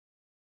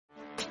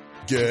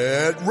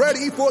Get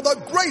ready for the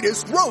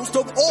greatest roast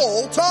of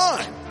all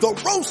time.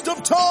 The Roast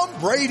of Tom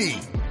Brady.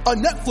 A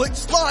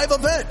Netflix live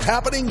event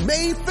happening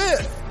May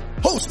 5th.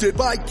 Hosted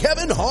by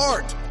Kevin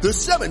Hart. The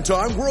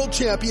 7-time world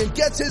champion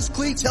gets his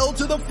cleats held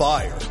to the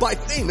fire by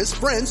famous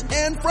friends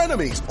and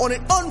frenemies on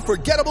an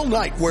unforgettable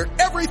night where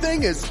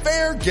everything is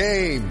fair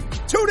game.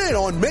 Tune in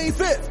on May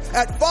 5th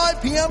at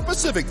 5 p.m.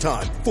 Pacific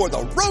time for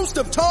the Roast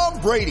of Tom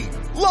Brady.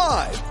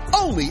 Live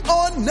only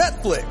on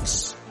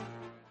Netflix.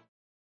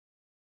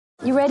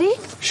 You ready?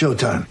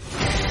 Showtime.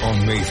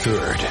 On May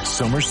 3rd,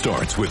 summer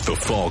starts with The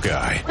Fall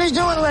Guy. What are you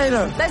doing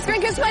later? Let's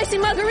drink a spicy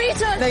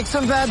margarita. Make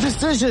some bad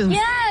decisions.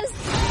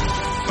 Yes.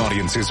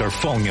 Audiences are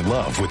falling in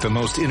love with the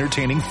most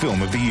entertaining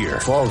film of the year.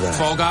 Fall Guy.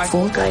 Fall Guy?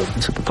 Fall guy.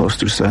 That's what the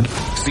poster said.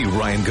 See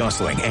Ryan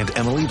Gosling and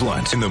Emily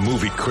Blunt in the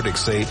movie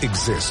critics say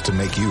exists to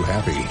make you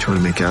happy. Trying to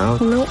make it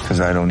out? Nope. Because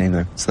I don't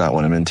either. It's not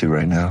what I'm into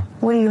right now.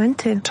 What are you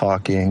into?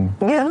 Talking.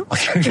 Yeah.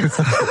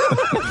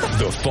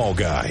 The Fall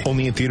Guy.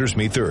 Only in theaters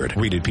May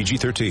 3rd. Rated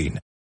PG-13.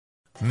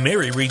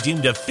 Mary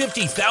redeemed a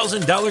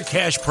 $50,000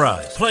 cash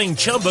prize playing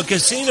Chumba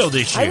Casino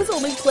this year. I was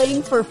only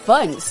playing for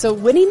fun, so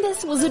winning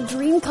this was a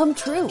dream come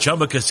true.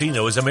 Chumba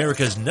Casino is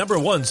America's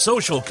 #1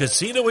 social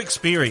casino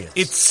experience.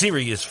 It's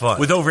serious fun.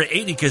 With over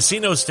 80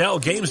 casino-style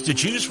games to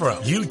choose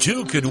from, you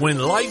too could win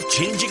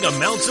life-changing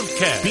amounts of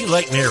cash. Be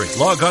like Mary.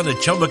 Log on to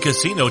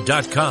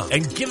ChumbaCasino.com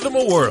and give them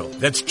a whirl.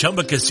 That's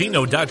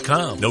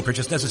ChumbaCasino.com. No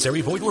purchase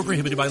necessary. Void or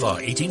prohibited by law.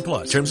 18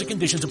 plus. Terms and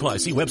conditions apply.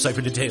 See website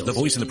for details. The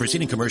voice in the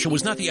preceding commercial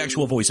was not the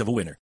actual voice of a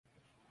winner.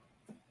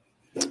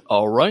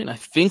 All right, I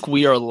think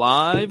we are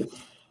live.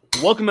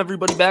 Welcome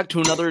everybody back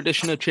to another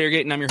edition of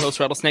Chairgate, and I'm your host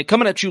Rattlesnake,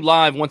 coming at you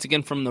live once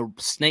again from the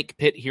Snake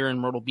Pit here in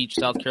Myrtle Beach,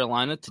 South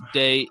Carolina.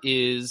 Today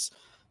is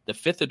the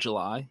 5th of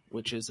July,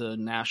 which is a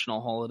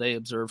national holiday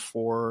observed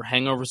for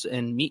hangovers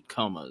and meat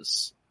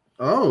comas.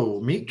 Oh,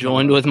 meat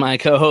Joined with my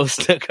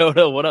co-host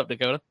Dakota. What up,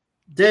 Dakota?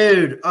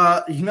 Dude,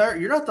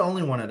 you're not the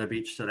only one at a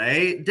beach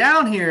today.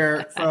 Down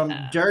here from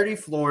dirty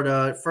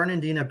Florida,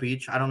 Fernandina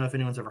Beach. I don't know if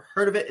anyone's ever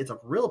heard of it. It's a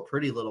real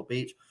pretty little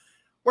beach.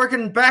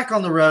 Working back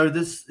on the road.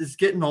 This is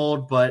getting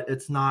old, but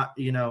it's not,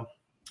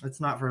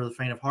 it's not for the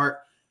faint of heart.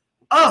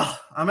 Oh,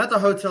 I'm at the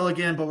hotel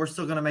again, but we're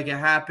still going to make it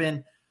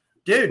happen.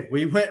 Dude,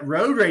 we went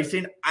road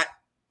racing.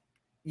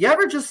 You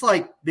ever just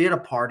be at a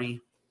party?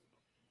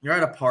 You're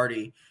at a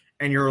party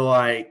and you're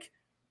like,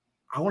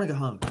 I want to go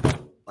home.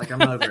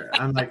 I'm over it.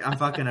 I'm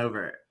fucking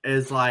over it.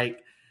 It's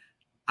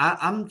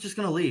I'm just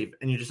going to leave.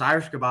 And you just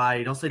Irish goodbye.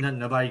 You don't say nothing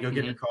to nobody. You go get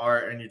in your car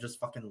and you just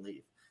fucking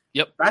leave.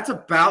 Yep. That's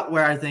about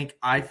where I think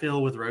I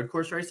feel with road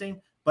course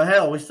racing. But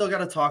hell, we still got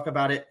to talk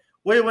about it.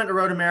 We went to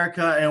Road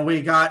America and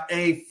we got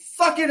a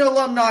fucking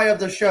alumni of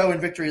the show in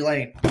Victory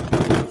Lane.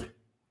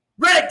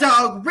 Reddick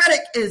Dog.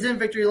 Reddick is in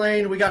Victory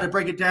Lane. We got to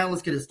break it down.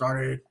 Let's get it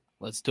started.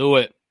 Let's do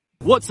it.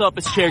 What's up?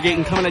 It's Chairgate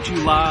and coming at you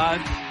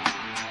live.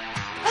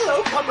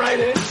 Hello. Come right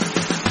in.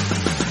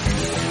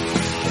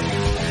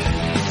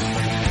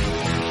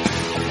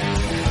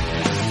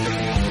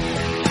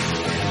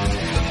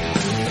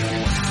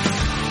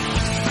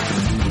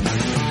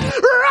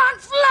 Rock,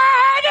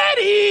 flag, and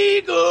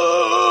eagle.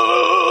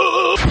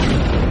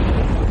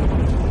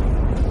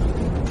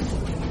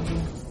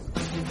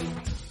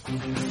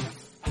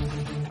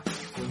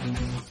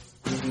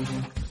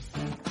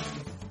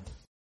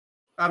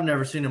 I've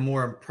never seen a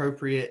more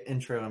appropriate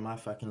intro in my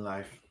fucking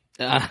life.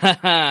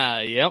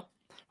 Yep.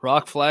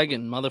 Rock, flag,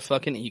 and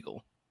motherfucking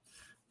eagle.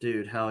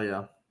 Dude, hell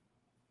yeah.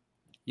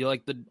 You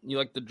like the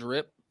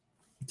drip?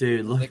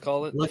 Dude, look, They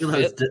call it look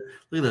the at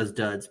those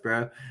duds,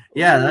 bro.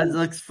 Yeah, that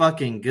looks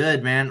fucking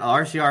good, man.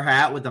 RCR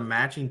hat with a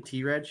matching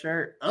T-Red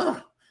shirt. Ugh.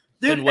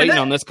 Dude, Been waiting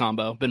on this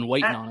combo. Been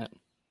waiting on it.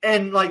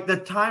 And the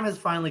time has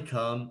finally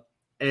come,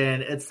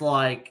 and it's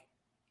I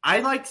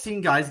like seeing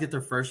guys get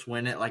their first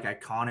win at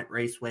iconic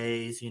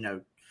raceways,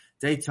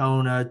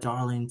 Daytona,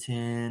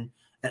 Darlington,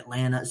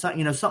 Atlanta,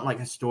 something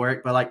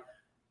historic. But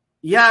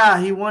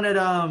yeah, he won at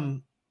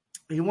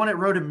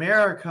Road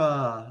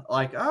America.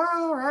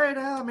 All right.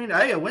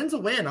 Hey, a win's a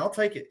win. I'll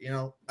take it.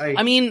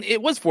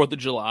 It was 4th of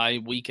July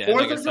weekend.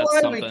 4th of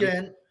July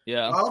weekend.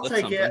 Yeah, I'll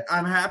take it.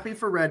 I'm happy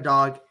for Red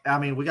Dog.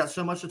 We got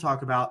so much to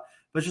talk about,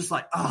 but just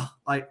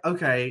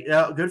okay,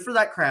 yeah, good for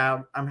that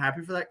crowd. I'm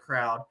happy for that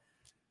crowd.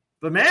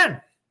 But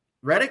man,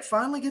 Reddick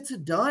finally gets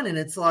it done, and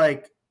it's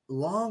long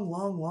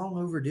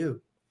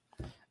overdue.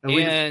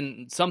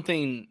 And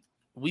something,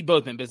 we've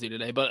both been busy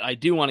today, but I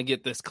do want to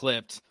get this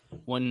clipped.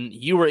 When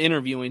you were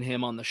interviewing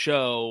him on the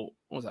show,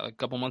 what was that, a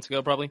couple months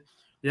ago, probably?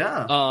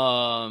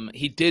 Yeah.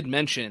 He did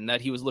mention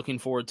that he was looking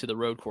forward to the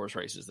road course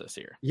races this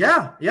year.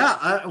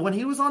 Yeah. When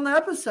he was on the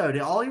episode,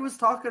 all he was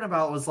talking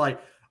about was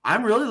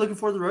I'm really looking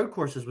forward to the road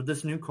courses with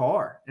this new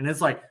car. And it's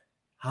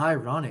how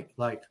ironic.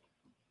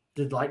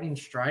 Did lightning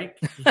strike?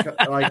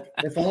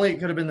 If only it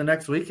could have been the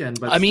next weekend.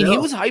 But he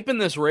was hyping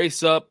this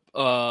race up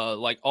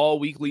all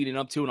week leading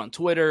up to it on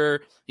Twitter.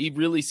 He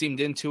really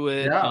seemed into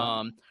it.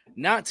 Yeah.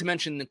 Not to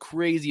mention the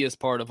craziest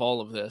part of all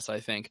of this, I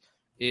think,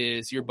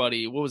 is your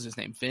buddy, what was his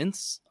name,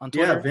 Vince on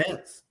Twitter? Yeah,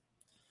 Vince.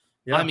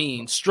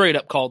 Yeah. Straight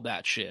up called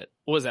that shit.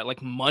 What was that,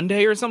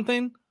 Monday or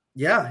something?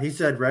 Yeah, he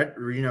said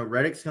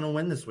Reddick's going to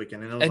win this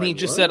weekend. And he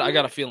just said, I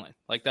got a feeling.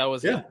 Like, that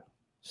was it.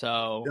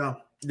 So, yeah.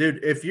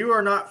 Dude, if you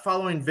are not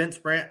following Vince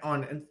Brandt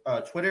on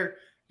Twitter,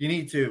 you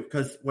need to,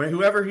 because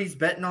whoever he's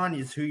betting on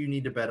is who you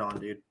need to bet on,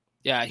 dude.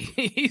 Yeah,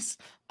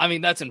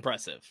 that's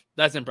impressive.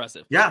 That's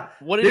impressive. Yeah.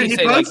 What did he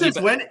say?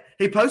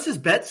 He posts his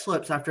bet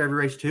slips after every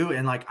race too,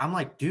 and I'm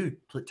like, dude,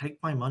 take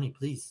my money,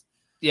 please.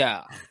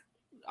 Yeah.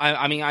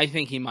 I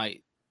think he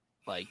might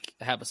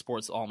have a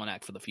sports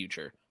almanac for the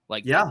future.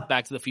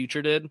 Back to the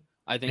Future did.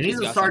 I think he's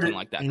got something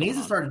like that. He needs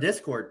to start a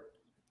Discord.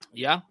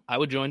 Yeah, I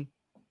would join.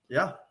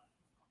 Yeah.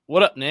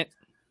 What up, Nick?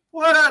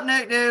 What up,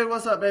 Nick, dude?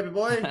 What's up, baby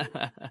boy?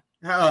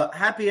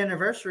 Happy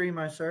anniversary,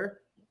 my sir.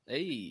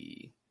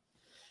 Hey.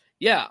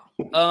 Yeah.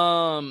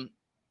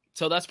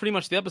 So that's pretty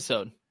much the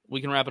episode. We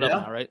can wrap it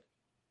up now, right?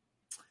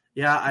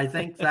 Yeah, I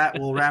think that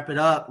will wrap it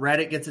up.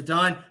 Reddick gets it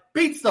done.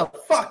 Beats the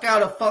fuck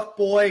out of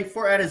Fuckboy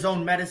for at his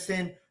own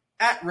medicine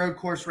at Road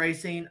Course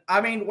Racing.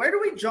 I mean, where do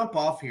we jump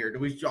off here? Do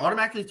we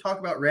automatically talk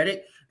about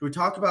Reddick? Do we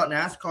talk about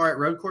NASCAR at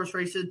Road Course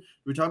Racing? Do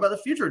we talk about the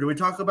future? Do we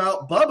talk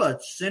about Bubba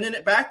sending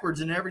it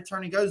backwards in every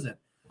turn he goes in?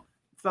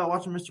 Felt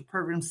watching Mr.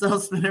 Perfect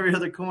himself spin every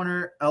other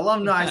corner.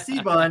 Alumni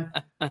C-Bun.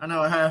 I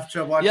know I have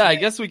to watch. Yeah, I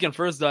guess we can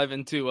first dive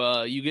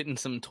into you getting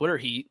some Twitter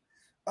heat.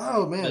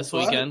 Oh man, this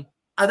weekend.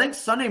 I think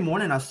Sunday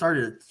morning I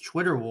started a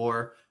Twitter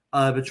war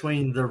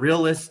between the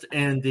realist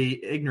and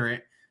the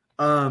ignorant.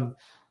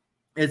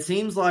 It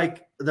seems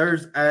like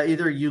there's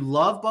either you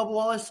love Bubba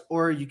Wallace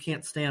or you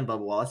can't stand Bubba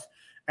Wallace.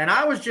 And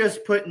I was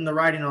just putting the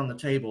writing on the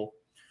table.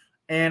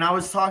 And I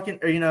was talking,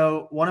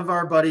 one of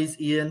our buddies,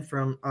 Ian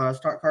from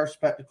Stock Car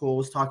Spectacle,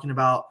 was talking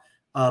about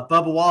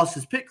Bubba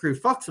Wallace's pit crew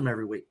fucks him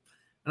every week.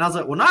 And I was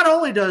like, well, not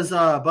only does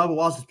Bubba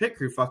Wallace's pit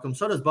crew fuck him,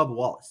 so does Bubba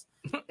Wallace.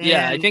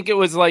 Yeah, I think it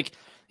was like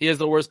he has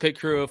the worst pit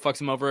crew, fucks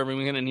him over every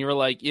weekend. And you were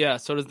like, yeah,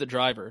 so does the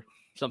driver.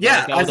 Something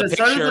like that. I said,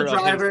 so does the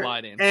driver.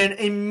 And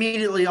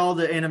immediately all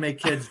the anime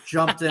kids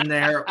jumped in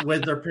there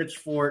with their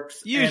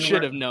pitchforks. You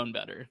should have known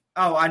better.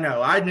 Oh, I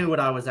know. I knew what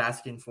I was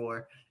asking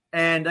for.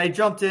 And they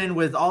jumped in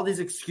with all these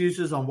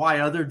excuses on why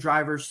other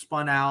drivers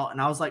spun out. And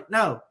I was like,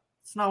 no,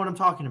 that's not what I'm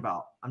talking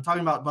about. I'm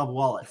talking about Bubba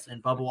Wallace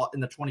and in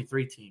the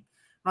 23 team.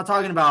 I'm not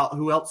talking about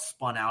who else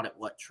spun out at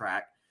what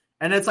track.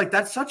 And it's like,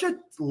 that's such a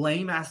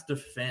lame ass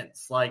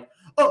defense. Like,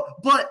 oh,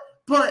 but,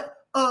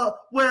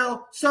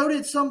 well, so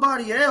did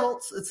somebody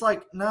else. It's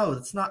like, no,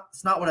 that's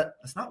not what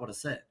I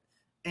said.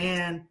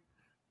 And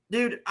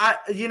dude,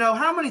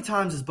 how many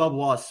times has Bubba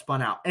Wallace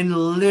spun out? And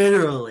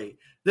literally,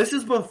 this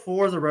is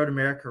before the Road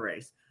America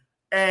race.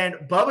 And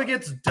Bubba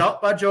gets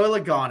dumped by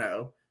Joey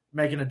Logano,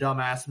 making a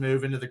dumbass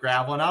move into the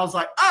gravel. And I was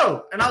like,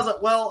 oh. And I was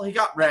like, well, he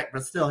got wrecked,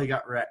 but still he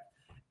got wrecked.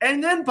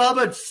 And then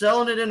Bubba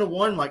selling it into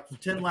one,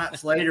 10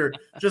 laps later,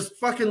 just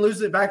fucking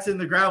losing it back in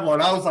the gravel.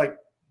 And I was like,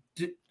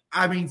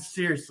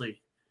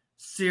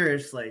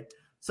 seriously.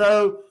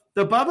 So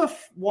the Bubba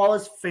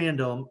Wallace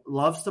fandom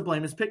loves to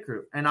blame his pit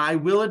crew. And I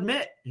will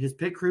admit, his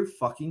pit crew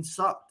fucking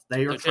sucked.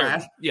 They are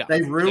trash. Yeah.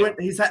 They've ruined.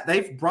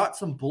 They've brought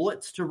some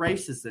bullets to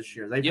races this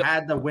year. They've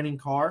had the winning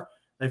car.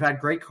 They've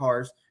had great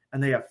cars,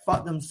 and they have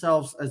fucked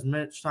themselves as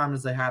much time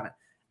as they haven't.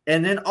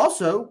 And then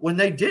also, when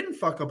they didn't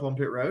fuck up on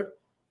pit road,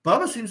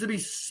 Bubba seems to be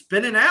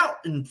spinning out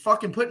and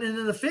fucking putting it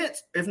in the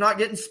fence, if not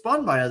getting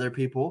spun by other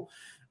people.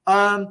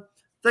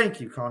 Thank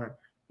you, Connor.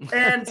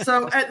 And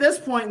so at this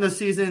point in the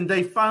season,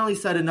 they finally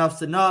said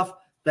enough's enough.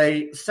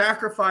 They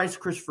sacrificed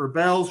Christopher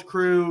Bell's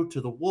crew to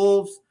the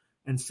Wolves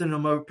and sent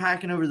them over,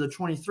 packing over the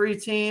 23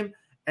 team.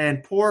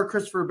 And poor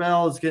Christopher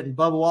Bell is getting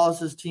Bubba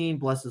Wallace's team.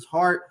 Bless his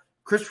heart.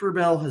 Christopher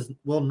Bell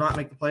will not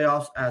make the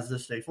playoffs as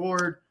this day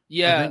forward.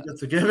 Yeah. I think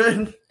that's a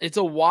given. It's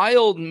a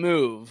wild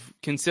move,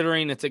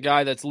 considering it's a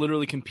guy that's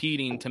literally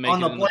competing to make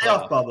on it the in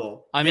playoff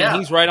bubble. I mean,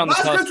 he's right on the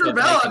cusp. Christopher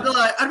Bell,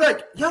 I'd be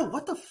like, yo,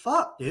 what the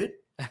fuck, dude?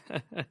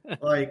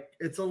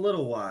 It's a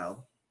little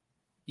wild.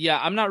 Yeah,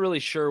 I'm not really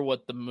sure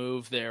what the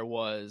move there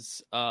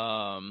was.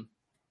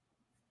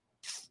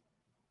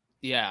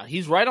 Yeah,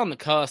 he's right on the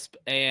cusp,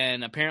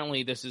 and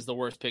apparently this is the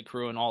worst pit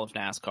crew in all of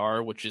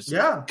NASCAR, which is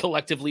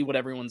collectively what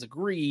everyone's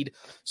agreed.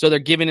 So they're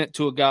giving it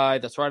to a guy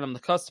that's right on the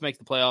cusp to make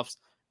the playoffs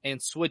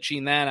and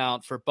switching that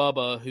out for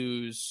Bubba,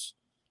 who's,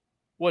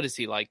 what is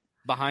he,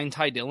 behind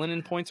Ty Dillon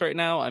in points right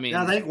now? I mean,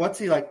 I think, what's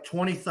he,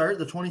 23rd,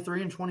 the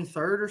 23 and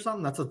 23rd or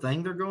something? That's a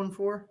thing they're going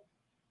for?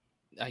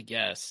 I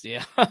guess,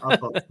 yeah. I'll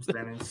put some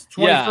standings.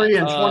 23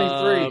 and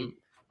 23.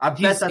 I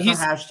bet that's a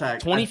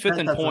hashtag. 25th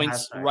in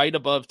points, right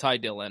above Ty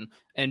Dillon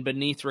and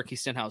beneath Ricky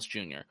Stenhouse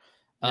Jr.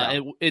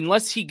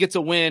 Unless he gets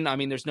a win, I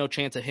mean, there's no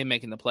chance of him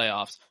making the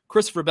playoffs.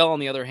 Christopher Bell, on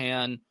the other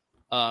hand,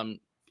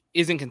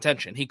 is in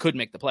contention. He could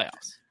make the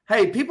playoffs.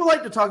 Hey, people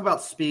like to talk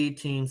about speed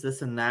teams,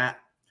 this and that.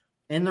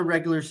 In the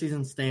regular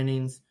season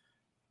standings,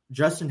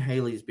 Justin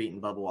Haley's beaten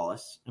Bubba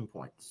Wallace in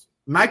points.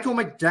 Michael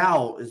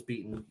McDowell is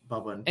beating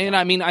Bubba. And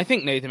I mean, I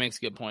think Nathan makes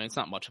a good point. It's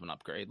not much of an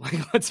upgrade.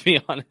 Let's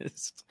be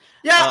honest.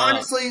 Yeah,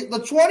 honestly, the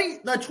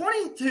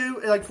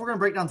 22, if we're going to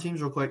break down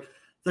teams real quick,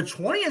 the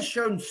 20 has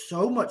shown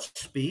so much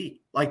speed.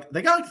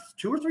 They got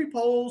 2 or 3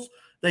 poles.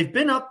 They've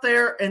been up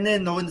there. And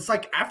then when it's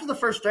after the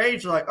first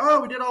stage, they're like,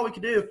 oh, we did all we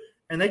could do.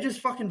 and they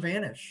just fucking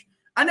vanish.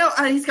 I know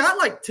he's got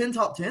like 10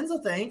 top 10s,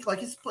 I think. Like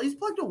he's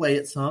plugged away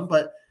at some,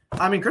 but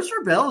I mean,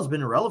 Christopher Bell has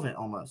been irrelevant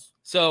almost.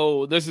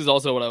 So this is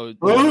also what I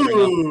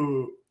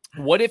would.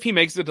 What if he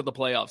makes it to the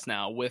playoffs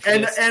now with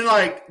and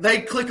like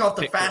they click off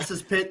the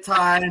fastest pit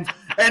times,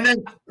 and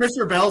then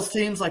Christopher Bell's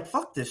team's like,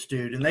 fuck this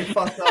dude, and they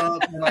fuck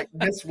up and like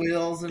miss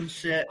wheels and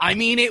shit. I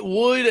mean, it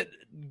would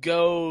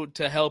go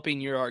to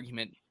helping your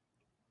argument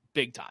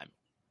big time.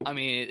 I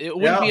mean, it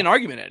wouldn't be an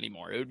argument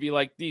anymore. It would be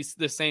like the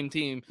same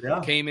team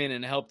came in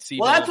and helped see.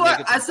 Well, that's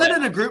what I said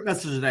in a group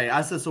message today.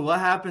 I said, so what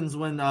happens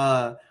when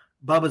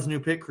Bubba's new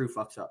pit crew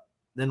fucks up?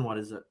 Then what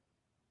is it?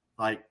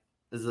 Like,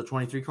 is the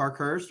 23 car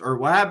cursed? Or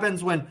what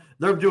happens when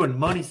they're doing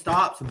money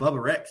stops and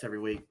Bubba wrecks every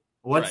week?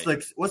 What's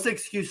the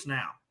excuse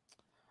now?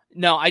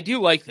 No, I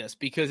do like this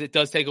because it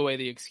does take away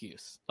the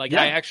excuse. Like,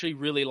 I actually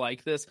really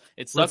like this.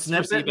 It sucks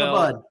for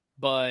Seabell,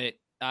 but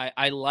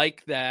I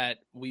like that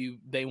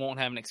they won't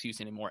have an excuse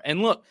anymore.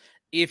 And look,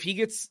 if he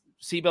gets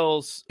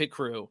Seabell's pit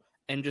crew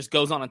and just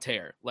goes on a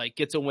tear, like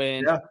gets a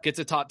win, gets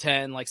a top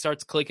 10, like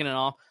starts clicking it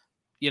off,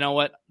 you know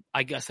what?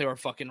 I guess they were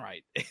fucking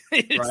right.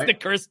 It's the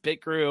cursed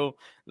pit crew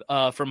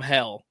from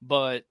hell.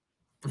 But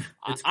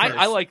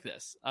I like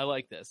this. I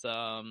like this.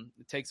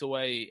 It takes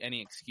away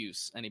any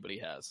excuse anybody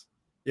has.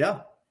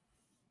 Yeah.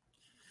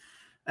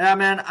 Yeah,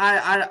 man.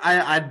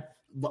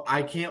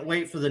 I can't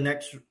wait for the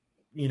next,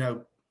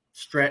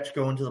 stretch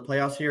going to the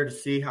playoffs here to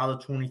see how the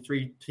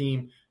 23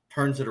 team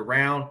turns it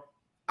around.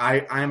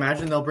 I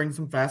imagine they'll bring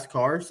some fast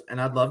cars, and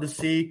I'd love to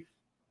see,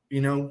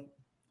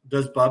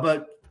 does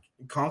Bubba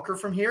conquer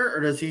from here, or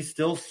does he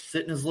still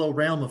sit in his little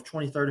realm of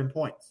 23rd in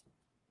points?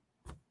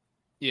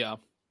 Yeah.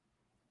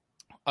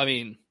 I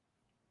mean,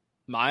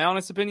 my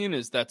honest opinion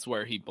is that's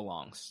where he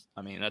belongs.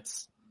 I mean,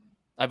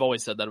 I've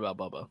always said that about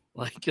Bubba.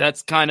 Like,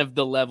 that's kind of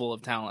the level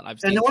of talent I've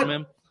seen from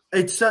him.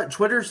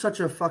 Twitter's such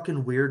a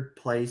fucking weird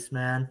place,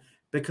 man,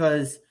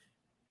 because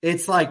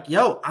it's like,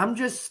 I'm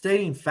just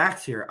stating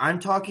facts here. I'm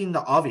talking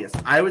the obvious.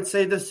 I would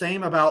say the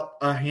same about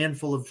a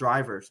handful of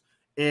drivers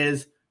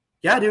is,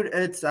 yeah, dude,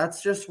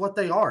 that's just what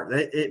they are.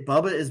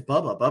 Bubba is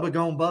Bubba. Bubba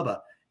going Bubba.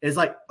 It's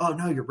like, oh,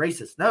 no, you're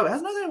racist. No, it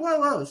has nothing to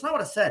do. It's not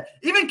what I said.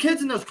 Even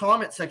kids in those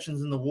comment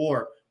sections in the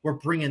war were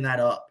bringing that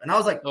up. And I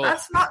was like,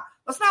 that's not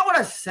what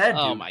I said, dude.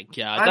 Oh, my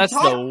God. That's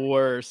the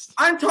worst.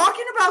 I'm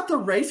talking about the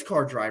race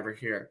car driver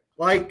here.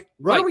 Like,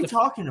 what are we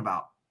talking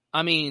about?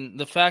 I mean,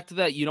 the fact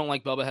that you don't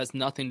like Bubba has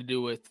nothing to do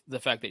with the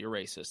fact that you're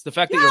racist. The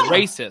fact that you're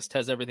racist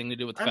has everything to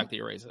do with the fact that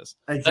you're racist.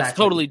 Exactly. That's a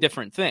totally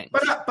different thing.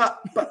 But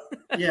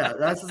yeah,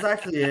 that's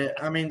exactly it.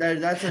 I mean,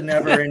 that's a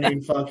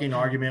never-ending fucking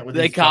argument with.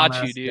 They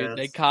caught you, dude.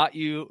 They caught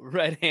you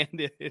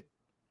red-handed.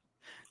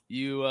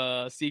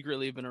 You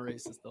secretly have been a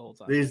racist the whole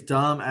time. These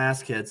dumb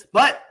ass kids.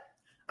 But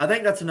I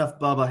think that's enough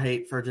Bubba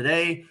hate for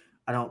today.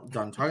 I'm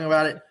talking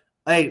about it.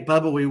 Hey,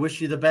 Bubba, we wish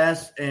you the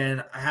best,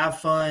 and have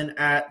fun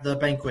at the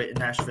banquet in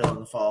Nashville in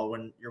the fall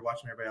when you're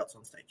watching everybody else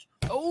on stage.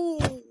 Oh.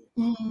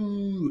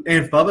 And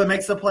if Bubba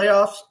makes the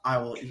playoffs, I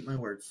will eat my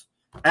words.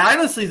 I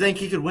honestly think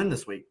he could win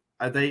this week.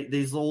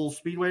 These little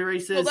speedway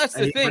races. Well, that's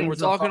the thing. We're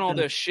talking all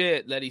this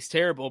shit that he's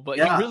terrible, but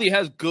he really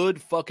has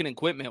good fucking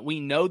equipment.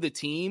 We know the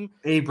team.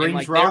 He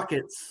brings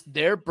rockets.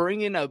 They're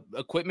bringing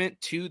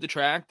equipment to the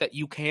track that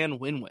you can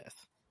win with.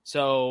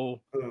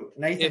 So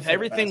if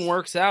everything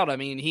works out, I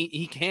mean,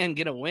 he can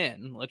get a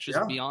win. Let's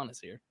just be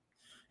honest here.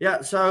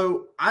 Yeah.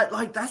 So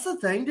that's the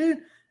thing, dude.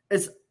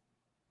 It's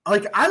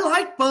like, I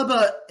like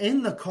Bubba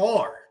in the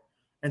car.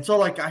 And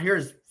so I hear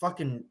his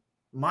fucking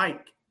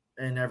mic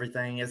and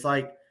everything. It's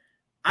like,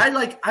 I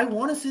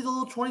want to see the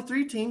little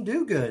 23 team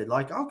do good.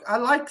 I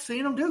like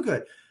seeing them do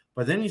good.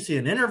 But then you see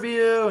an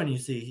interview and you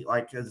see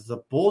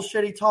the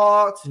bullshit he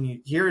talks, and you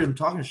hear him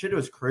talking shit to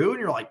his crew, and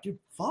you're like, dude,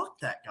 fuck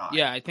that guy.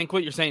 Yeah, I think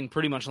what you're saying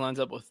pretty much lines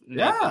up with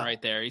Nathan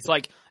right there. He's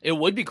like, it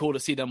would be cool to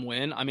see them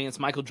win. I mean, it's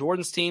Michael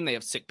Jordan's team. They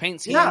have sick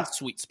paint schemes,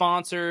 sweet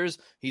sponsors.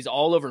 He's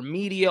all over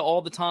media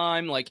all the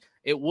time. Like,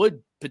 it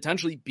would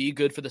potentially be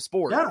good for the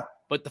sport. Yeah.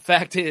 But the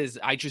fact is,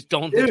 I just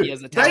don't think he has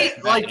the talent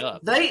to back it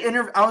up.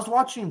 I was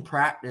watching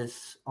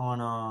practice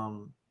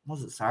on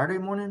was it Saturday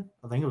morning?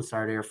 I think it was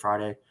Saturday or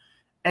Friday.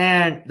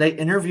 And they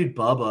interviewed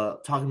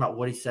Bubba talking about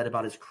what he said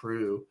about his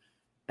crew.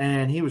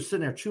 And he was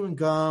sitting there chewing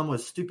gum with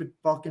a stupid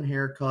fucking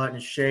haircut and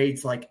his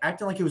shades,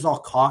 acting like he was all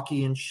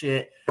cocky and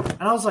shit.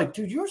 And I was like,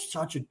 dude, you're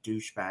such a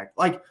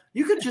douchebag.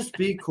 You could just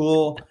be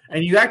cool.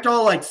 And you act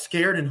all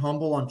scared and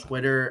humble on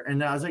Twitter.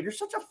 And I was like, you're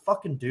such a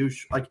fucking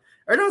douche.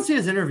 I don't see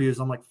his interviews.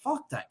 I'm like,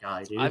 fuck that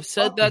guy, dude. I've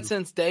said that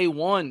since day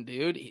one,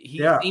 dude.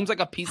 He seems like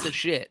a piece of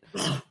shit.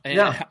 And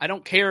I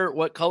don't care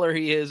what color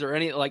he is or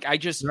any, I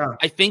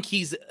think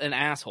he's an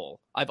asshole.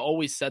 I've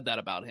always said that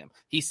about him.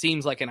 He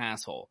seems like an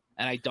asshole,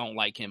 and I don't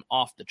like him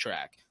off the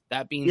track.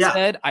 That being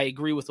said, I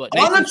agree with what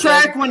Nathan on the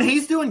track said. When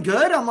he's doing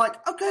good, I'm like,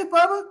 okay,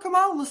 Bubba, come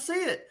on, let's see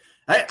it.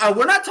 Hey,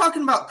 we're not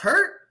talking about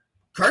Kurt.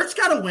 Kurt's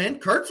got to win.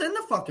 Kurt's in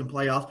the fucking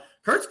playoffs.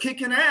 Kurt's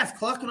kicking ass,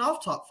 clocking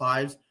off top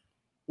fives.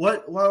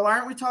 Why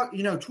aren't we talking,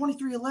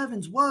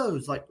 23-11's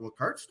woes?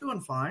 Kurt's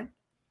doing fine.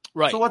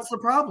 Right. So what's the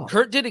problem?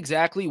 Kurt did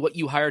exactly what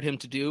you hired him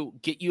to do,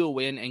 get you a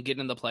win and get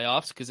in the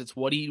playoffs, because it's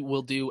what he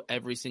will do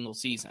every single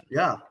season.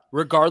 Yeah.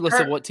 Regardless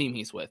of what team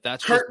he's with.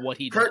 That's just what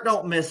he does. Kurt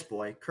don't miss,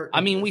 boy.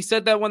 We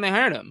said that when they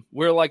hired him.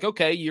 We're like,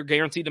 okay, you're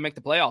guaranteed to make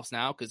the playoffs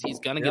now because he's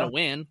going to get a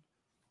win.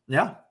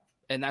 Yeah.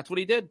 And that's what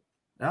he did.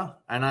 Yeah.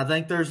 And I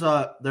think there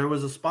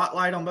was a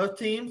spotlight on both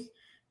teams.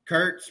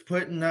 Kurt's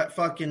putting that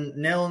fucking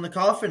nail in the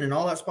coffin, and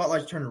all that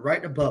spotlight's turning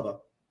right to Bubba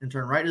and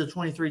turning right to the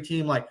 23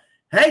 team like,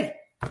 hey,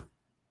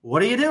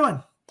 what are you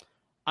doing?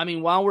 I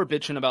mean, while we're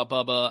bitching about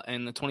Bubba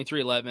and the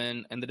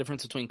 23-11 and the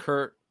difference between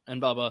Kurt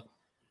and Bubba,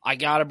 I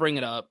got to bring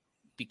it up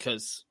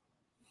because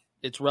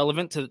it's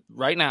relevant to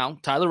right now.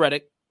 Tyler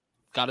Reddick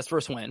got his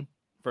first win,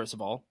 first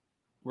of all.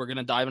 We're going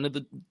to dive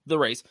into the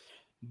race.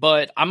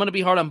 But I'm going to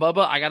be hard on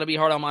Bubba. I got to be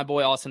hard on my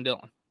boy Austin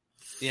Dillon.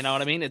 You know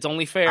what I mean? It's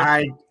only fair.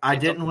 I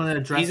didn't want to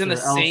address he's in the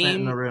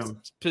same in the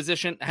room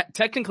position.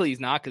 Technically, he's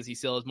not because he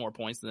still has more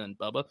points than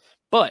Bubba.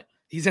 But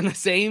he's in the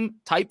same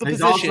type of he's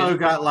position. He's also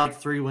got like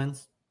 3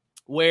 wins.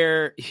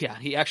 Where,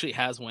 he actually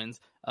has wins,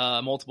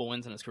 multiple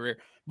wins in his career.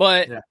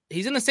 But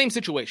he's in the same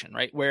situation,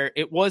 right? Where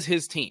it was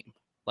his team.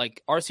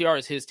 Like, RCR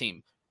is his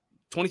team.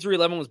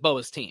 23-11 was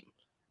Bubba's team.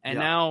 And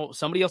now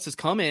somebody else has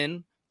come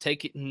in,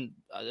 taking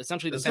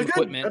essentially the same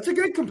equipment. That's a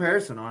good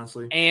comparison,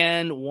 honestly.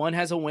 And one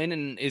has a win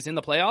and is in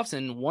the playoffs,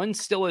 and one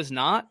still is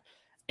not.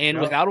 And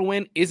without a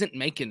win, isn't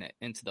making it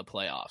into the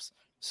playoffs.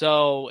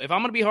 So if I'm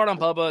going to be hard on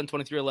Bubba in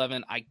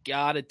 23-11, I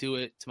got to do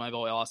it to my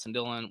boy Austin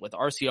Dillon with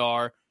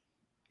RCR.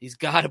 He's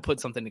got to put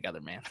something together,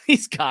 man.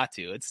 He's got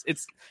to.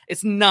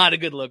 It's not a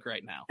good look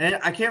right now. And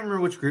I can't remember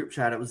which group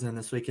chat it was in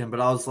this weekend,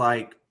 but I was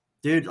like,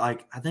 dude,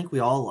 like, I think we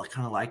all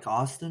kind of like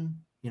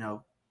Austin. You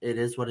know, it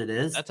is what it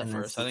is. That's a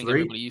first. I think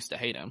everybody used to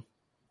hate him.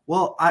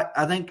 Well,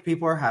 I think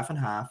people are half and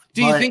half.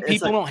 Do you think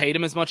people don't hate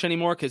him as much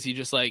anymore because he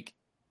just like?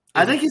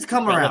 I think he's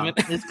come around.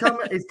 He's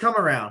come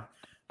around.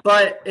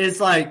 But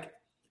it's like,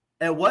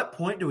 at what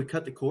point do we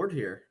cut the cord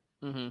here?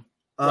 Mm-hmm.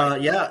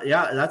 Right.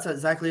 Yeah, that's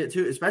exactly it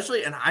too.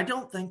 Especially, and I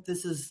think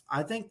this is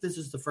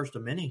the first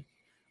of many.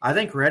 I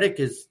think Reddick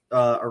is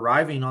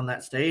arriving on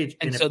that stage,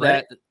 and if so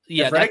Reddick,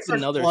 that's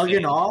another plugging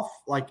thing. off.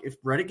 Like if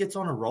Reddick gets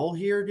on a roll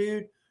here,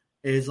 dude,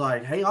 is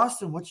like, hey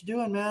Austin, what you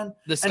doing, man?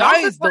 The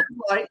sky is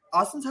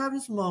Austin's having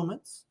his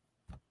moments.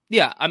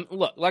 Yeah,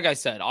 look, like I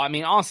said, I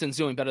mean, Austin's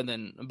doing better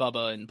than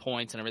Bubba in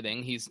points and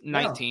everything. He's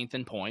 19th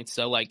in points,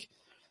 so like.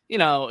 You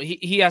know,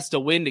 he has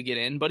to win to get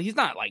in, but he's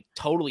not like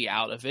totally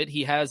out of it.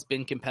 He has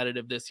been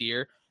competitive this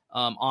year,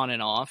 on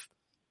and off.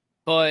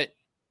 But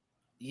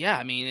yeah,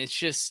 I mean, it's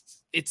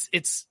just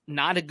it's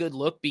not a good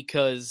look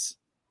because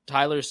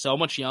Tyler's so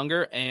much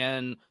younger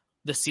and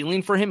the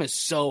ceiling for him is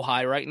so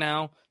high right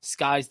now.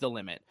 Sky's the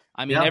limit.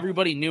 I mean,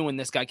 everybody knew when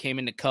this guy came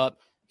into Cup,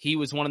 he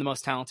was one of the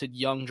most talented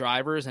young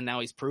drivers, and now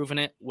he's proven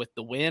it with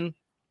the win.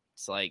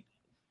 It's like.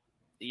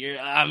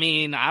 I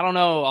don't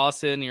know,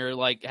 Austin. You're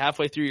like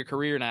halfway through your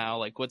career now.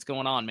 Like, what's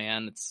going on,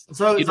 man?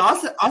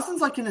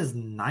 Austin's like in his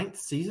 9th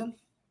season,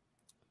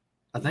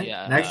 I think.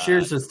 Yeah, next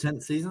year's his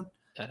 10th season.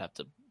 I'd have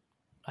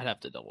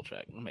to double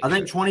check. I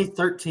think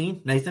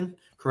 2013. Nathan,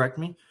 correct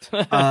me.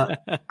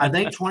 I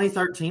think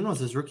 2013 was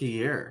his rookie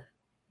year.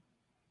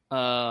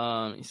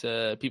 He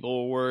said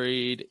people were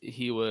worried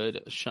he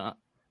would shine.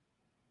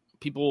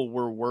 People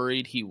were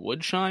worried he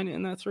would shine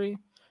in that 3.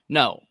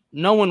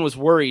 No one was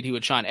worried he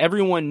would shine.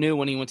 Everyone knew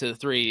when he went to the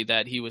 3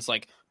 that he was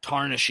like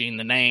tarnishing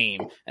the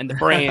name and the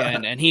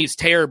brand, and he's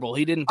terrible.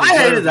 He didn't. I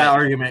hated that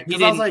argument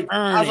because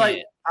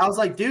I was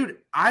like, dude,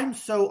 I'm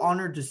so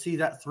honored to see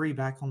that 3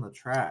 back on the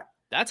track.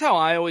 That's how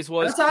I always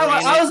was. That's how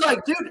I was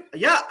like, dude,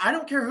 yeah, I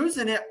don't care who's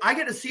in it. I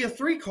get to see a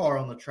 3 car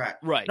on the track.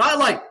 Right. Not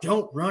like,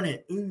 don't run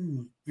it.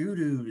 Ooh,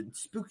 voodoo and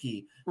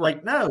spooky. Right.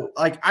 Like, no.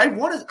 Like, I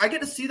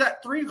get to see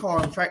that 3 car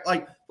on the track.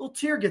 Like, a little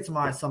tear gets in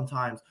my eye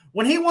sometimes.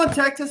 When he won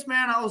Texas,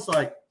 man, I was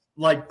like,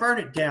 burn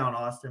it down,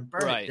 Austin.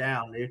 Burn it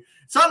down, dude.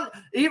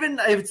 Even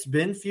if it's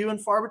been few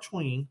and far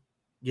between,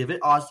 give it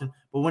Austin.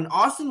 But when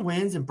Austin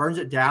wins and burns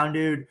it down,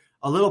 dude,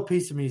 a little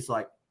piece of me is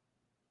like,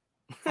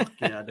 fuck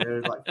yeah,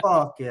 dude. Like,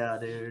 fuck yeah,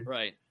 dude.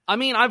 Right. I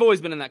mean, I've always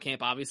been in that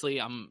camp,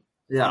 obviously. I'm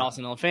an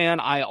Austin Dillon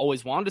fan. I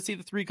always wanted to see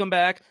the 3 come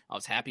back. I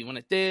was happy when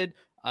it did.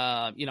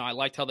 I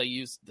liked how they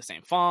used the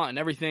same font and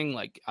everything.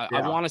 Like,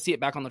 I want to see it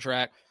back on the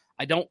track.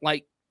 I don't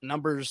like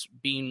numbers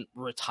being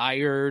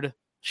retired,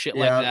 shit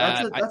like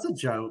that. That's a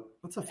joke.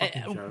 That's a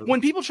fucking joke.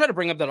 When people try to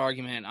bring up that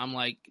argument, I'm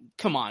like,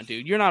 come on,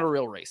 dude. You're not a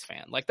real race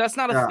fan. Like, that's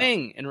not a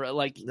thing. And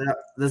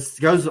this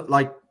goes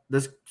like,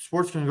 this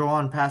sport's can go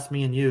on past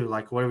me and you.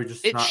 Like, what are we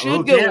just?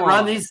 Should go on.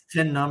 Run these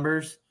 10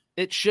 numbers.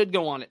 It should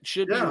go on. It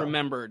should be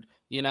remembered.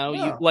 You know,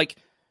 you like.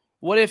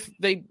 What if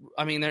they?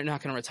 I mean, they're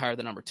not going to retire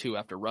the number 2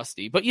 after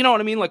Rusty, but you know what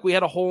I mean. Like, we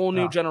had a whole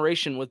new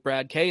generation with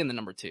Brad K in the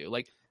number 2.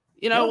 Like,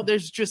 you know,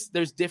 there's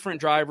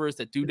different drivers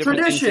that do different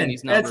tradition. Things in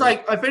these numbers. It's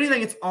like, if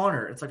anything, it's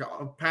honor. It's like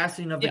a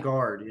passing of the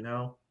guard. You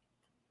know.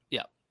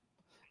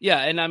 Yeah,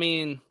 and I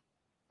mean,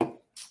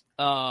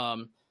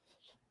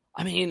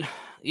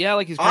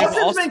 like he's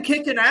Austin's been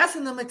kicking ass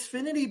in them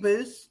Xfinity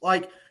booths.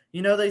 Like,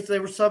 you know, they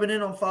were subbing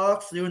in on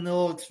Fox doing the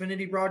little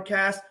Xfinity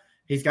broadcast.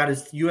 He's got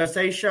his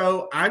USA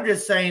show. I'm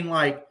just saying,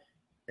 like,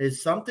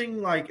 is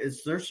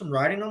there some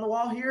writing on the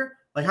wall here?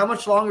 Like, how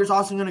much longer is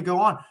Austin going to go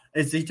on?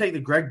 Is he take the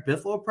Greg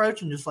Biffle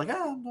approach and just like,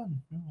 I'm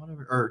done,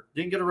 whatever, or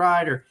didn't get a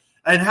ride,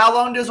 and how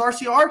long does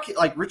RCR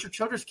like Richard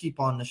Childress keep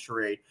on this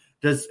charade?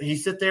 Does he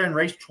sit there and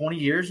race 20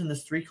 years in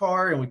this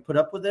 3-car and we put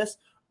up with this?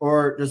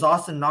 Or does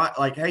Austin not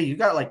like, hey, you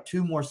got like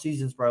 2 more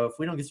seasons, bro. If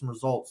we don't get some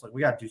results, like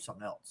we got to do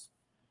something else.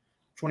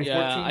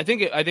 2014?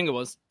 Yeah, I think it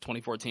was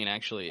 2014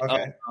 actually.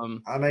 Okay.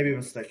 I may be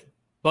mistaken.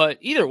 But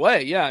either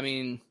way, yeah, I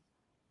mean,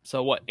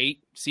 so what,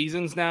 8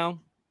 seasons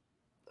now?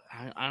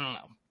 I don't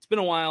know. It's been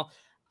a while.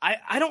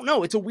 I don't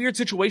know. It's a weird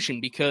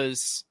situation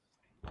because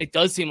it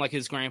does seem like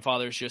his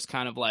grandfather's just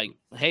kind of like,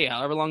 hey,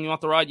 however long you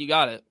want the ride, you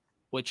got it,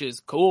 which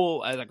is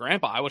cool as a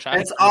grandpa. I wish I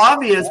had. It's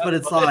obvious, but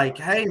it's like,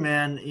 hey,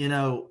 man, you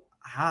know,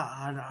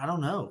 I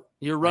don't know.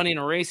 You're running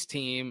a race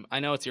team. I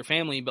know it's your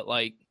family, but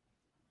like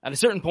at a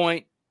certain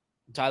point,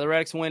 Tyler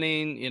Reddick's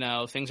winning. You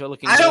know, things are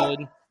looking good.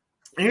 And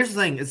here's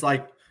the thing: it's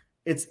like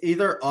it's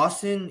either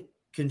Austin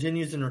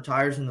continues and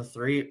retires in the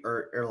 3,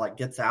 or like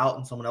gets out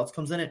and someone else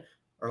comes in it,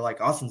 or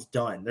like Austin's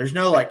done. There's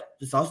no like,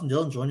 does Austin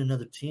Dillon join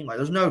another team? Like,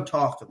 there's no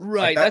talk.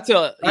 Right. Like,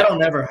 that'll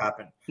never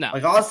happen. No.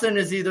 Like Austin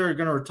is either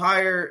going to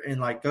retire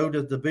and like go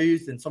to the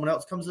booth and someone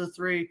else comes to the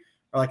 3,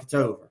 or like it's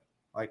over.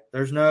 Like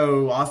there's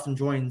no Austin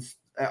joins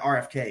at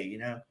RFK, you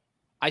know?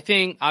 I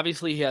think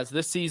obviously he has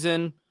this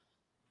season,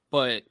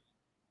 but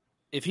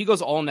if he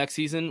goes all next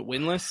season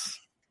winless,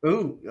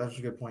 ooh, that's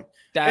a good point.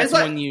 That's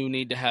when you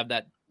need to have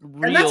that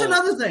real. And that's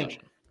another thing.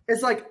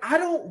 It's like I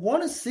don't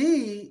want to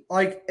see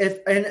like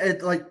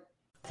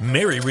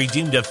Mary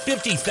redeemed a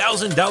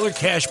 $50,000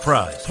 cash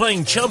prize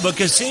playing Chumba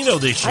Casino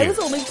this year. I was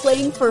only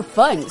playing for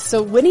fun,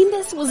 so winning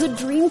this was a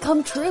dream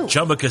come true.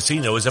 Chumba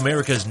Casino is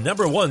America's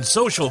 #1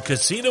 social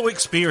casino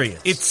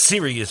experience. It's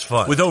serious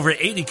fun. With over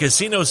 80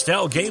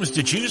 casino-style games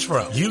to choose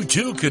from, you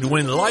too could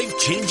win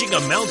life-changing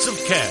amounts of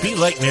cash. Be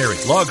like Mary.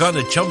 Log on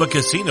to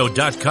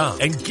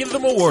ChumbaCasino.com and give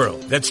them a whirl.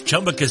 That's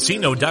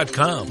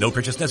ChumbaCasino.com. No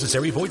purchase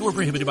necessary. Void where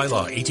prohibited by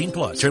law.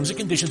 18+. Terms and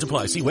conditions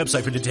apply. See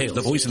website for details.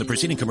 The voice in the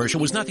preceding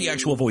commercial was not the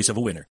actual voice of a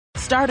winner.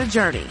 Start a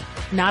journey,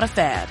 not a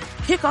fad.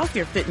 Kick off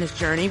your fitness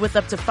journey with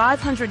up to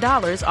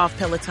 $500 off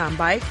Peloton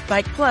Bike,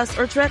 Bike Plus,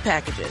 or Tread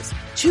packages.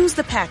 Choose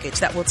the package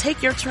that will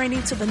take your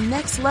training to the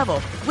next level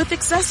with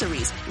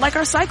accessories like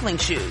our cycling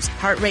shoes,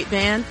 heart rate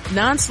band,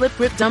 non-slip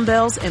grip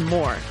dumbbells, and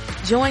more.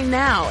 Join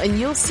now and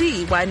you'll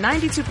see why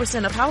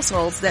 92% of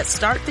households that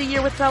start the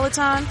year with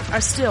Peloton are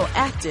still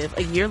active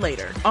a year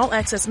later. All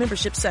access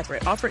membership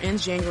separate. Offer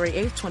ends January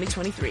 8th,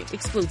 2023.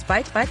 Excludes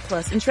Bike, Bike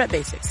Plus, and Tread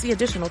Basics. See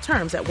additional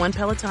terms at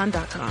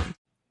onepeloton.com.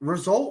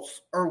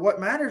 Results are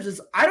what matters.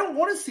 Is I don't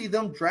want to see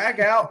them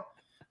drag out.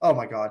 Oh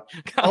my God.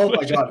 Oh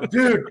my God.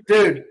 Dude.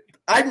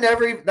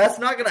 That's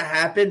not going to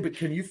happen, but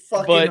can you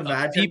fucking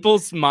imagine?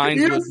 People's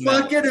minds. Can you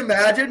fucking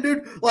imagine,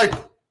 dude? Like,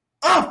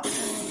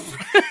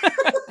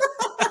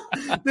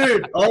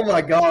 dude, oh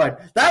my God.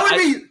 That would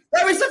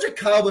be such a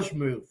Cowboys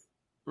move.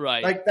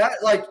 Right. Like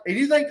that, like, and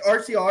you think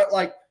RCR,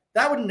 like,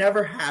 that would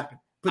never happen.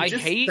 But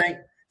just think,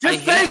 like,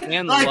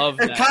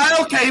 if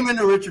Kyle came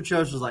into Richard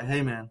Childress was like,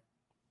 hey man,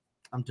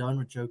 I'm done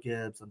with Joe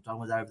Gibbs. I'm done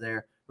with over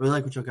there. Really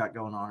like what you got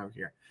going on over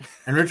here.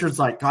 And Richard's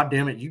like, God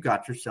damn it, you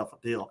got yourself a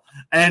deal.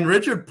 And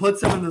Richard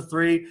puts him in the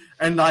 3,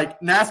 and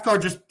like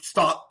NASCAR just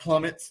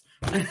plummets.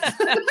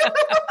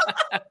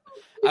 I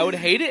would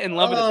hate it and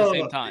love it at the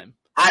same time.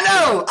 I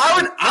know.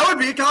 I would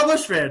be a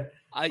Cowboys fan.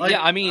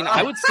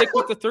 I would stick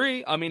with the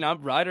 3. I mean,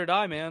 I'm ride or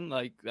die, man.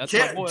 Like that's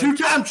my boy.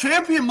 2-time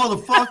champion,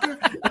 motherfucker.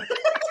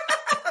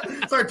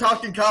 Start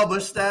talking Kyle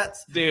Busch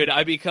stats. Dude,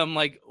 I become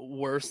like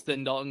worse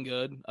than Dalton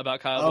Good about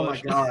Kyle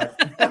Busch. Oh my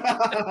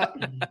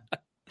God.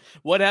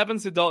 What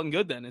happens to Dalton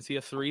Good then? Is he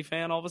a 3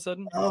 fan all of a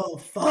sudden? Oh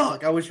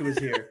fuck. I wish he was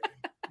here.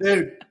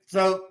 Dude,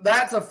 so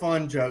that's a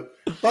fun joke.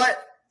 But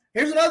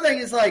here's another thing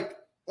is like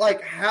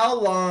how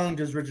long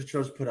does Richard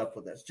Childress put up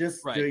with this? Just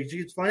do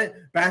you find it?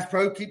 Bass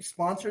Pro keeps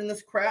sponsoring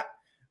this crap?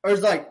 Or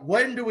is like,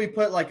 when do we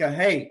put like a,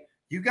 hey,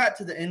 you got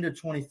to the end of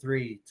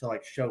 23 to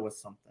like show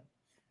us something?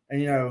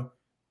 And you know,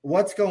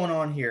 what's going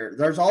on here?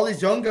 There's all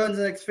these young guns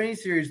in the Xfinity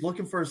Series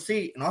looking for a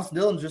seat, and Austin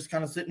Dillon's just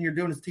kind of sitting here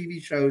doing his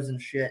TV shows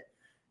and shit.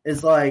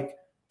 It's like,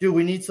 dude,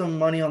 we need some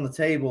money on the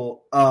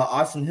table.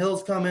 Austin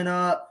Hill's coming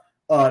up.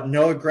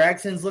 Noah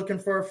Gragson's looking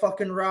for a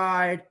fucking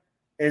ride.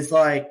 It's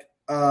like,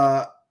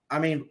 fucking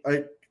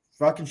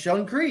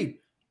Sheldon Creed.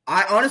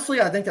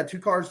 I think that 2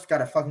 cars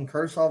got a fucking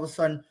curse all of a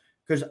sudden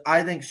because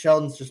I think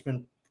Sheldon's just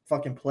been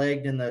fucking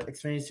plagued in the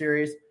Xfinity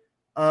Series.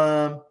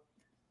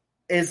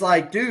 It's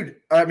like, dude,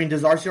 I mean,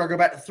 does RCR go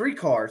back to 3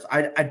 cars?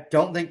 I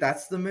don't think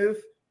that's the move.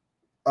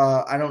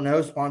 I don't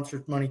know.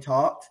 Sponsored money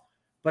talked.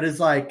 But it's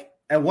like,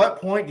 at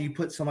what point do you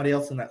put somebody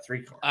else in that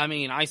 3 car? I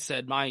mean, I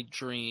said my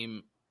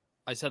dream.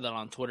 I said that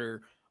on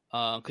Twitter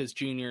because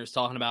Junior is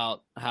talking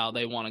about how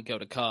they want to go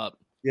to Cup.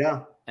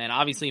 Yeah. And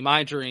obviously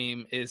my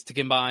dream is to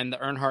combine the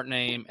Earnhardt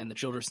name and the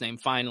Childress name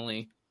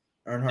finally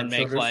and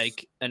make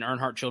like an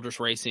Earnhardt Childress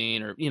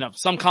Racing or, you know,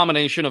 some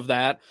combination of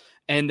that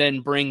and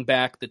then bring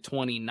back the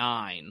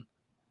 29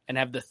 and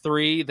have the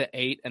 3, the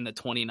 8, and the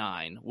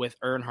 29 with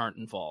Earnhardt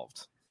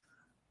involved.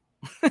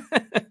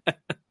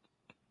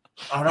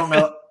 I don't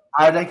know.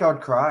 I think I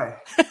would cry.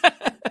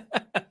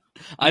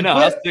 I know.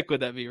 How sick would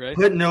that be, right?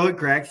 Put Noah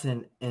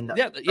Gragson in the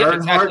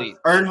exactly.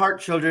 Earnhardt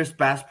Childress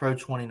Bass Pro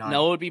 29.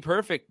 Noah would be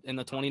perfect in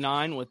the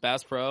 29 with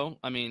Bass Pro.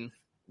 I mean,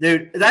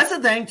 dude, that's the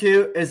thing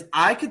too, is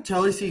I could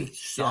totally see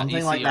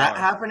something like that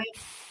happening.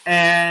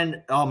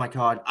 And oh my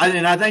God.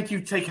 I think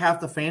you take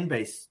half the fan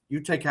base. You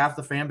take half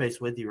the fan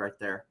base with you right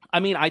there. I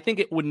mean, I think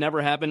it would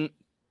never happen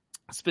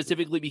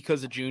specifically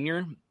because of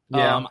Junior.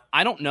 Yeah.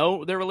 I don't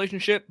know their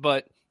relationship,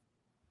 but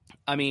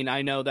I mean,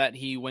 I know that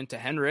he went to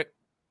Hendrick.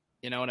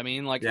 You know what I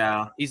mean? Like,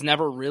 he's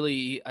never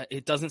really.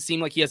 It doesn't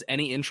seem like he has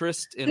any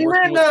interest in. He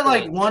working ran that with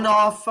like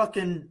one-off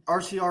fucking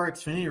RCR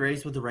Xfinity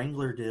race with the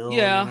Wrangler deal.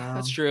 Yeah, you know?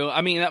 that's true.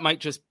 I mean, that might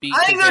just be.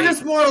 I think they're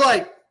just more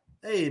like,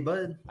 hey,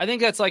 bud. I think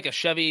that's like a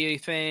Chevy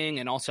thing,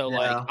 and also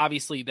like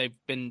obviously they've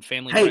been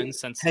family friends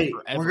since.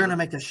 Forever. We're gonna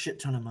make a shit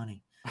ton of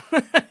money.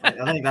 I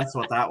think that's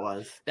what that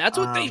was. That's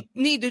what they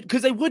needed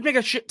because they would make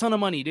a shit ton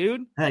of money,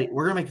 dude. Hey,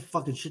 we're gonna make a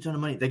fucking shit ton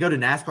of money. They go to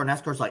NASCAR.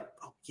 NASCAR's like,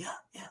 oh yeah.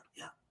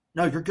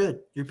 No, you're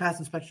good. You're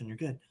past inspection. You're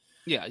good.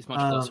 Yeah, he's much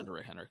closer to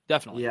Rick Hendrick.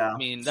 Definitely. Yeah. I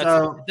mean,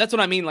 that's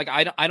what I mean. Like,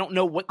 I don't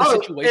know what the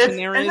situation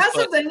there is. And that's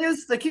the thing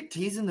is, they keep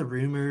teasing the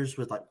rumors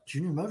with like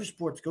Junior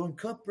Motorsports going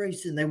cup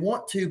racing. They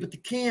want to, but they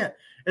can't.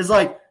 It's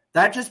like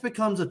that just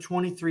becomes a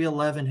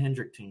 23-11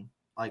 Hendrick team.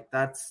 Like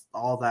that's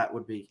all that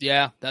would be.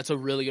 Yeah, that's a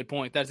really good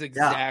point. That's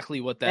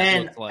exactly what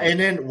that looks like. And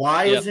then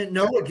why isn't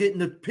Noah getting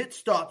the pit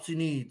stops he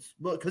needs?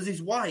 Look, because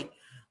he's white.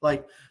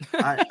 Like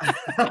I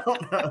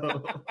don't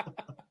know.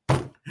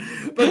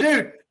 But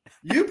dude,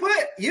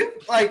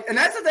 and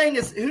that's the thing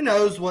is, who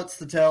knows what's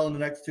to tell in the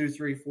next 2,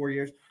 3, 4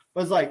 years.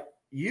 But it's like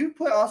you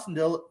put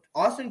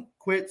Austin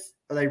quits.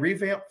 They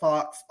revamp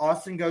Fox.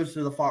 Austin goes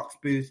to the Fox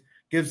booth,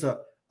 gives a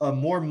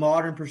more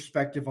modern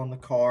perspective on the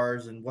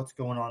cars and what's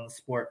going on in the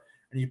sport.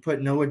 And you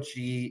put Noah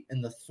G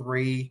in the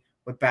 3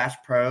 with Bass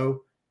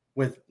Pro,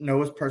 with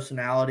Noah's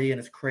personality and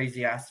his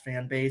crazy ass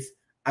fan base.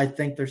 I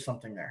think there's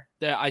something there.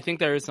 Yeah, I think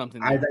there is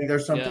something there. I think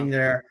there's something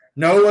there.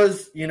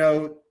 Noah's,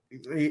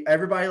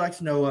 everybody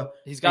likes Noah.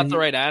 He's got the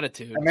right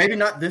attitude. Maybe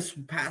not this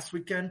past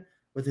weekend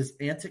with his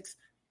antics,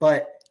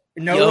 but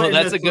Noah.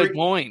 That's a good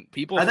point.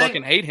 People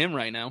fucking hate him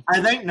right now.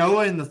 I think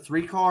Noah in the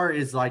 3 car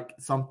is like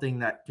something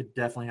that could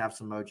definitely have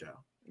some mojo.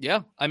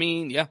 Yeah, I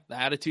mean, the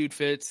attitude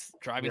fits,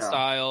 driving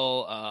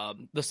style,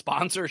 the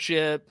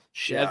sponsorship,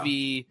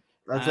 Chevy.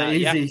 That's an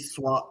easy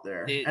swap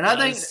there. And I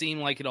think seem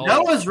like it all.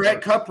 Noah's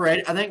Cup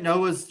ready. I think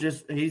Noah's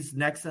he's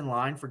next in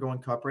line for going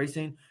Cup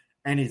racing,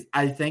 and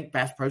I think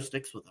Bass Pro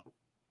sticks with him.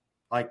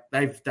 Like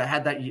they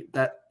had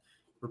that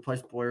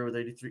replaced Boyer with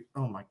 83.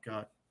 Oh my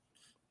God.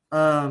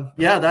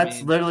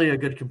 That's literally a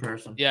good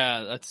comparison.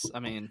 Yeah,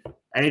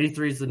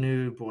 83 is the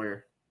new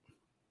Boyer.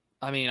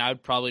 I mean,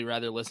 I'd probably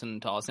rather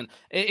listen to Austin.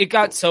 It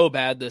got so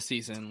bad this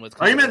season with.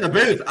 Oh, you meant the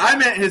booth? I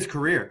meant his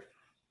career.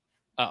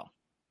 Oh,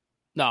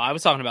 no, I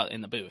was talking about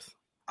in the booth.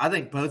 I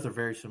think both are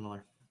very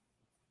similar.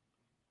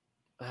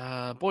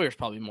 Boyer's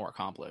probably more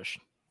accomplished.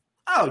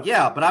 Oh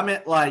yeah, but I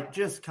meant like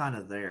just kind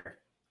of there.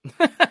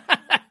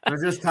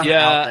 They're just kind of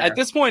out there. At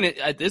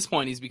this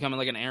point, he's becoming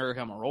like an Eric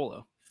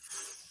Almirola.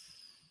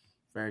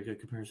 Very good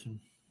comparison.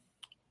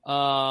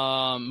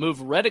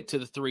 Move Reddick to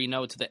the 3,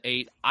 Noah to the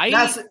 8. I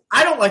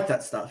don't like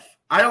that stuff.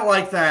 I don't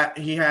like that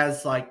he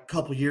has like a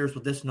couple years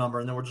with this number,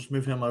 and then we'll just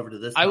move him over to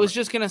this. I was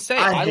just gonna say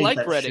I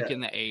like Reddick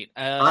in the 8.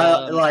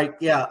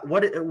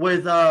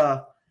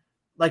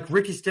 Like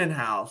Ricky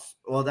Stenhouse.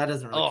 Well, that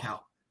doesn't really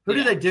count. Who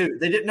did they do?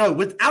 They didn't know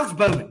with Alex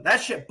Bowman.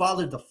 That shit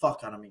bothered the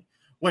fuck out of me.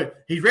 Wait,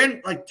 he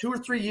ran like 2 or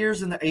 3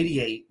 years in the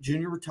 88.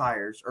 Junior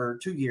retires, or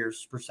 2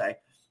 years per se,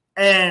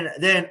 and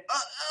then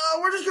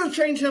we're just gonna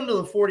change him to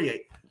the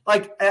 48.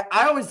 Like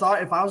I always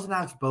thought, if I was an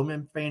Alex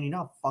Bowman fan, you know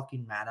how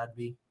fucking mad I'd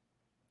be.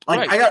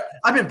 Like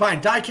I've been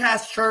buying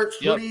diecast shirts,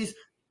 hoodies,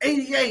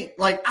 88.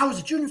 Like I was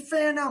a Junior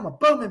fan, now I'm a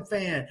Bowman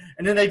fan,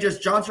 and then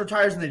Johnson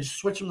retires and they just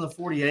switch him to the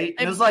 48,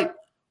 and it was like,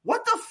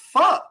 what the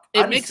fuck?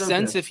 It makes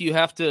sense if you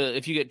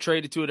get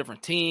traded to a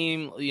different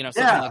team, something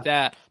like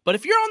that. But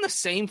if you're on the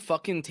same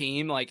fucking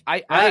team, like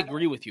I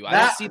agree with you. I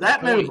don't see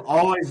that move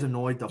always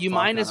annoyed the fuck. You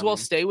might as well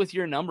stay with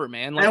your number,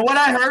 man. Like, and what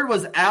I heard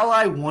was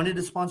Ally wanted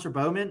to sponsor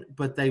Bowman,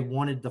 but they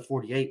wanted the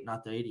 48,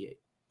 not the 88.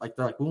 Like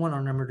they're like, we want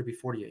our number to be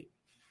 48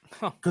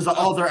 because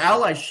all their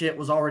Ally shit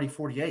was already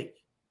 48.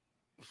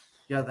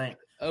 Yeah, I think.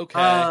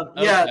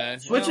 Okay.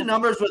 Switching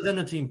numbers within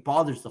the team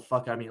bothers the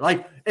fuck out of me.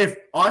 Like if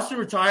Austin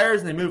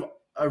retires and they move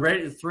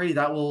Reddick to 3,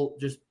 that will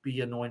just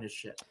be annoying as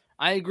shit.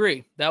 I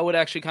agree. That would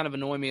actually kind of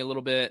annoy me a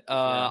little bit.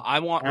 I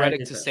want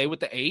Reddick to stay with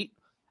the 8,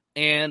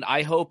 and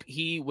I hope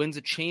he wins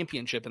a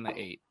championship in the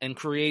 8 and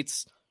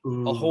creates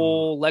a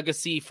whole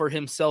legacy for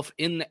himself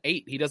in the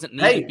 8. He doesn't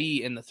need to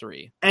be in the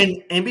 3.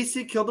 And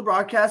NBC killed the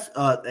broadcast.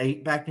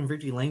 8 back in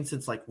Victory Lane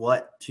since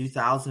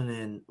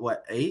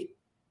 2008,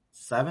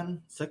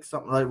 7, 6,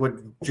 something like what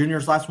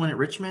Junior's last win at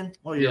Richmond.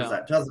 What year was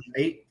that?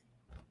 2008?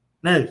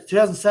 No,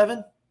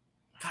 2007.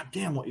 God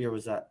damn, what year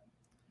was that?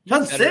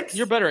 2006?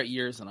 You're better at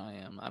years than I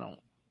am.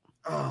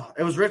 Oh,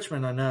 it was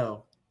Richmond, I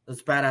know.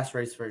 It's badass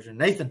race version.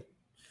 Nathan.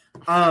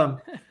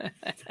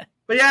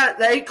 But yeah,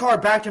 the 8 car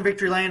backed in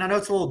victory lane. I know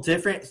it's a little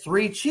different.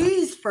 3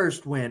 Cheese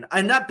first win.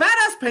 And that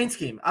badass paint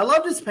scheme. I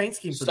loved his paint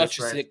scheme for Such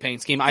this race. Sick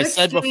paint scheme. I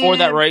said before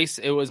that race,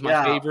 it was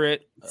my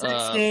favorite. Sick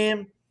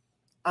scheme.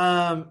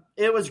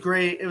 It was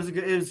great. It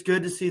was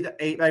good to see the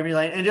 8 victory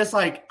lane. And just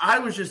like, I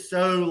was just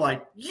so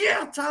like,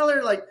 yeah,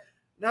 Tyler, like,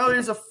 no,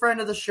 he's a friend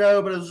of the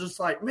show, but it was just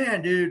like,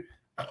 man, dude,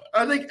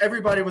 I think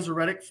everybody was a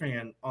Reddick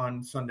fan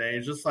on Sunday.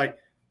 It's just like,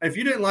 if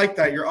you didn't like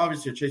that, you're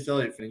obviously a Chase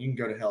Elliott fan. You can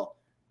go to hell.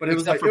 But it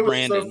was like, it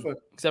was so fun.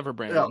 Except for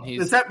Brandon.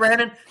 Yeah. Except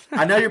Brandon.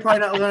 I know you're probably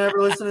not going to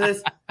ever listen to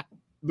this,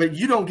 but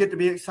you don't get to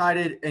be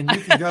excited, and you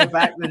can go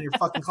back in your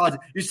fucking closet.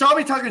 You saw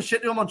me talking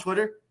shit to him on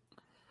Twitter?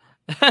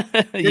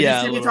 Did you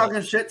see me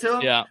talking shit to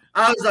him? Yeah.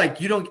 I was like,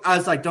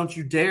 don't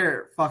you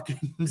dare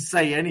fucking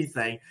say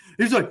anything.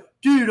 He's like,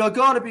 dude, I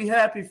got to be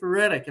happy for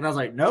Reddick. And I was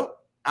like, nope.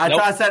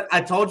 I said,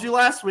 I told you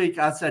last week,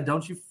 I said,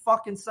 don't you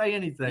fucking say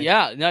anything.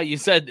 Yeah. No, you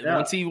said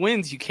once he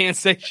wins, you can't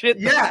say shit.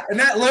 Yeah. And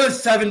that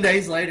lose 7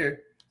 days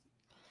later.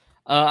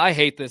 I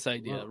hate this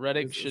idea.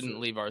 Reddick shouldn't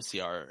leave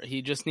RCR.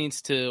 He just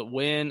needs to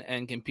win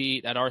and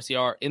compete at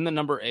RCR in the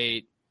number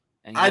 8.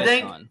 And I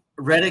think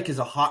Reddick is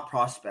a hot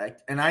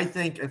prospect. And I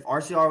think if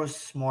RCR was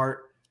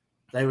smart,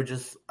 they would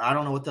just – I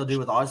don't know what they'll do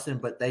with Austin,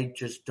 but they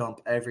just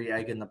dump every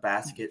egg in the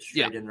basket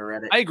straight into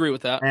Reddick. I agree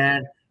with that.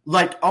 And –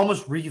 like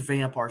almost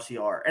revamp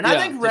RCR. And I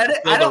think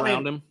Reddick, I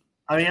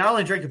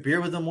only drank a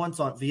beer with him once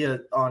on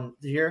here,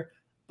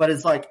 but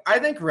it's like, I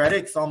think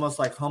Reddick's almost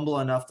like humble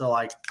enough to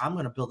like, I'm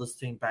going to build this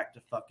team back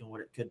to fucking what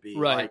it could be.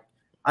 Right.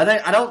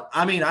 Like, I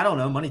don't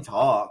know, money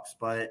talks,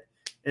 but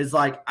it's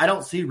like, I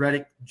don't see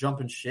Reddick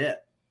jumping shit.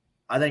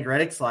 I think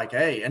Reddick's like,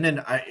 hey, and then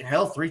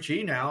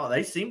 3G now,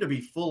 they seem to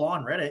be full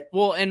on Reddick.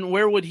 Well, and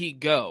where would he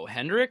go?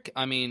 Hendrick?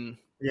 I mean,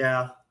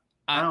 yeah,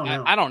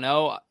 I don't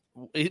know.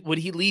 Would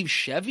he leave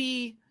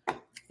Chevy?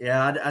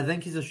 Yeah, I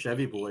think he's a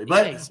Chevy boy.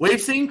 But we've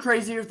seen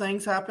crazier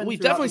things happen. We've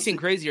definitely seen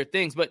crazier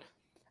things, but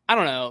I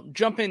don't know.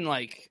 Jumping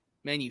like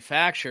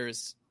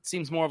manufacturers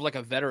seems more of like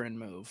a veteran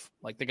move.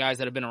 Like the guys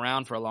that have been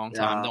around for a long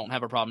time don't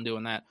have a problem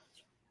doing that.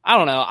 I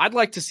don't know. I'd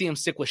like to see him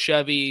stick with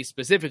Chevy,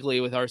 specifically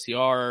with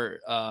RCR.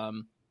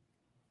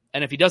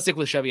 And if he does stick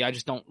with Chevy, I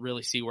just don't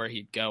really see where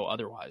he'd go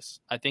otherwise.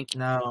 I think he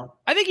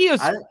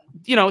is,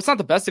 it's not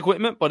the best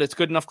equipment, but it's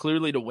good enough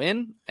clearly to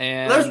win.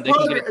 And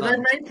they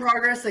made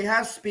progress. They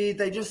have speed.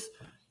 They just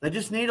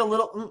need a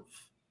little oomph.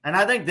 And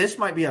I think this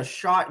might be a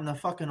shot in the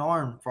fucking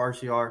arm for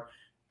RCR.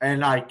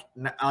 And like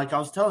I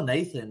was telling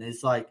Nathan,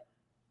 it's like,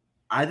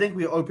 I think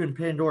we opened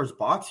Pandora's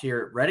box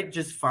here. Reddick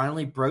just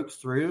finally broke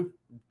through,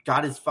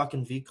 got his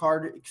fucking V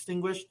card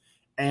extinguished.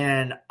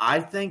 And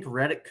I think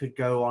Reddick could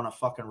go on a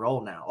fucking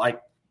roll now.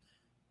 Like,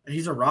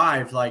 he's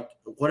arrived. Like,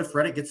 what if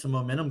Reddick gets some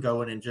momentum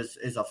going and just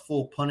is a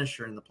full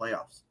punisher in the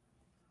playoffs?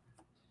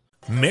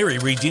 Mary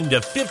redeemed a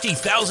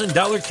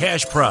 $50,000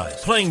 cash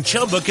prize playing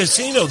Chumba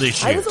Casino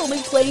this year. I was only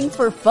playing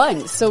for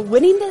fun, so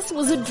winning this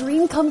was a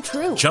dream come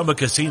true. Chumba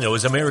Casino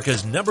is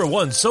America's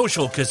 #1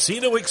 social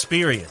casino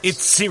experience.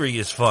 It's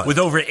serious fun. With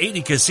over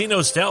 80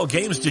 casino-style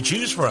games to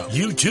choose from,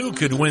 you too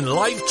could win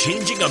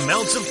life-changing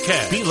amounts of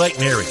cash. Be like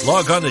Mary.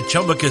 Log on to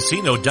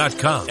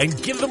ChumbaCasino.com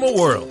and give them a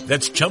whirl.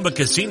 That's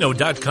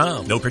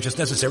ChumbaCasino.com. No purchase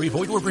necessary.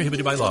 Void where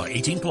prohibited by law.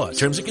 18+.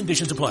 Terms and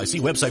conditions apply. See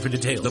website for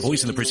details. The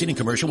voice in the preceding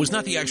commercial was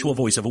not the actual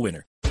voice of a winner.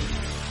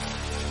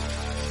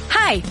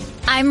 Hi,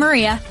 I'm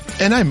Maria.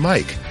 And I'm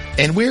Mike.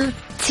 And we're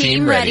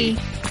Team Ready.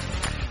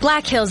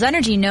 Black Hills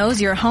Energy knows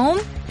your home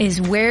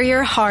is where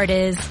your heart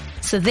is,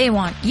 so they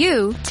want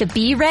you to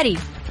be ready.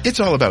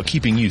 It's all about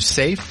keeping you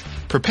safe,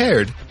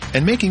 prepared,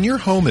 and making your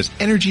home as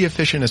energy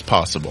efficient as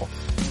possible.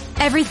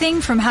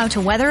 Everything from how to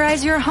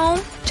weatherize your home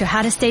to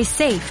how to stay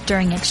safe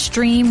during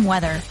extreme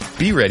weather.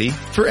 Be ready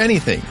for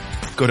anything.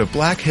 Go to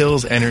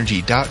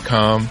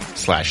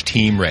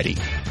blackhillsenergy.com/Team Ready.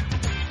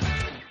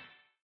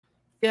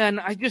 Yeah,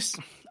 and I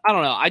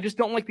don't know. I just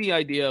don't like the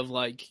idea of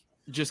like,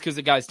 just because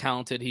the guy's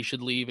talented, he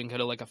should leave and go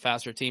to like a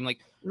faster team. Like,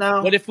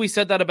 no. What if we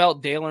said that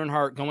about Dale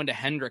Earnhardt going to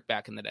Hendrick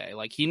back in the day?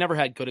 Like, he never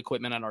had good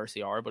equipment at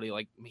RCR, but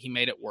he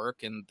made it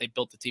work, and they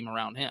built the team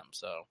around him.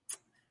 So,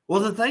 well,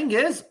 the thing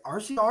is,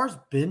 RCR's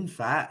been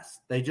fast.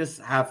 They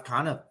just have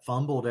kind of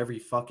fumbled every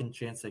fucking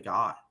chance they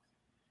got.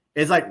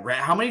 It's like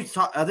how many?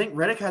 I think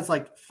Reddick has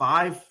like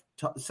 5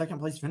 second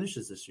place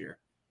finishes this year,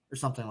 or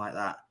something like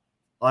that.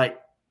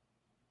 Like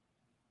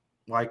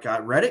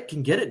Reddick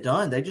can get it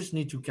done. They just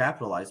need to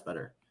capitalize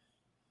better.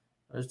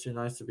 It's too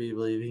nice to be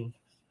believing.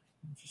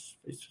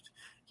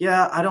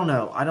 Yeah, I don't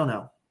know. I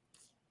don't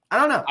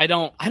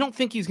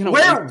think he's going to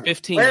wait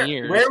 15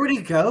 years. Where would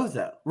he go,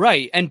 though?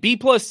 Right. And B+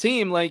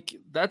 team, like,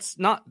 that's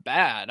not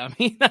bad. I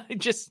mean,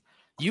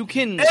 you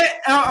can.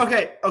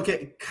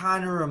 Okay.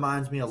 Kind of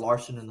reminds me of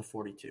Larson in the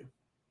 42.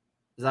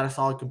 Is that a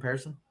solid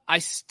comparison? I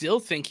still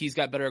think he's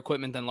got better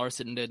equipment than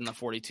Larson did in the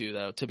 42,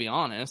 though, to be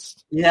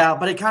honest. Yeah,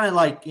 but it kind of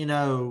like,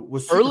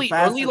 was early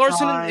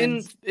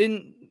Larson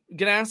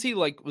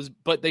Ganassi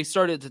but they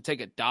started to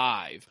take a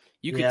dive.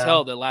 You could Yeah.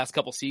 tell the last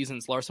couple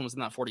seasons Larson was in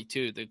that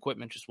 42. The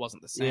equipment just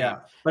wasn't the same. Yeah,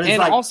 but it's and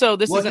like, also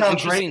this is look an how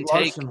interesting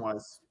great take. Larson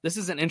was. This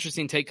is an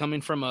interesting take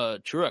coming from a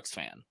Truex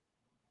fan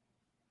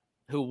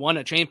who won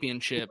a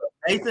championship.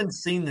 Nathan's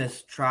seen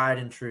this tried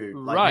and true.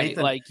 Right,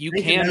 Nathan, like you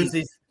Nathan can. knows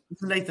this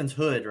is Nathan's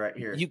hood right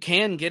here. You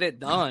can get it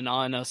done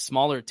on a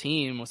smaller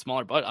team with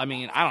smaller budget. I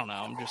mean, I don't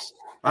know.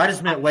 I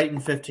just meant waiting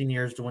 15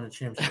 years to win a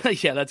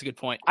championship. Yeah, that's a good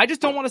point. I just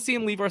don't want to see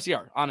him leave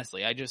RCR.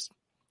 Honestly, I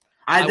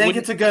think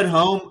it's a good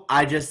home.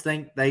 I just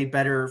think they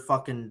better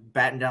fucking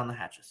batten down the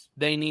hatches.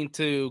 They need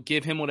to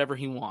give him whatever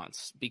he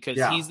wants because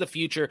Yeah. he's the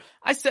future.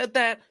 I said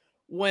that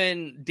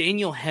when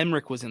Daniel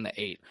Hemrick was in the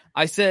 8.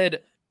 I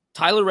said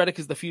Tyler Reddick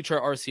is the future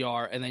of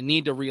RCR, and they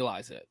need to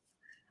realize it.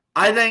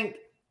 I think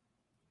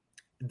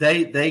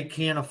they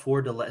can't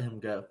afford to let him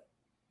go.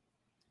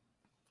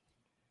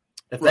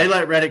 If they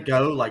let Reddick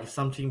go, like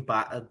some team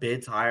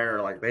bids higher,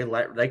 or like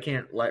they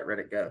can't let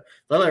Reddick go. If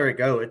they let Reddick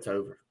go, it's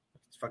over.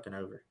 It's fucking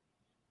over.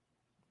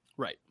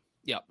 Right.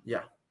 Yeah.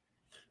 Yeah.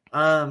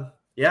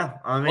 Yeah.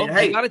 I mean, Well,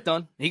 hey, he got it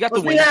done. He got the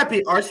let's win. be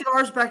happy.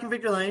 RCR's back in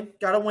victory lane.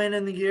 Got a win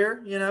in the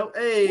year. You know,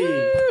 hey,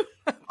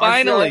 Woo!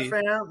 Finally. RCR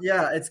fan,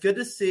 yeah, it's good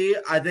to see.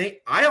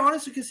 I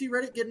honestly could see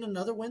Reddick getting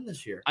another win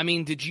this year. I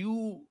mean, did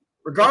you?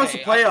 Regardless of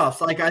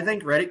playoffs, I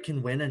think Reddick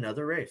can win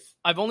another race.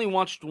 I've only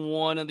watched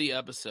one of the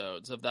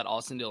episodes of that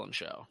Austin Dillon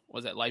show.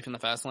 Was it Life in the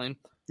Fast Lane?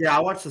 Yeah, I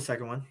watched the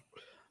second one.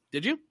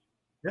 Did you?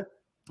 Yeah.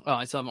 Oh,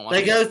 I still haven't watched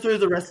They it. go through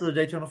the rest of the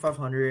Daytona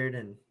 500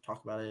 and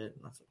talk about it.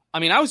 And that's it. I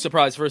mean, I was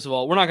surprised, first of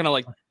all. We're not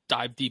going to,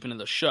 dive deep into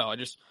the show.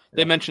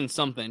 They mentioned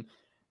something.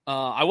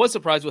 I was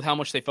surprised with how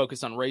much they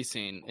focused on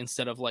racing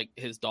instead of,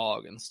 his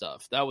dog and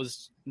stuff. That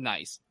was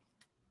nice.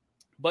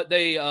 But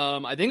they,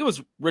 I think it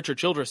was Richard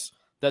Childress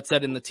that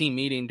said in the team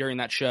meeting during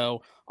that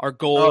show, our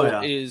goal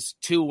is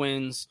 2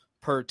 wins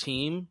per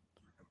team.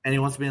 And he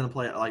wants to be in the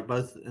play,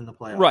 both in the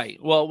playoffs. Right.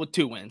 Well, with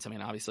 2 wins, I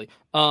mean, obviously.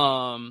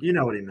 You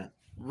know what he meant.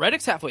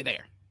 Reddick's halfway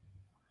there.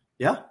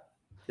 Yeah.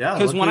 Yeah.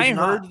 Because when I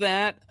heard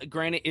that,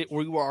 granted,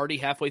 we were already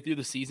halfway through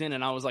the season,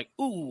 and I was like,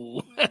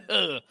 ooh,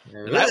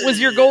 that was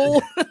your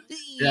goal?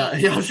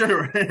 Yeah,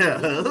 sure.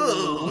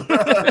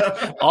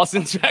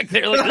 Austin's back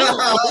there like,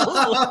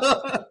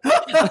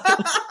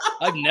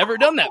 I've never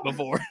done that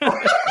before.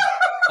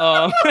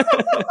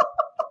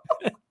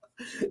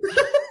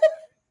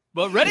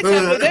 But Reddick's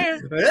halfway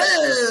there.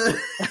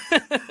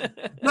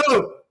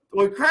 No,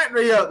 what cracked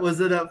me up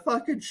was in a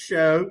fucking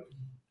show,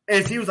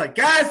 and he was like,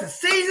 guys, the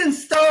season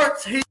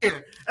starts here.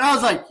 And I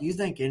was like, you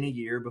think any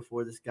year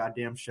before this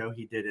goddamn show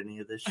he did any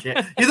of this shit?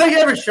 You think he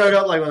ever showed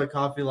up with a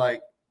coffee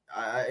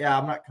yeah,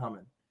 I'm not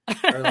coming.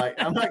 Or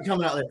I'm not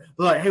coming out there.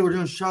 But hey, we're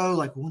doing a show.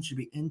 We want you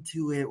to be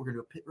into it. We're going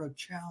to do a pit road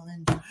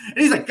challenge. And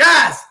he's like,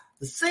 guys,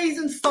 the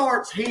season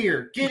starts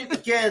here. Get it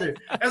together.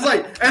 And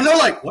they're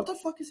like, what the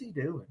fuck is he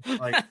doing?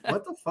 What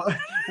the fuck?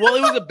 Well,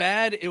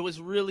 it was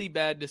really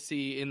bad to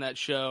see in that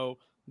show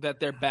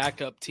that their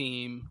backup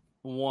team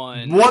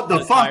won. What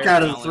the fuck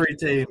out of the 3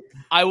 team?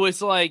 I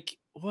was like,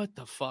 what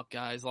the fuck,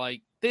 guys?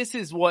 This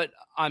is what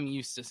I'm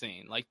used to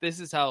seeing. This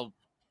is how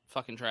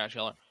fucking trash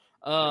y'all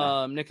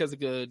are. Nick has a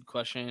good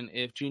question.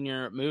 If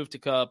Junior moved to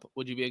Cup,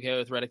 would you be okay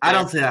with Reddick? I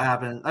don't see that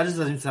happening. That just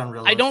doesn't sound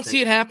realistic. I don't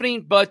see it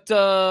happening, but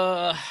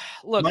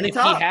look, Money if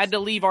talks. he had to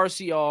leave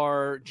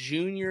RCR,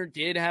 Junior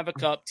did have a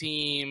Cup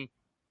team.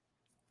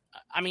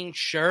 I mean,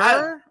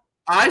 sure.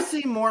 I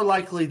see more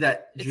likely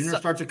that Junior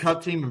starts a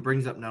Cup team and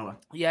brings up Noah.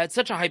 Yeah, it's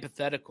such a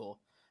hypothetical.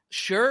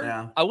 Sure,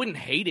 Yeah. I wouldn't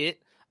hate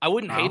it. I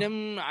wouldn't hate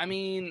him. I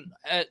mean,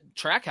 at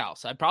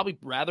Trackhouse, I'd probably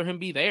rather him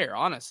be there,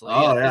 honestly.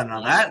 Oh, yeah.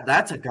 No,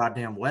 that's a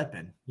goddamn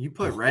weapon. You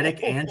put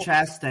Reddick and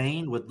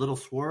Chastain with Little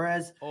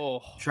Suarez.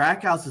 Oh,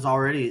 Trackhouse is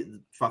already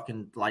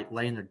fucking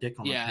laying their dick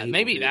on the yeah, table.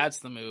 maybe dude. that's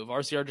the move.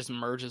 RCR just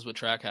merges with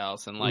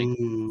Trackhouse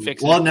and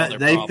fixes Well, all no, their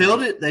they problems.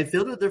 filled it. They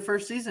filled it their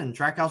first season.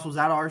 Trackhouse was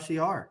out of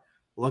RCR.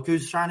 Look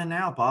who's shining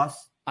now,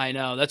 boss. I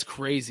know, that's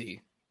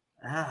crazy.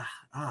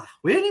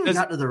 We didn't even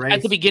got to the race.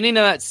 At the beginning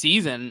of this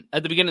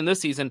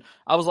season,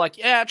 I was like,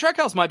 yeah,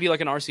 Trackhouse might be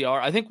like an RCR.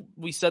 I think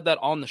we said that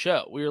on the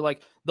show. We were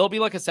like, they'll be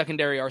like a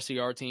secondary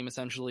RCR team,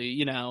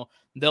 essentially.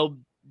 They'll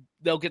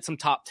get some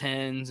top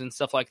 10s and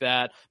stuff like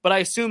that. But I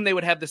assume they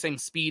would have the same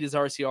speed as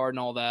RCR and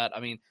all that. I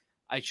mean,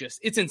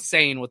 it's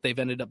insane what they've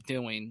ended up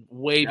doing,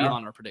 way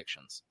beyond our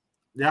predictions.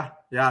 Yeah.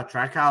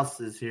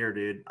 Trackhouse is here,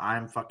 dude.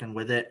 I'm fucking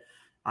with it.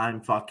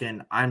 I'm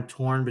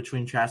torn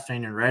between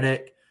Chastain and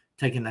Reddick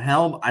taking the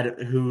helm.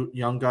 Who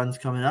Young Gun's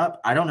coming up.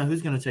 I don't know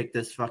who's going to take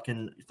this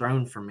fucking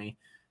throne from me,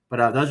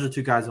 but those are the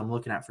 2 guys I'm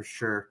looking at for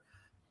sure.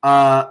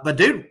 But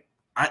dude,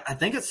 I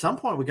think at some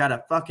point we got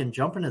to fucking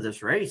jump into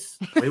this race.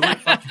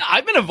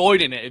 I've been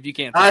avoiding it. If you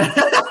can't,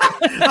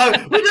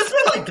 we just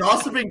been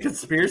gossiping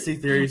conspiracy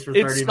theories for 30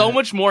 minutes. It's so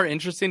much more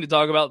interesting to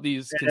talk about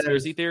these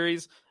conspiracy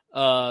theories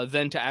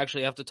than to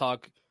actually have to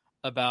talk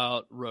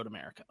about Road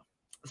America.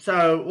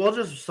 So we'll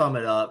just sum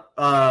it up.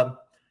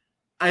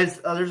 There's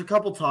a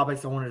couple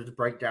topics I wanted to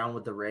break down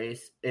with the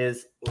race.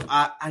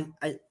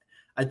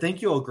 I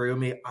think you'll agree with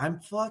me. I'm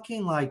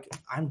fucking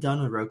I'm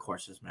done with road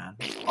courses, man.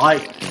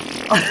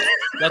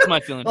 That's my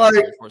feeling.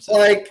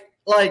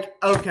 Like,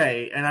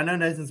 okay, and I know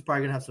Nathan's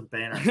probably gonna have some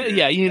banner.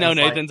 Yeah,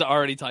 Nathan's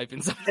already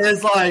typing something.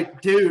 It's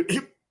like,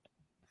 dude,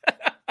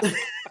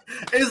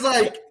 it's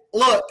like,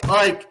 look,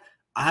 like,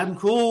 I'm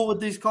cool with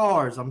these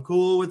cars. I'm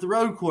cool with the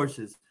road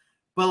courses.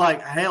 But,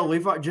 like, hell,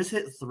 we've just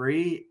hit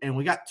 3, and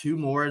we got 2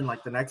 more in,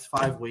 like, the next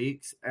 5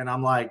 weeks. And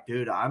I'm like,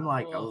 dude, I'm,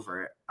 like,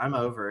 over it. I'm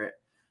over it.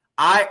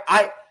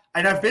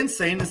 And I've been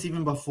saying this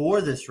even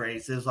before this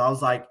race, is I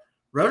was like,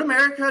 Road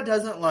America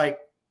doesn't, like,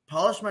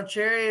 polish my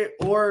cherry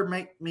or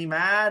make me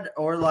mad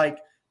or, like,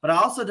 but it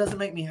also doesn't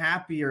make me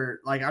happy or,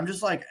 like, I'm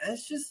just like,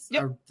 it's just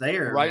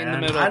there. Right, man.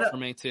 in the middle for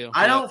me, too.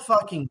 I don't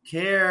fucking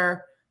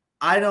care.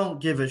 I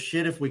don't give a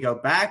shit if we go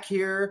back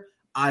here.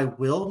 I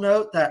will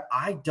note that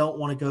I don't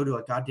want to go to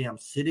a goddamn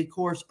city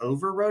course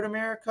over Road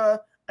America.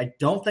 I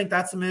don't think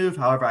that's a move.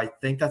 However, I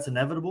think that's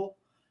inevitable.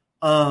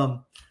 I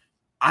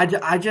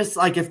just,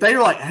 like, if they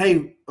were like,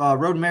 hey,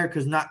 Road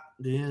America's not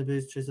the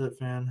biggest Chase Elliott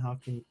fan, how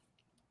can you?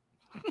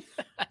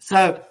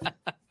 So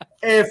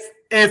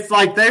if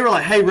like they were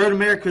like, hey, Road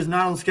America's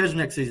not on the schedule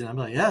next season, I'd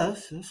be like, yeah,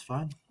 that's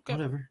fine. Okay.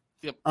 Whatever.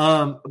 Yep.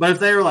 But if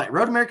they were like,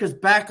 Road America's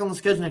back on the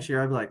schedule next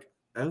year, I'd be like,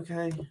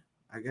 okay,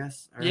 I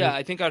guess. Right. Yeah,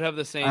 I think I'd have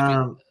the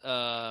same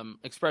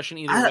expression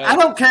either way. I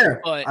don't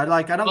care. But, I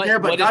don't care.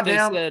 But what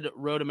goddamn, if they said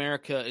Road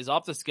America is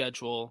off the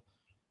schedule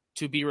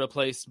to be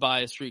replaced by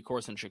a street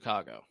course in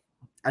Chicago?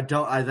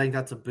 I think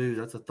that's a boo.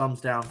 That's a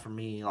thumbs down for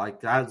me.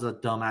 Like, that was a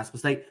dumbass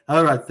mistake.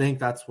 However, I think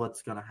that's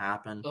what's going to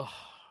happen.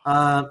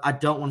 I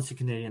don't want to see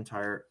Canadian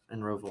Tire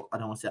and Roval. I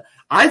don't want to see that.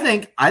 I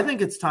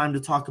think it's time to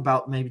talk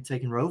about maybe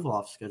taking Roval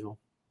off schedule.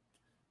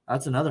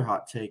 That's another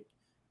hot take.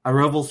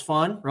 Roval's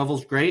fun.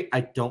 Roval's great. I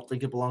don't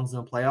think it belongs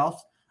in the playoffs.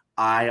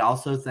 I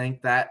also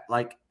think that,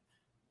 like,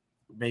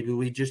 maybe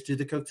we just do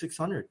the Coke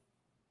 600.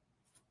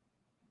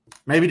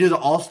 Maybe do the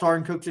All-Star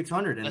and Coke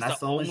 600. And that's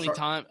the only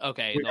time.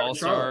 Okay, the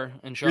All-Star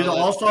and Charlotte. Do the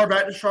All-Star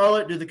back to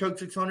Charlotte, do the Coke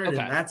 600, and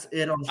that's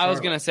it on Charlotte. I was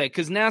going to say,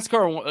 because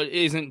NASCAR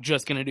isn't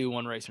just going to do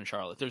one race in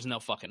Charlotte. There's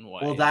no fucking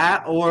way. Well,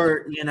 that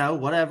or,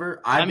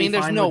 whatever. I mean,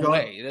 there's no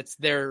way. That's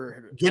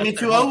their Give me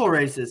 2 oval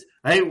races.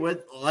 Hey,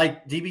 what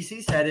like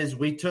DBC said is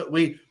we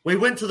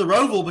went to the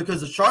Roval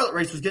because the Charlotte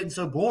race was getting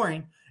so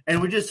boring,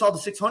 and we just saw the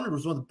 600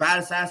 was one of the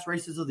baddest ass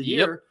races of the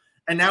year.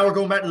 And now we're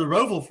going back to the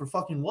Roval for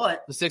fucking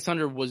what? The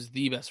 600 was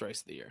the best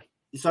race of the year.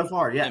 So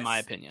far, yes. In my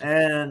opinion.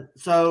 And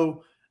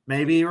so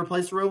maybe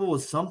replace the Roval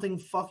with something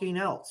fucking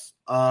else.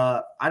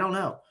 I don't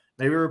know.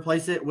 Maybe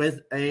replace it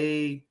with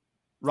a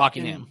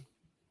Rockingham.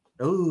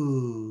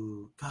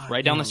 Oh, God.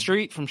 Right down the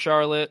street from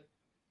Charlotte.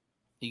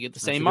 You get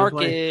the same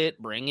market.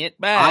 Bring it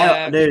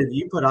back.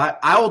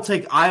 I will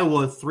take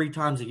Iowa 3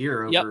 times a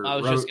year over I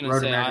was just going to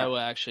say America.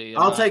 Iowa, actually.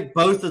 I'll take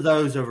both of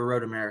those over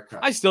Road America.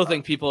 I still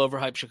think people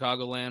overhype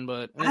Chicagoland,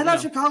 but I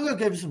thought Chicago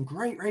gave us some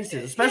great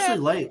races, especially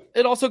late.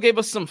 It also gave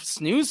us some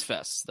snooze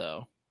fests,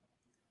 though.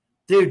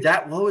 Dude,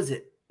 what was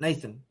it,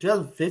 Nathan?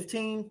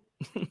 2015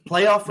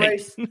 playoff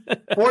race?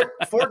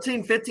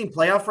 14-15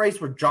 playoff race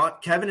where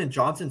Kevin and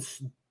Johnson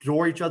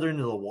door each other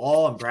into the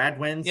wall and Brad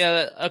wins.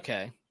 Yeah,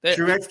 okay.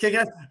 Truex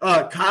kicking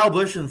Kyle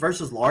Busch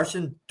versus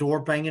Larson, door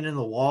banging in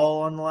the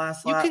wall on the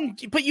last lap.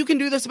 You can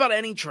do this about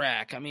any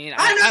track. I mean,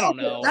 I don't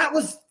know. That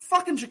was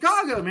fucking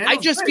Chicago, man. I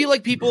just feel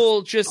like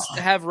people just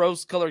have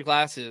rose-colored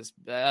glasses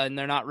and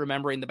they're not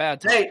remembering the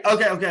bad times. Hey,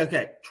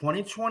 okay.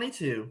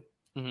 2022,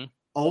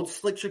 Old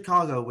Slick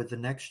Chicago with the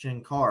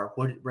next-gen car.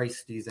 What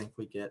race do you think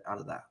we get out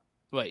of that?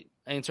 Wait,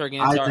 answer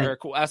again.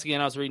 Ask again.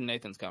 I was reading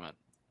Nathan's comment.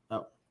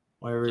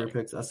 Whatever your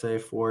picks, I say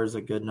 4 is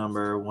a good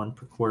number, 1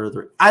 per quarter.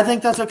 3. I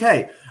think that's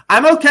okay.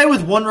 I'm okay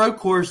with 1 road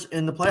course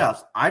in the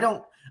playoffs. I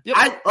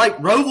like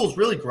Roval's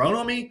really grown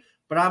on me,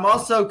 but I'm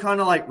also kind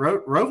of like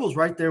Roval's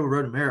right there with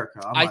Road America.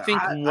 I think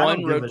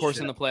 1 road course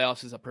in the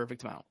playoffs is a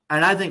perfect amount.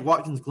 And I think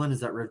Watkins Glen is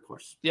that road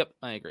course. Yep,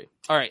 I agree.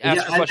 All right,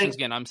 ask your questions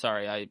again. I'm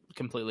sorry, I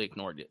completely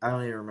ignored it. I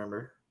don't even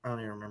remember.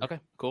 Okay,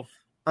 cool.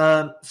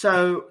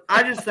 So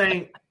I just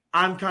think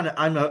I'm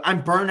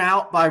burnt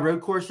out by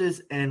road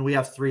courses, and we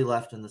have 3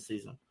 left in the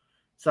season.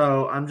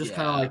 So I'm just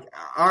kind of like,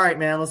 all right,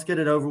 man, let's get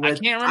it over with. I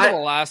can't remember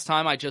the last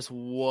time I just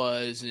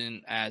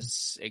wasn't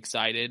as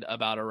excited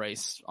about a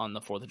race on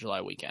the 4th of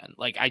July weekend.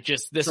 Like,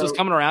 this was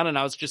coming around, and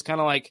I was just kind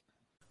of like,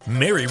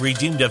 Mary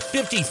redeemed a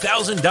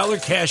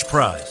 $50,000 cash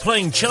prize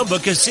playing Chumba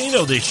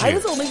Casino this year. I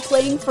was only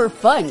playing for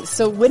fun,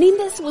 so winning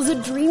this was a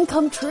dream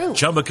come true.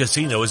 Chumba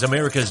Casino is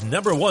America's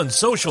 #1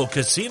 social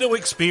casino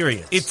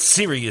experience. It's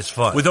serious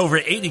fun. With over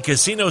 80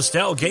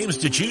 casino-style games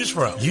to choose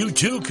from, you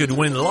too could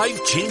win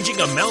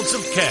life-changing amounts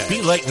of cash.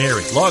 Be like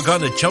Mary. Log on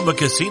to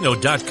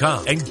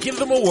ChumbaCasino.com and give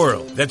them a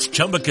whirl. That's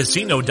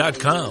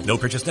ChumbaCasino.com. No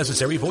purchase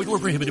necessary. Void where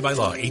prohibited by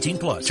law.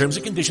 18+. Terms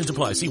and conditions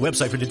apply. See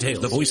website for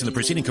details. The voice in the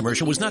preceding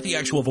commercial was not the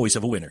actual voice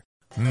of a winner.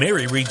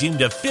 Mary redeemed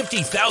a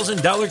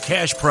 $50,000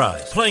 cash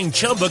prize playing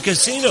Chumba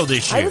Casino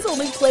this year. I was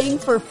only playing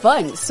for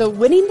fun, so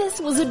winning this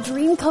was a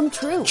dream come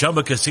true.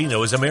 Chumba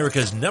Casino is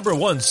America's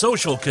 #1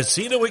 social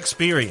casino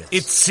experience.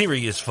 It's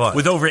serious fun.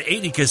 With over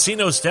 80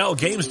 casino-style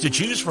games to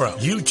choose from,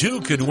 you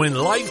too could win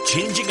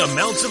life-changing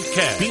amounts of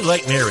cash. Be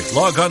like Mary.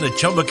 Log on to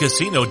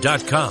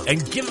ChumbaCasino.com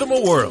and give them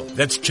a whirl.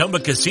 That's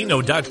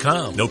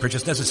ChumbaCasino.com. No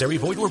purchase necessary.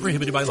 Void where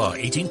prohibited by law.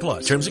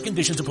 18+. Terms and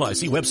conditions apply.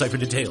 See website for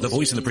details. The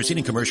voice in the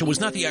preceding commercial was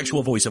not the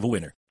actual voice of a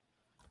winner.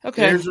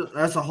 Okay.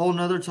 That's a whole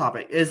nother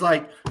topic. It's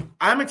like,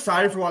 I'm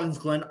excited for Watkins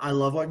Glen. I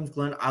love Watkins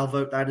Glen. I'll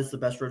vote that as the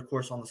best road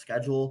course on the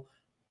schedule.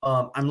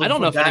 I don't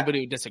know if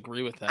anybody would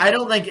disagree with that. I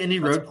don't think any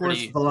road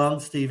course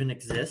belongs to even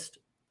exist.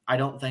 I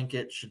don't think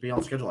it should be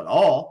on schedule at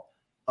all.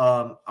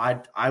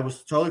 I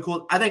was totally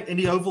cool. I think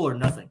Indy Oval or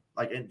nothing.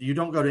 Like, you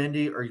don't go to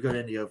Indy or you go to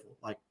Indy Oval.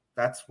 Like,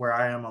 that's where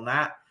I am on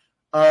that.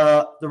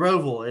 The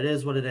Roval, it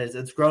is what it is.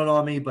 It's grown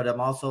on me, but I'm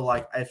also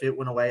like, if it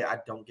went away, I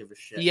don't give a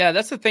shit. Yeah,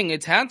 that's the thing.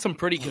 It's had some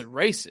pretty good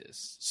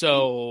races.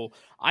 So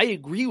I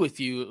agree with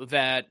you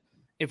that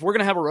if we're going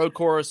to have a road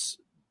course,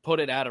 put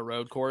it at a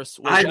road course.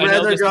 I'd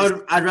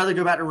rather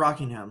go back to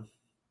Rockingham.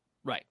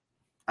 Right.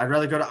 I'd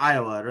rather go to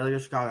Iowa. I'd rather go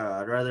to Chicago.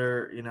 I'd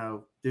rather,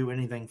 do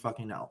anything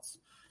fucking else.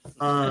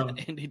 And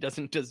he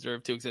doesn't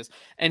deserve to exist.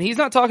 And he's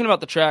not talking about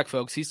the track,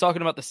 folks. He's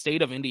talking about the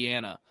state of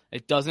Indiana.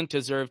 It doesn't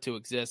deserve to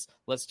exist.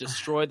 Let's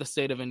destroy the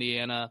state of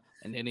Indiana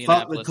and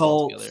Indianapolis. Fuck the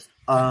Colts.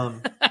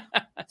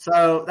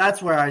 So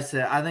that's where I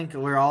sit. I think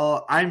we're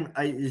all.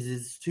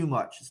 It's too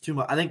much. It's too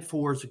much. I think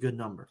 4 is a good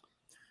number.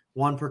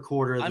 1 per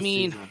quarter. Of the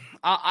season.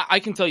 I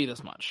can tell you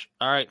this much.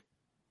 All right,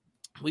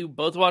 we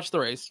both watched the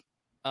race.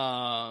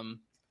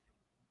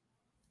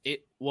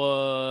 It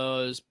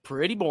was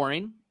pretty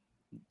boring.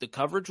 The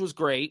coverage was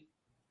great.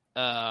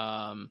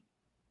 And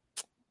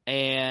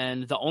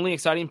the only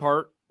exciting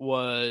part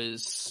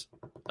was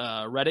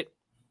Reddick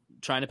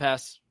trying to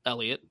pass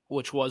Elliott,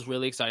 which was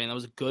really exciting. That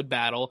was a good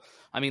battle.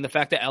 I mean, the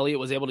fact that Elliott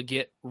was able to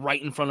get right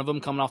in front of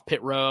him coming off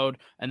pit road,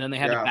 and then they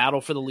had to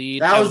battle for the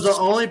lead. That was the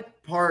only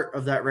part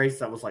of that race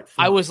that was like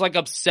fun. I was like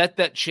upset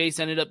that Chase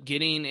ended up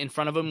getting in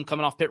front of him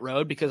coming off pit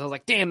road because I was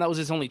like, damn, that was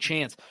his only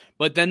chance.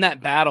 But then that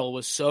battle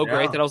was so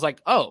great that I was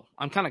like, oh,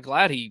 I'm kind of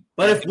glad he.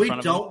 But if we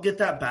don't get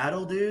that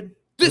battle, dude,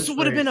 this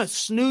would have been a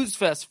snooze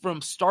fest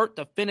from start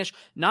to finish.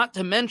 Not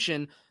to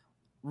mention,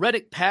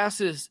 Reddick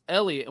passes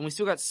Elliott, and we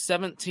still got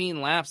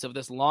 17 laps of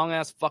this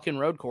long-ass fucking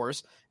road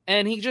course,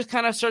 and he just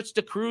kind of starts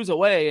to cruise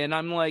away, and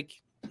I'm like,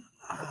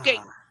 okay.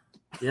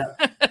 Yeah.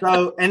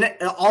 So, and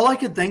all I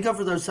could think of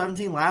for those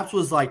 17 laps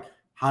was like,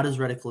 how does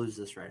Reddick lose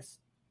this race?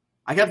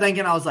 I kept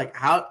thinking, I was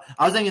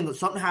thinking that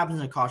something happens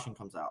and a caution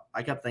comes out.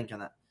 I kept thinking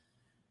that.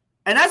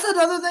 And that's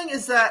another thing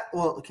is that,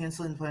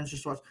 canceling plans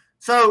just watch.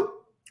 So,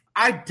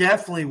 I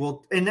definitely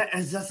will, and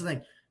that's the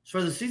thing.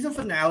 For the season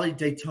finale,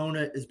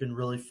 Daytona has been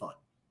really fun.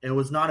 It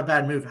was not a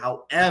bad move.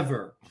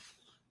 However,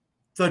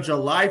 the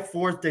July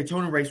 4th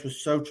Daytona race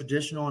was so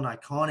traditional and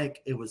iconic.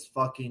 It was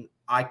fucking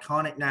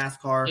iconic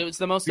NASCAR. It was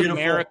the most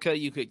beautiful America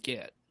you could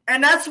get.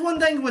 And that's one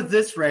thing with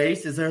this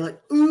race is they're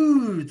like,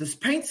 ooh, this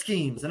paint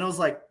schemes. And I was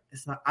like,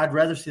 it's not. I'd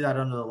rather see that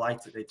under the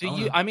lights at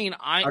Daytona.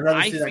 I'd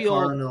rather see that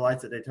car under the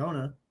lights at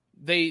Daytona.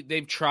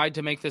 They've tried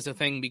to make this a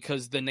thing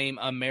because the name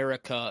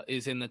America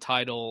is in the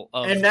title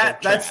of and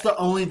that's the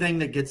only thing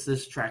that gets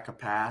this track a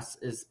pass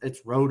is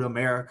it's Road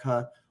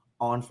America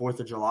on 4th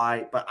of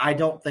July, but I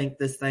don't think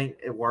this thing,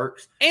 it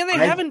works. And they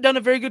haven't done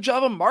a very good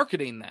job of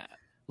marketing that.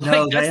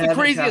 No, that's the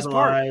craziest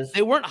part.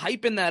 They weren't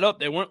hyping that up.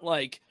 They weren't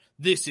like,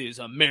 this is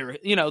America.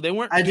 They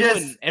weren't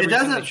doing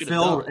everything they should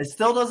have done. It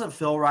still doesn't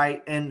feel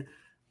right. And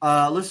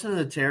listening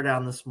to the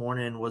teardown this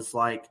morning was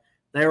like,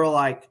 they were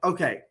like,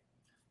 okay.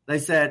 They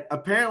said,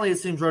 apparently it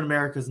seems Road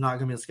America is not going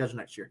to be on the schedule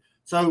next year.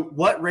 So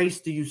what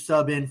race do you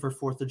sub in for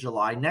 4th of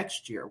July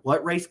next year?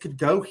 What race could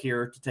go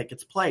here to take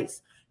its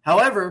place?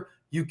 However,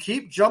 you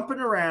keep jumping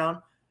around.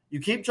 You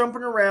keep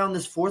jumping around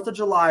this 4th of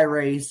July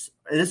race.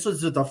 This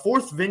was the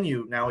 4th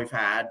venue now we've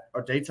had.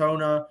 Or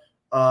Daytona.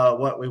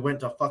 We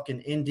went to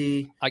fucking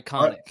Indy.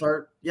 Iconic.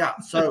 Third. Yeah.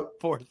 So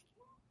 4th.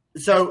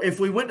 So if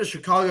we went to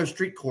Chicago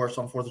Street Course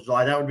on 4th of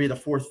July, that would be the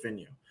 4th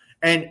venue.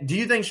 And do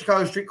you think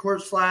Chicago Street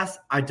Course lasts?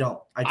 I don't.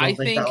 I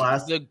think that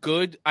lasts.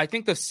 I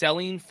think the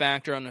selling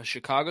factor on a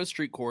Chicago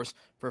Street Course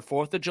for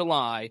 4th of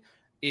July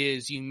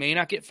is you may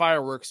not get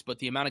fireworks, but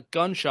the amount of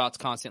gunshots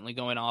constantly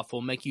going off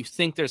will make you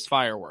think there's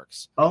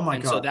fireworks. Oh my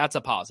God. So that's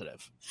a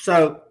positive.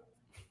 So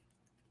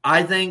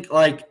I think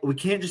we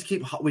can't just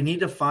we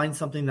need to find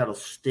something that'll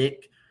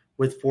stick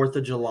with 4th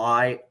of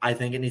July. I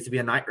think it needs to be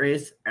a night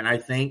race. And I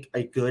think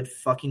a good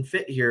fucking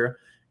fit here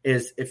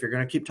is if you're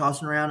going to keep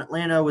tossing around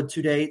Atlanta with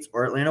 2 dates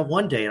or Atlanta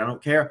 1 date, I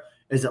don't care,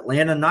 is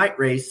Atlanta night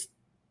race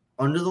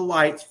under the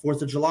lights,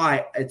 4th of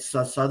July. It's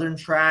a southern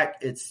track.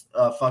 It's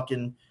a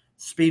fucking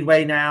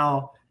Speedway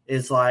now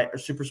is or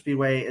Super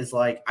Speedway is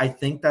I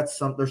think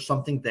there's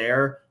something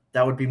there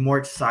that would be more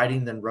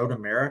exciting than Road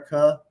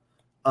America.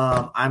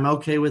 I'm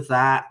okay with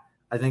that.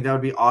 I think that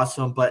would be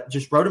awesome, but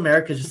just Road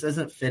America just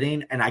isn't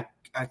fitting. And I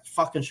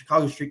fucking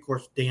Chicago Street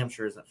Course damn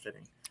sure isn't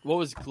fitting. What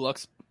was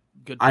Gluck's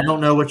Good. I don't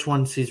know which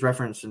ones he's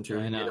referencing to.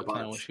 I know. I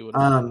kind of wish you would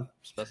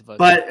specify.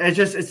 But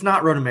it's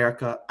not Road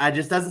America. I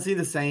just doesn't seem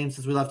the same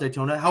since we left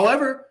Daytona.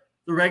 However,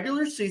 the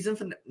regular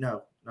season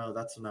no,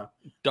 that's a no.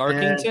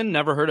 Darkington,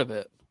 never heard of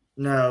it.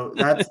 No,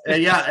 that's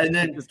and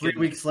then 3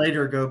 weeks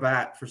later go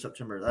back for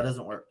September. That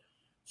doesn't work.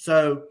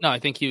 So no, I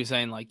think he was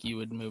saying like you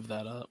would move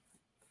that up.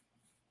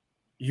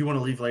 You want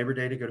to leave Labor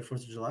Day to go to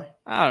 4th of July?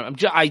 I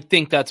don't know. I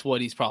think that's what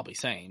he's probably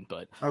saying,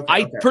 but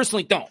I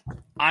personally don't.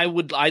 I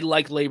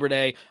like Labor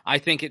Day. I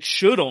think it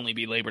should only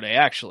be Labor Day,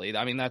 actually.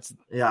 I mean, that's...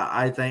 Yeah,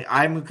 I think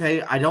I'm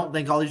okay. I don't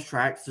think all these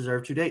tracks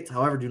deserve 2 dates.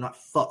 However, do not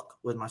fuck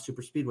with my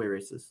super speedway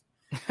races.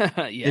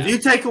 If you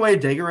take away a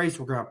Dega race,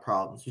 we're going to have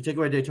problems. If you take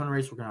away a Daytona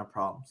race, we're going to have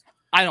problems.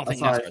 I don't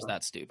think NASCAR's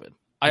that stupid.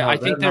 I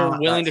think they're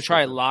willing to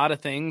try a lot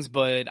of things,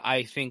 but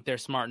I think they're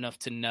smart enough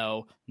to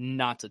know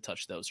not to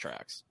touch those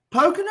tracks.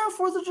 Pocono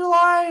 4th of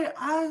July,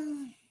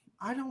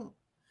 I don't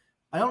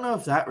know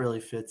if that really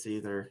fits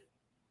either.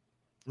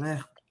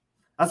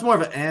 That's more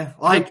of an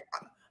Like,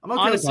 I'm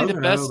okay honestly, with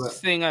Pocono, the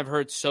best thing I've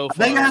heard so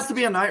far. I think it has to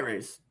be a night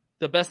race.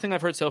 The best thing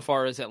I've heard so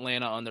far is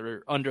Atlanta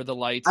under the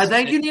lights. I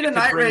think you need a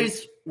night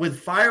race with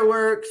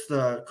fireworks.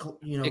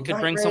 It could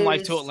bring some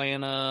life to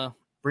Atlanta.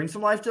 Bring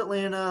some life to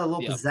Atlanta. A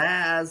little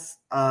pizzazz.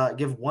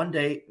 Give 1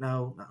 date.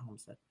 No, not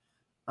Homestead.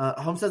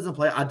 Homestead's in the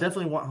play. I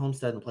definitely want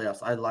Homestead in the playoffs.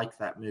 I like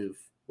that move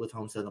with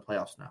Homestead in the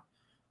playoffs now.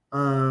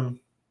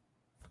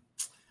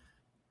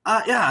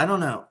 I don't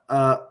know.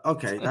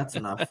 Okay, that's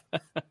enough.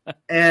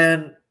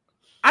 And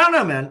I don't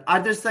know, man. I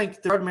just think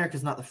Road America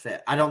is not the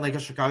fit. I don't think I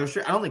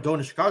don't think going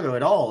to Chicago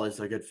at all is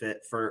a good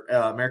fit for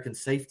American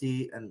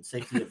safety and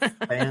safety of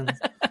fans.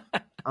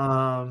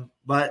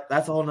 But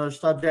that's a whole nother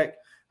subject.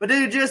 But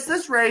dude, just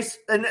this race,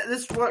 and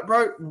this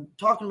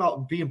talking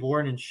about being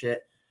boring and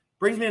shit,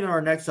 brings me into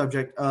our next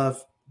subject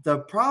of the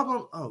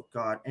problem. Oh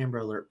God, Amber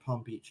Alert,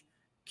 Palm Beach,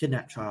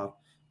 kidnapped child.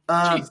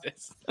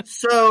 Jesus.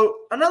 So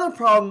another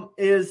problem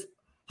is,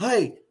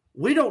 hey,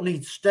 we don't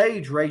need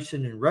stage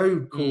racing and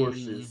road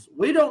courses.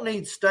 We don't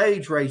need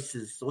stage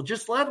races. So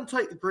just let them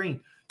take the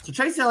green. So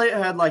Chase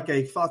Elliott had like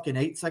a fucking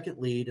 8-second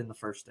lead in the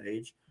first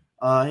stage.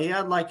 He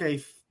had like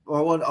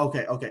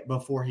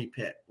before he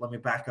pit. Let me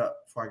back up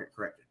before I get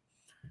corrected.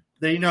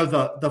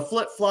 The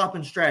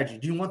flip-flopping strategy.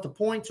 Do you want the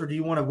points or do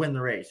you want to win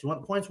the race? You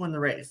want the points, win the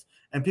race.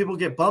 And people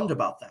get bummed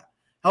about that.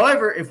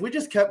 However, if we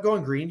just kept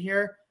going green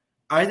here,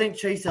 I think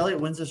Chase Elliott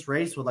wins this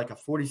race with like a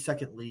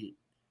 40-second lead.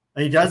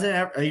 He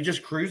he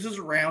just cruises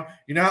around.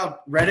 You know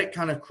how Reddick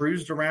kind of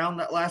cruised around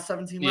that last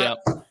 17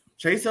 laps?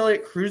 Chase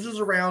Elliott cruises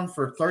around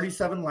for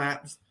 37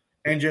 laps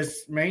and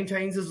just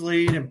maintains his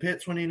lead and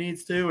pits when he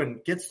needs to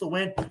and gets the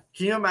win.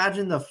 Can you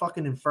imagine the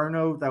fucking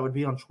inferno that would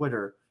be on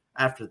Twitter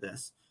after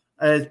this?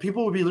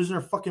 People would be losing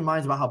their fucking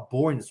minds about how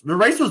boring the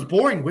race was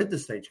boring with the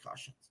stage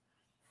cautions.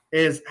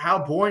 Is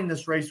how boring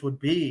this race would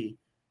be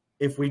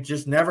if we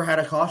just never had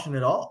a caution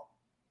at all.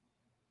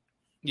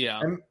 Yeah.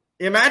 And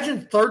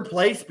imagine third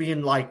place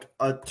being like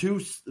 2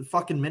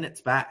 fucking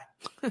minutes back.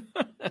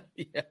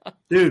 Yeah.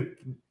 Dude,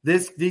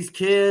 these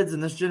kids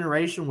and this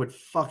generation would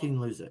fucking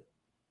lose it.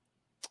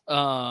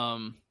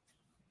 And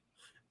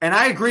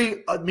I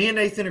agree. Me and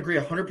Nathan agree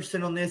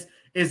 100% on this.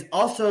 Is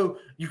also,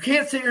 you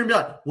can't sit here and be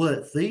like, well,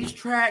 at these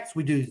tracks,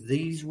 we do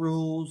these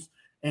rules.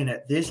 And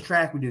at this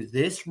track, we do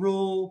this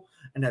rule.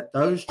 And at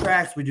those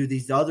tracks, we do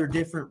these other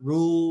different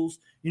rules.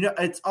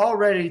 It's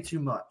already too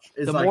much.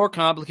 It's more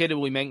complicated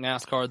we make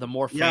NASCAR, the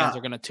more fans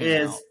are going to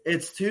tune out.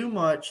 It's too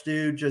much,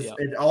 dude.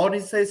 It all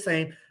needs to stay the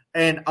same.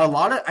 And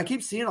I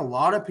keep seeing a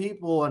lot of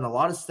people and a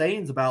lot of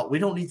sayings about we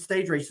don't need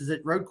stage races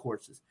at road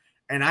courses.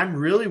 And I'm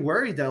really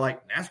worried that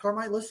like NASCAR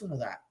might listen to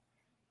that.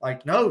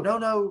 Like,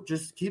 no,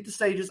 just keep the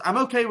stages. I'm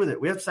okay with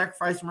it. We have to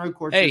sacrifice some road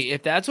courses. Hey,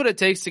 if that's what it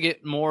takes to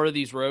get more of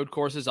these road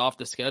courses off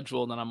the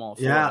schedule, then I'm all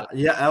for it.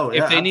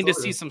 If they need to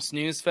see some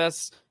snooze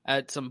fests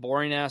at some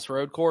boring-ass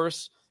road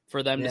course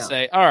for them to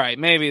say, all right,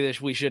 maybe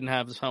we shouldn't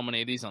have so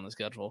many of these on the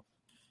schedule.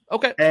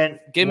 Okay, and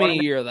give me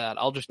a year of that.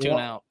 I'll just tune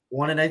out.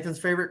 One of Nathan's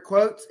favorite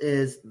quotes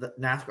is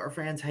that NASCAR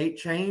fans hate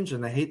change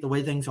and they hate the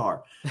way things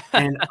are.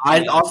 And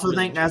I also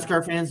think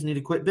NASCAR fans need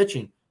to quit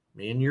bitching,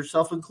 me and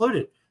yourself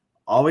included.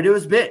 All we do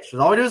is bitch.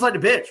 All we do is like to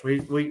bitch.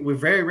 We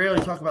very rarely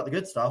talk about the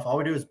good stuff. All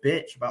we do is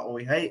bitch about what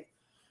we hate.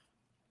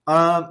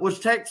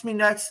 Which takes me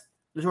next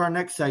to our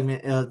next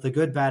segment, the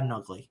good, bad, and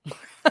ugly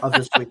of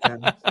this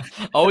weekend.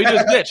 All we do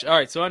is bitch. All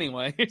right, so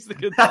anyway, here's the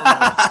good.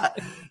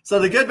 So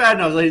the good, bad,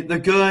 and ugly. The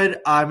good,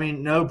 I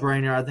mean, no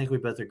brainer. I think we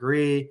both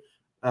agree.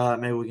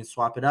 Maybe we can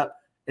swap it up.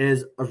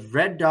 Is a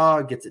Red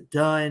Dog gets it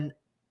done.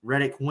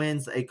 Reddick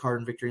wins the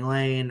 8-card in Victory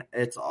Lane.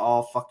 It's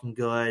all fucking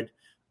good.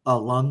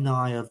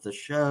 Alumni of the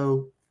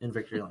show in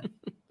Victory Lane.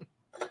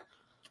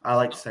 I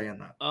like saying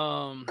that.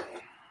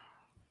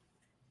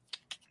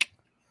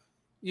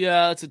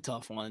 Yeah, that's a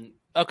tough one.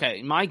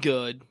 Okay, my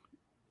good,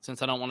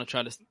 since I don't want to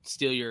try to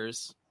steal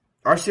yours.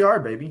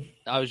 RCR, baby.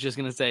 I was just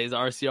going to say, is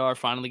RCR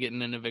finally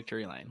getting into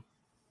Victory Lane?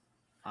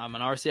 I'm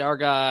an RCR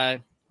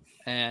guy,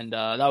 and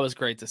that was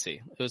great to see.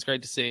 It was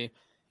great to see.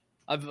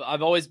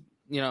 I've always,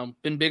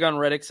 been big on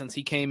Reddick since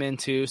he came in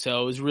too,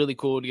 so it was really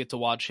cool to get to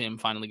watch him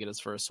finally get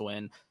his first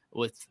win.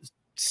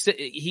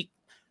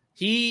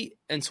 He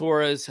and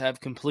Suarez have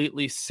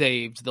completely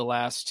saved the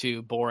last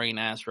two boring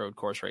ass road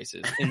course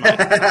races. In my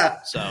opinion.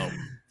 So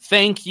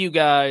thank you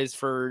guys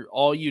for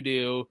all you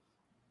do,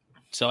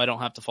 so I don't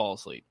have to fall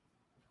asleep.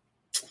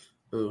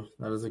 Ooh,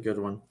 that is a good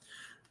one.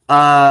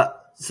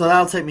 So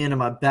that'll take me into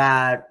my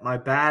bad. My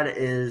bad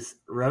is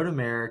Road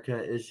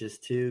America is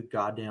just too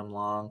goddamn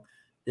long.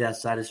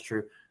 Yes, that is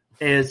true.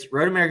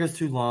 Road America is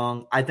too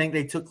long. I think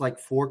they took like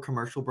 4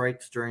 commercial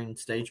breaks during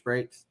stage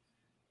breaks.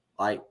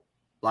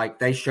 Like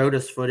they showed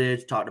us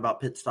footage, talked about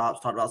pit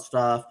stops, talked about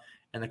stuff,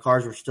 and the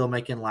cars were still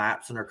making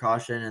laps under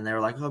caution, and they were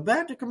like, "Oh,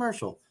 back to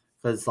commercial,"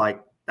 because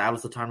like that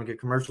was the time to get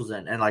commercials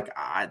in, and like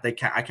I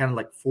counted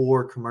like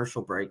 4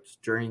 commercial breaks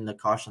during the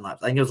caution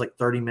laps. I think it was like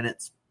 30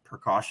 minutes per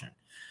caution.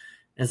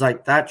 It's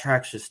like that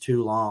track's just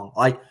too long.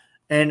 Like,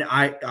 and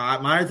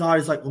my thought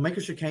is like, well, make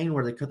a chicane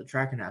where they cut the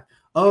track in half.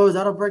 Oh,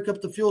 that'll break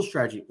up the fuel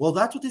strategy. Well,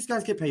 that's what these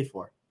guys get paid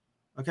for.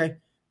 Okay,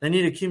 they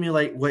need to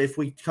accumulate. Well, if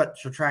we cut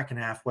the track in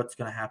half, what's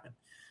going to happen?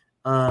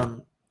 I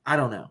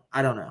don't know.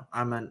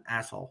 I'm an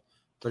asshole,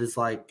 but it's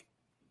like,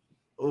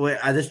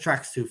 this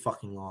track's too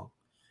fucking long.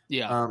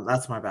 Yeah.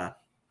 That's my bad.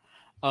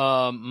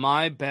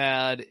 My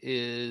bad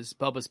is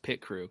Bubba's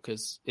pit crew,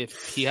 because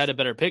if he had a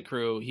better pit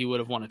crew, he would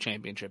have won a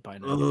championship by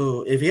now.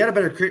 Oh, if he had a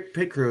better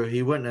pit crew,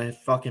 he wouldn't have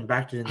fucking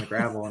backed it in the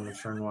gravel on the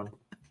turn 1.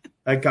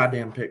 That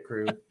goddamn pit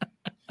crew.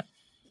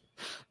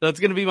 That's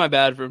gonna be my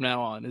bad from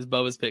now on. Is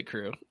Bubba's pit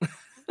crew?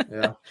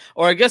 Yeah.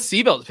 Or I guess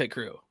Seabell's pit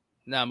crew.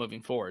 Now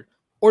moving forward.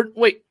 Or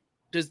wait.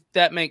 Does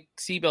that make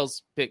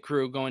Seabell's pit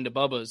crew going to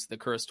Bubba's the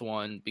cursed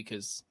one,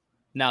 because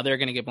now they're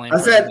going to get blamed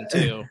for everything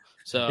too?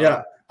 So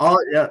yeah,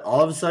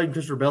 all of a sudden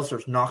Christopher Bell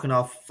starts knocking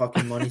off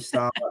fucking money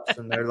stops,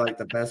 and they're like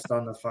the best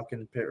on the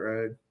fucking pit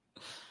road.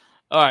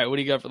 All right, what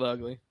do you got for the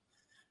ugly?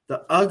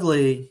 The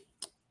ugly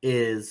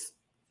is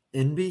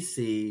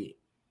NBC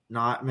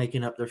not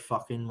making up their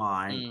fucking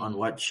mind on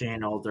what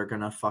channel they're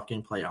gonna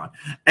fucking play on.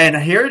 And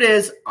here it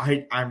is.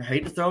 I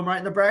hate to throw them right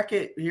in the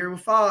bracket here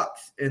with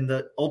Fox in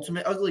the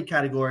ultimate ugly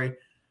category,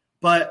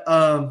 but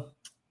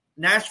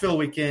Nashville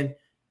weekend,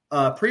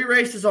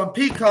 pre-race is on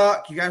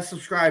Peacock. You guys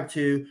subscribe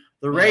to.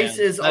 The race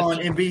is on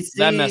NBC.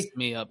 That messed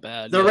me up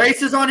bad. The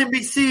race is on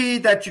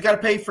NBC that you got to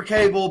pay for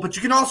cable, but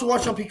you can also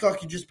watch on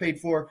Peacock you just paid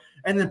for.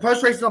 And then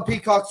post-race is on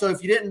Peacock, so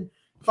if you didn't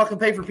fucking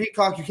pay for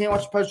Peacock, you can't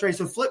watch the post-race.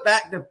 So flip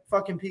back to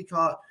fucking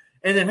Peacock.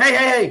 And then,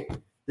 hey,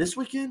 this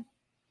weekend,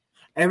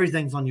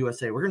 everything's on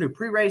USA. We're going to do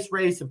pre-race,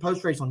 race, and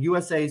post-race on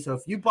USA. So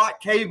if you bought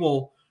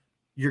cable,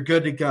 you're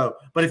good to go.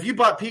 But if you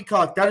bought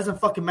Peacock, that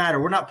doesn't fucking matter.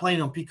 We're not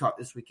playing on Peacock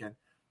this weekend.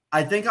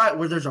 I think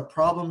where there's a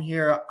problem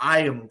here,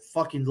 I am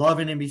fucking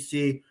loving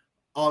NBC.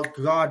 Oh,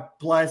 God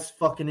bless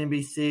fucking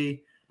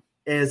NBC.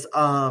 Is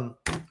I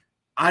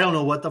don't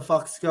know what the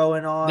fuck's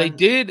going on. They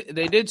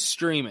did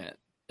stream it.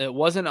 It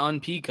wasn't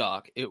on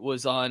Peacock. It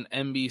was on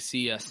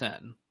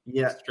NBCSN.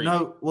 Yeah, streaming.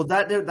 No, well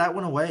that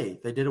went away.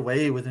 They did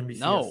away with NBC.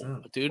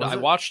 No, dude, I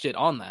watched it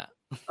on that.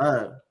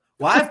 Well,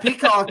 I have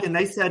Peacock, and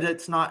they said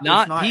it's not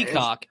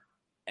Peacock,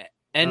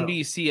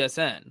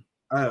 NBCSN.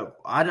 Oh,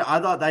 I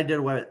thought they did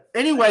away with it.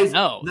 Anyways,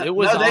 no, it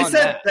was.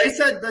 They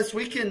said this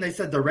weekend. They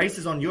said the race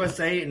is on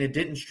USA, and it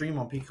didn't stream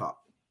on Peacock.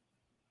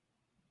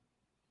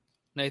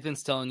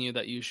 Nathan's telling you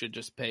that you should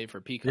just pay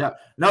for Peacock. Yeah,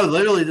 no,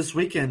 literally this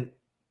weekend.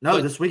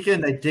 No, this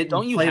weekend they didn't.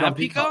 Don't you play have it on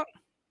Peacock?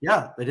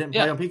 Yeah, they didn't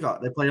play on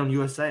Peacock. They played on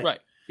USA. Right.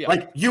 Yeah.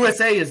 Like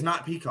USA is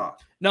not Peacock.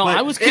 No,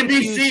 I was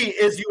confused. NBC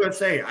is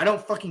USA. I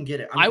don't fucking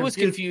get it. I was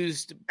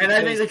confused. And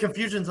I think the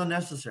confusion's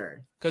unnecessary.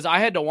 Because I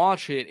had to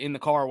watch it in the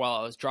car while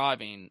I was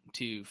driving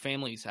to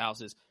families'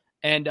 houses.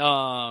 And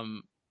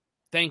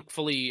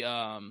thankfully,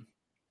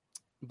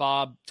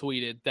 Bob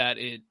tweeted that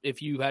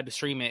if you had to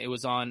stream it, it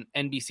was on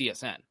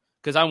NBCSN.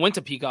 Because I went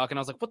to Peacock and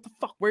I was like, what the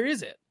fuck? Where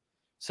is it?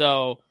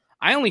 So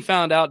I only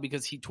found out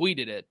because he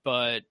tweeted it,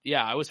 but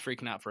yeah, I was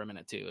freaking out for a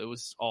minute too. It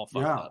was all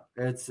fucked up.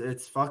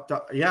 It's fucked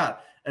up. Yeah,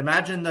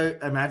 imagine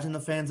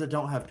the fans that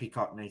don't have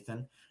Peacock,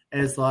 Nathan.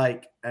 Is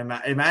like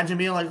imagine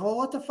being like, oh,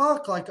 what the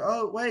fuck? Like,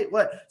 oh wait,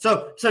 what?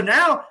 So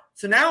now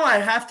I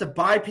have to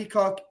buy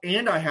Peacock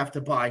and I have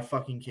to buy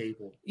fucking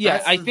cable.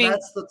 Yeah, I think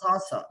that's the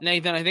toss up.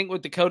 Nathan, I think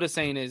what Dakota's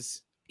saying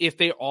is if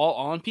they're all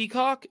on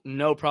Peacock,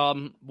 no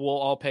problem. We'll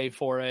all pay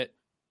for it.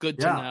 Good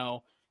to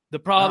know. The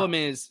problem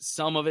is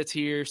some of it's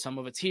here, some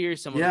of it's here,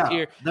 some of it's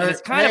here. And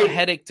it's kind of a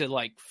headache to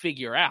like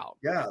figure out.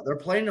 Yeah, they're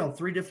playing on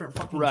 3 different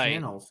fucking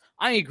channels.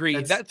 I agree.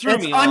 That threw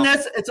me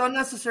off. It's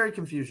unnecessary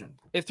confusion.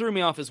 It threw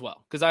me off as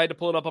well because I had to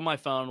pull it up on my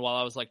phone while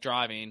I was like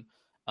driving.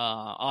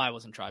 I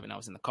wasn't driving; I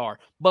was in the car.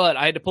 But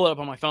I had to pull it up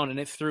on my phone, and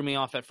it threw me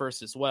off at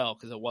first as well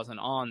because it wasn't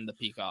on the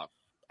Peacock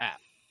app.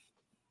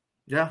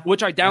 Yeah,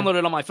 which I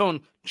downloaded on my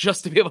phone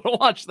just to be able to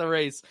watch the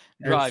race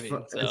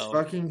driving. It's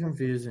fucking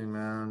confusing,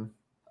 man.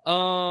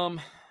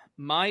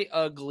 My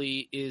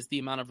ugly is the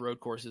amount of road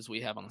courses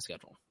we have on the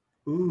schedule.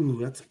 Ooh,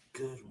 that's a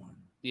good one.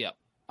 Yep.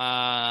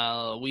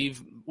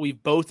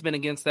 We've both been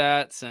against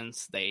that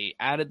since they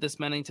added this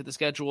many to the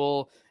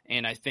schedule,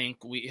 and I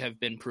think we have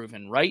been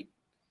proven right.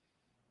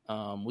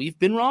 We've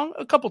been wrong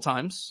a couple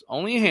times,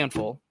 only a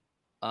handful,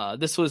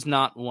 This was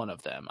not one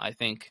of them. I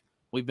think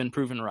we've been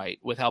proven right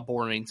with how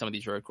boring some of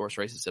these road course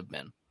races have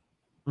been.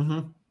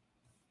 Mm-hmm.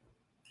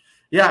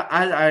 Yeah,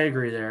 I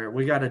agree there.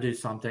 We got to do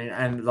something.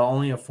 And the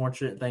only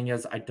unfortunate thing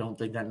is I don't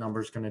think that number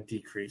is going to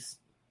decrease.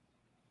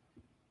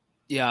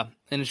 Yeah,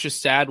 and it's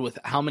just sad with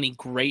how many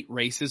great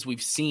races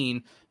we've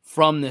seen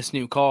from this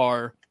new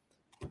car.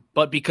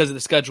 But because of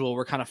the schedule,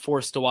 we're kind of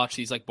forced to watch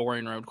these like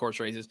boring road course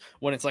races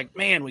when it's like,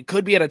 man, we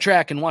could be at a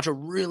track and watch a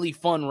really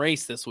fun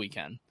race this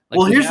weekend. Like,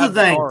 well, here's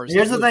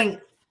the thing.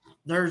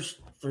 There's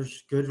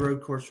good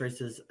road course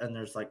races and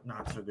there's like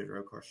not so good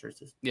road course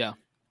races. Yeah.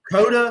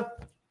 COTA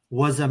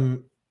was a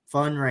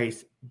fun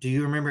race. Do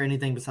you remember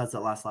anything besides that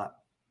last lap?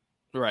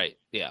 Right.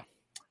 Yeah.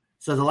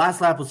 So the last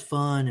lap was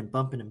fun and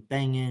bumping and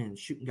banging and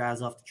shooting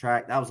guys off the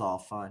track. That was all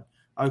fun.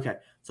 Okay.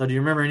 So do you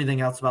remember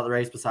anything else about the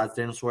race besides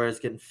Daniel Suarez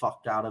getting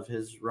fucked out of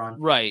his run?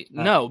 Right.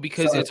 No,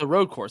 because it's a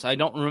road course. I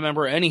don't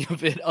remember any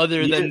of it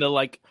other than the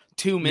like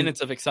 2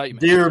 minutes of excitement.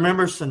 Do you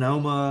remember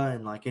Sonoma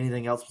and like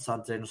anything else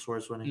besides Daniel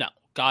Suarez winning? No.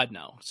 God,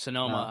 no.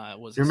 Sonoma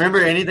was. Do you remember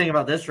anything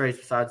about this race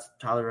besides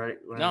Tyler Reddick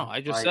winning? No,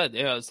 I just said,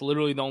 yeah, it's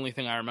literally the only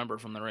thing I remember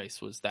from the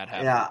race was that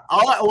happening. Yeah.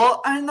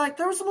 And like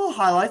there were some little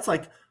highlights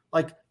like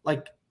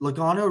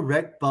Logano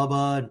wrecked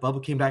Bubba and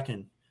Bubba came back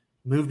and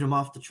moved him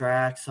off the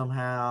track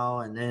somehow.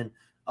 And then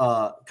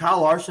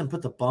Kyle Larson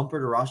put the bumper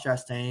to Ross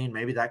Chastain.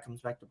 Maybe that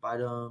comes back to bite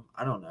him.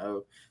 I don't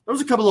know. There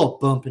was a couple little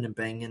bumping and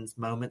banging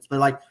moments, but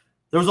like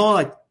there was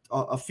only like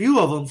a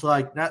few of them. So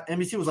like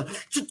NBC was like,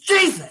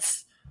 Jesus.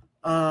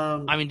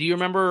 I mean, do you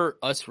remember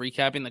us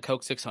recapping the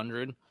Coke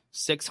 600?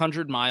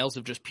 600 miles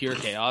of just pure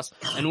chaos.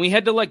 And we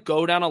had to like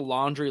go down a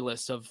laundry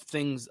list of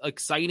things,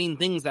 exciting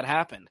things that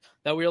happened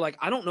that we were like,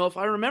 I don't know if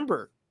I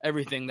remember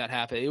everything that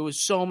happened. It was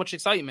so much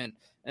excitement.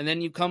 And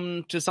then you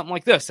come to something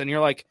like this and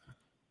you're like,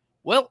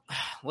 well,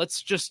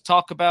 let's just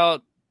talk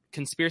about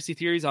conspiracy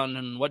theories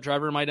on what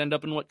driver might end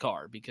up in what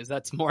car, because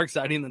that's more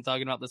exciting than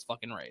talking about this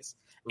fucking race.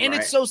 And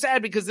It's so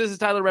sad because this is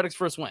Tyler Reddick's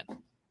first win.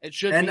 It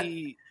should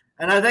be.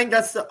 And I think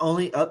that's the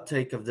only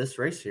uptake of this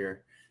race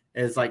here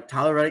is like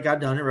Tyler Reddick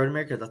got done at Road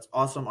America. That's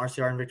awesome.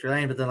 RCR and Victory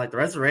Lane. But then like the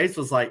rest of the race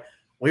was like,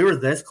 we were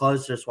this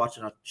close just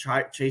watching a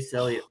Chase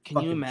Elliott.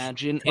 Can you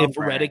imagine if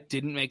Reddick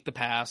didn't make the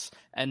pass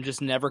and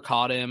just never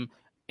caught him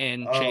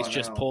and Chase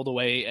just pulled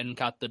away and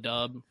got the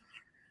dub?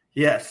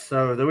 Yes,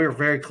 so we were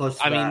very close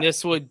to that. I mean,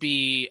 this would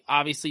be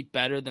obviously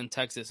better than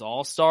Texas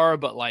All-Star,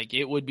 but like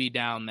it would be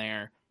down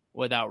there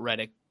without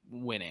Reddick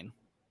winning.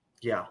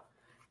 Yeah.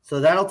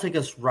 So that'll take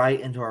us right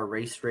into our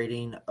race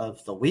rating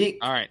of the week.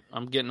 All right,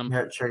 I'm getting them.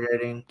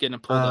 Getting them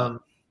pulled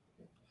up.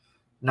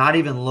 Not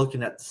even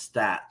looking at the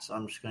stats.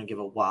 I'm just going to give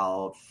a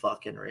wild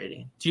fucking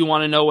rating. Do you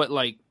want to know what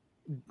I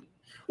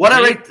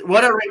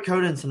rate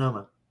COTA and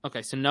Sonoma?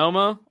 Okay,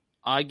 Sonoma,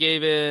 I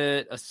gave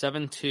it a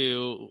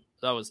 7.2.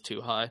 That was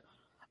too high.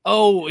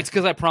 Oh, it's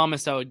because I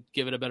promised I would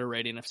give it a better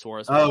rating if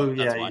Suarez won. Oh,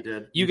 yeah, you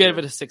did. You gave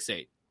it a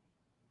 6.8.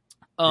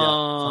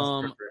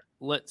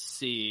 Let's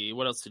see.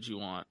 What else did you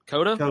want?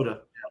 COTA? COTA. Yeah.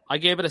 I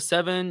gave it a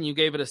 7. You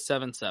gave it a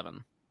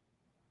 7.7.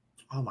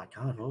 Oh, my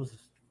God. What was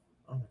this?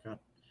 Oh, my God.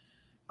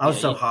 I was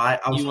so high.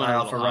 I was high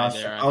off of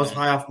Ross. I was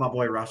high off my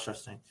boy Ross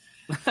Chastain.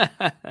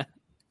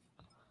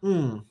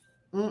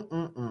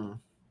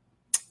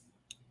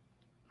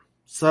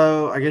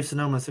 So I gave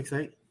Sonoma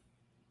 6.8.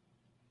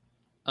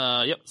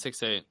 Yep,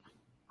 6.8.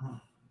 I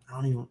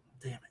don't even.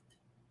 Damn it.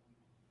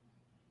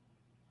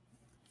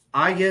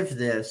 I give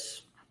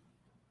this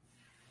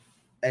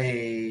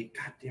a.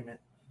 God damn it.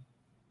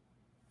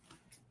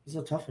 This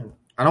is a tough one.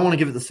 I don't want to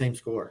give it the same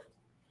score.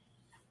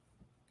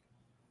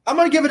 I'm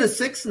going to give it a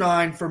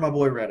 6.9 for my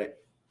boy Reddick.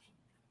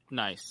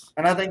 Nice.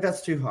 And I think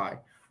that's too high.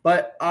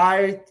 But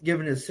I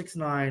give it a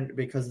 6.9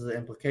 because of the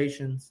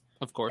implications.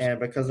 Of course. And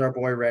because of our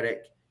boy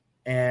Reddick.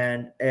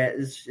 And it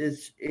was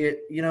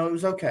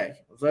okay.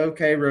 It was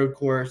okay road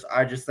course.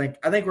 I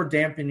think we're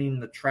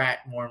dampening the track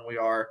more than we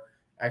are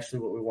actually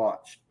what we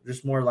watched.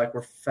 Just more like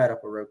we're fed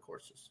up with road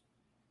courses.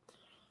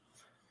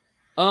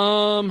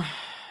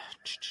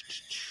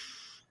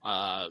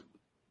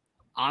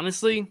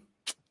 Honestly,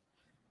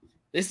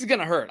 this is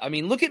gonna hurt. I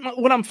mean, look at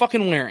what I'm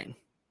fucking wearing.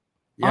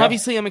 Yeah.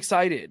 Obviously, I'm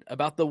excited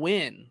about the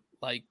win.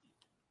 Like,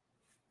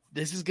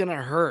 this is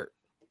gonna hurt.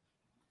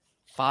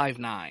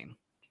 5.9.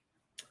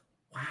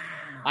 Wow.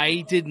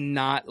 I did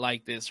not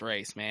like this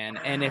race, man.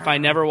 Wow. And if I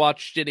never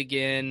watched it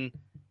again,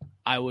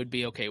 I would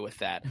be okay with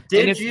that.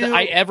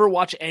 I ever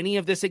watch any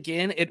of this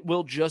again, it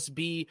will just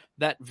be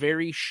that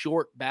very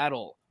short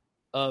battle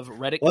of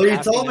Reddick. Well, you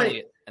told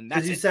me,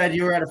 because you said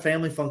you were at a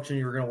family function,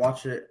 you were going to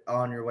watch it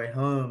on your way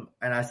home,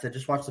 and I said,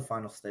 just watch the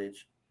final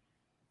stage.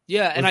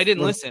 Yeah, and I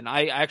didn't listen.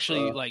 I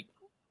actually,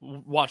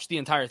 watched the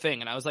entire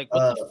thing, and I was like,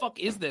 what the fuck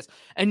is this?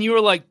 And you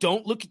were like,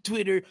 don't look at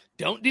Twitter,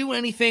 don't do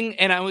anything,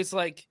 and I was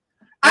like...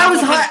 I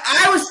was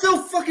high. I was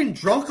still fucking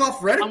drunk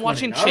off Reddick. I'm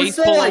watching Chase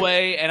pull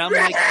away, and I'm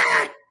like...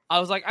 I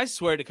was like, I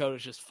swear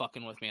Dakota's just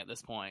fucking with me at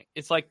this point.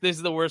 It's like, this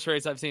is the worst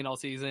race I've seen all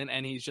season,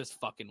 and he's just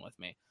fucking with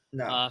me.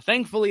 No.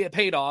 Thankfully, it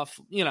paid off.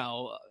 You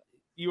know,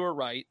 you were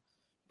right.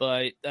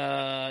 But,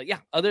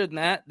 other than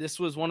that, this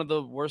was one of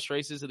the worst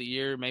races of the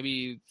year.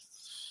 Maybe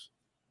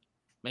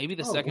Maybe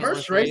the second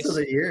worst race of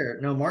the year.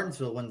 No,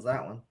 Martinsville wins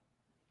that one.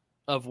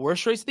 Of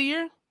worst race of the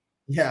year?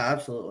 Yeah,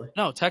 absolutely.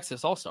 No,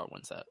 Texas All-Star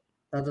wins that.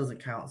 That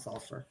doesn't count as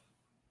All-Star.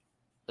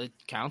 It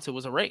counts. It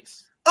was a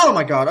race. Oh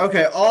my God.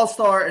 Okay,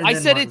 All-Star. And I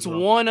then said it's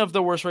Martinsville. one of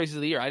the worst races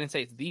of the year. I didn't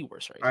say it's the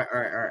worst race. All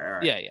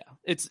right. Yeah.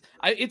 It's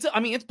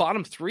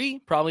bottom 3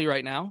 probably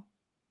right now.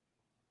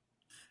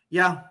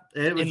 Yeah,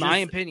 it was in my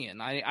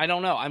opinion. I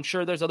don't know. I'm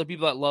sure there's other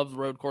people that love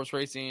road course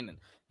racing and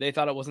they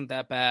thought it wasn't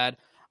that bad.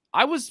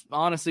 I was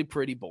honestly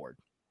pretty bored,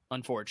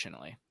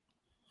 unfortunately.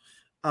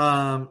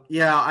 Yeah,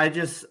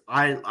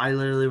 I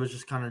literally was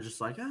just kind of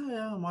just like, oh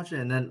yeah, I'm watching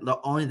it. And then the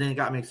only thing that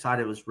got me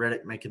excited was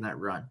Reddick making that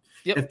run.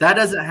 Yep. If that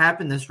doesn't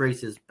happen, this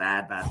race is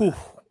bad.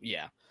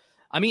 Yeah.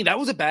 I mean, that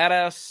was a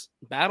badass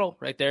battle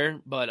right there,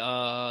 but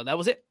that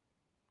was it.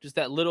 Just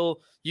that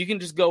little, you can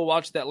just go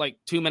watch that like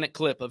 2-minute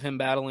clip of him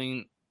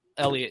battling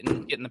Elliott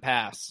and getting the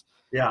pass.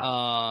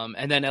 Yeah.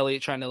 And then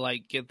Elliott trying to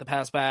like get the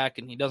pass back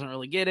and he doesn't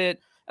really get it.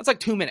 That's like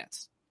 2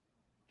 minutes.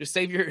 Just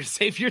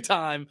save your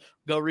time.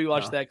 Go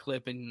rewatch that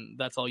clip, and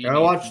that's all you need.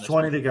 Go watch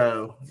 20 to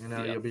go.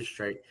 You'll be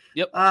straight.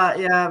 Yep.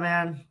 Yeah,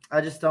 man. I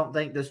just don't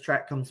think this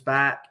track comes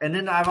back. And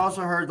then I've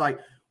also heard like,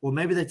 well,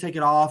 maybe they take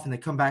it off and they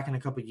come back in a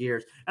couple of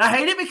years. And I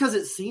hate it because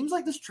it seems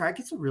like this track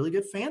gets a really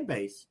good fan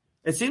base.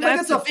 It seems like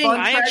it's a fun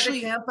track to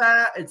camp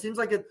at. It seems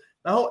like the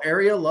whole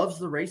area loves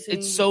the racing.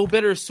 It's so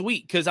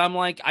bittersweet because I'm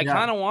like, I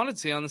kind of wanted to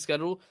see on the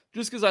schedule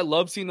just because I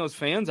love seeing those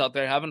fans out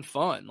there having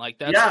fun. Like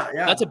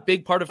that's a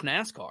big part of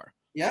NASCAR.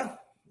 Yeah.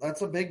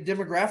 That's a big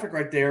demographic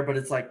right there, but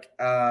it's like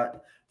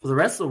for the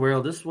rest of the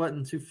world, this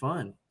wasn't too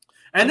fun.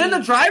 And then the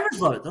drivers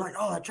love it. They're like,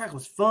 "Oh, that track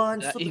was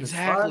fun."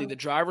 Exactly, the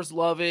drivers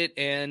love it,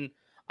 and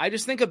I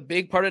just think a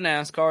big part of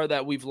NASCAR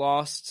that we've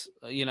lost,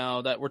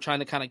 that we're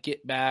trying to kind of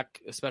get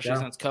back, especially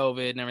since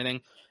COVID and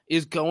everything,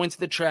 is going to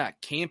the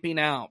track, camping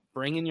out,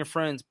 bringing your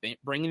friends,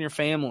 bringing your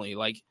family,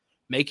 like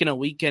making a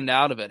weekend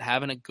out of it,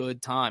 having a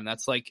good time.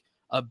 That's like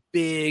a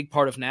big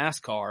part of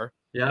NASCAR.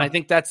 Yeah. And I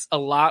think that's a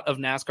lot of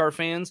NASCAR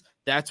fans.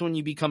 That's when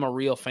you become a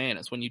real fan,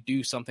 is when you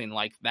do something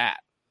like that.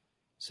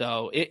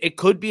 So it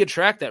could be a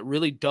track that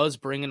really does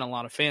bring in a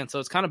lot of fans. So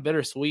it's kind of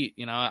bittersweet.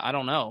 I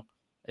don't know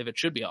if it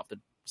should be off the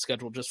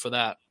schedule just for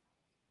that.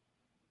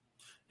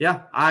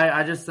 Yeah,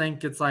 I just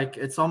think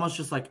it's almost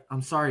just like,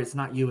 I'm sorry, it's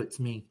not you, it's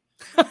me.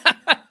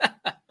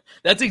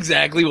 That's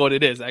exactly what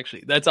it is,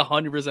 actually. That's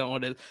 100%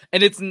 what it is.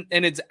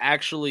 And it's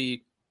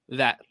actually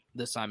that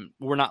this time.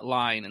 We're not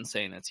lying and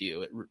saying it's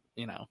you.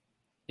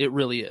 It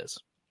really is.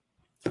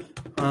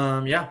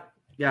 Yeah.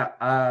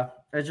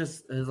 It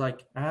just is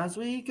like, as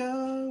we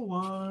go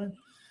on,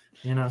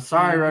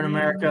 sorry, Road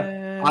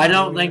America.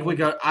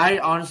 I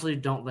honestly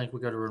don't think we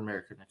go to Road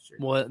America next year.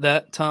 What,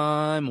 that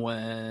time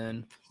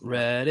when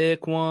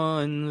Reddick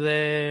won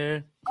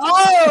there?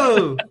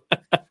 Oh,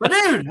 but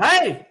dude,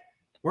 hey,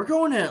 we're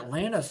going to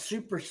Atlanta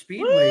Super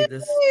Speedway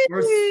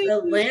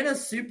Atlanta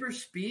Super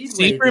Speedway.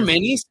 Super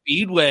Mini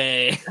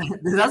Speedway.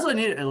 That's what I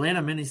need.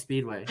 Atlanta Mini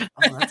Speedway.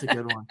 Oh, that's a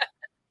good one.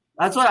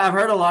 That's what I've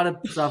heard a lot of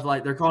stuff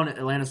like they're calling it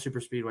Atlanta Super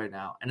Speedway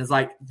now. And it's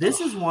like,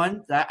 this is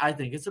one that I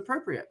think is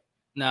appropriate.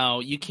 No,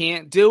 you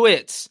can't do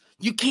it.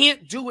 You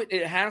can't do it.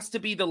 It has to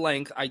be the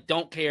length. I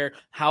don't care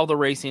how the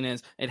racing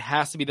is. It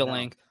has to be the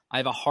length. I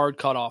have a hard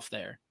cutoff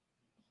there.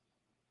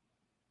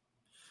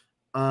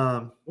 What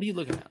are you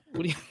looking at?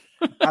 What are you?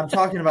 I'm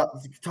talking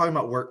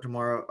about work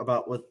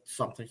tomorrow with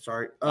something.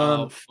 Sorry.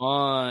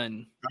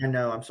 Fun. I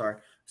know. I'm sorry.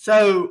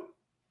 So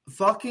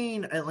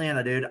fucking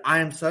Atlanta, dude. I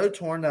am so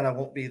torn that I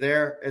won't be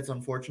there. It's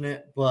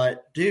unfortunate,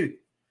 but dude,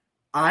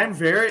 I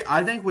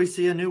think we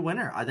see a new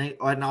winner. I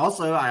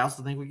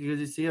also think we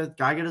could see a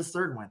guy get his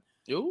third win.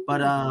 Ooh.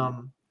 But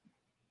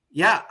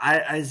yeah,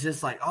 I was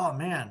just like, oh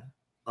man,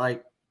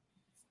 like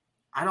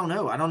I don't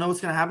know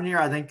what's gonna happen here.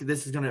 I think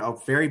this is a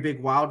very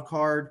big wild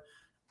card.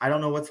 I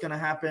don't know what's gonna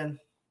happen.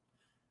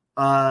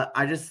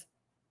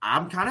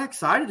 I'm kind of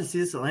excited to see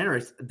this Atlanta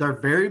race. They're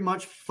very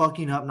much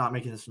fucking up not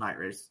making this night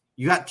race.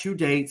 You got 2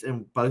 dates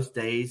in both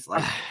days.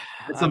 Like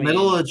it's the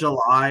middle of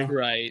July.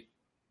 Right.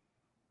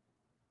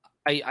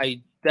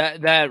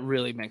 That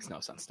really makes no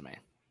sense to me.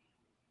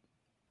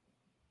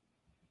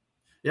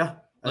 Yeah.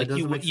 Like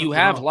you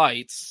have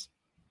lights.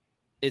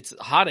 It's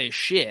hot as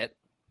shit.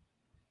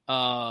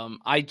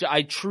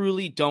 I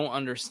truly don't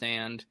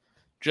understand.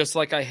 Just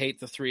like I hate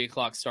the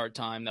 3:00 start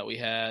time that we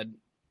had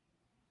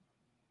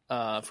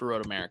for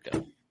Road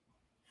America.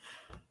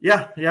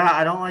 Yeah,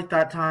 I don't like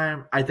that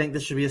time. I think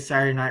this should be a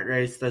Saturday night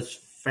race. Those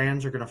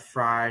fans are gonna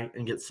fry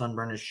and get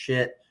sunburned as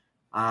shit.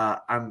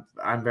 I'm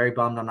very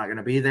bummed I'm not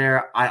gonna be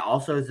there. I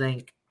also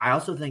think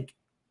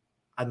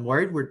I'm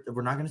worried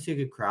we're not gonna see a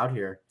good crowd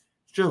here.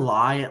 It's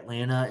July,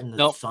 Atlanta in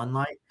the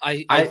sunlight.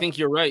 I think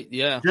you're right.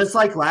 Yeah, just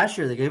like last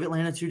year, they gave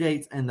Atlanta 2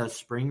 dates, and the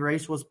spring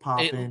race was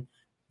popping.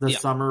 The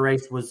summer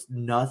race was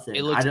nothing.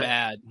 It looks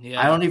bad.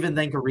 Yeah, I don't even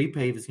think a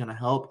repave is gonna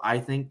help. I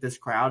think this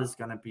crowd is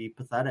gonna be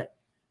pathetic.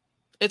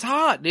 It's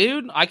hot,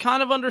 dude. I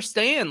kind of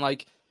understand.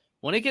 Like,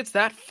 when it gets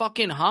that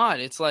fucking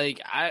hot, it's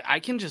like I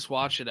can just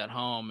watch it at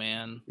home,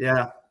 man.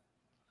 Yeah.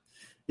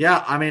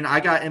 Yeah, I mean, I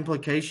got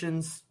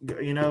implications,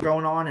 going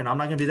on, and I'm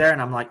not going to be there,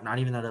 and I'm like not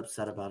even that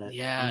upset about it.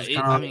 Yeah, I'm just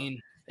I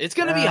mean, it's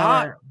going to be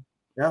hot.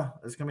 Yeah,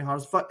 it's going to be hot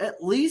as fuck.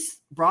 At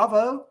least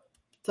bravo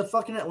to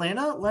fucking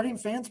Atlanta, letting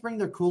fans bring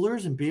their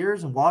coolers and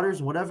beers and waters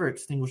and whatever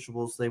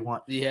extinguishables they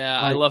want. Yeah,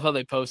 I love how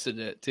they posted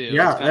it too.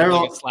 Yeah, it's kind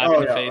of like a slap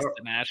in the face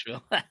to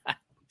Nashville.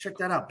 Check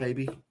that out,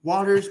 baby.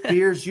 Waters,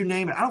 beers, you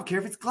name it. I don't care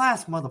if it's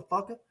glass,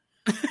 motherfucker.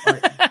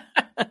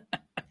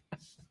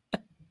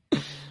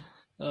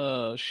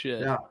 Oh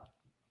shit.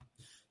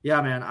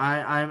 Yeah, man.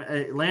 I'm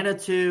Atlanta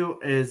too.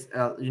 Is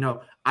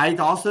I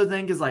also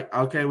think is like,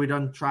 okay, we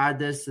done tried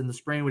this in the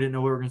spring. We didn't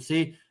know what we were going to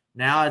see.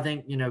 Now I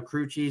think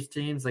crew chiefs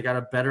teams, they got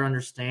a better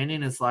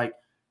understanding. It's like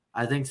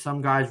I think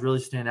some guys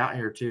really stand out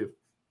here too.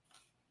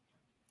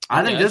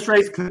 I think this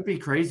race could be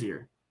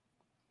crazier.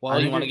 Well,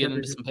 you want to get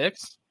into some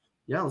picks?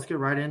 Yeah, let's get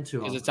right into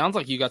it. Because it sounds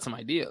like you got some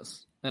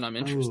ideas, and I'm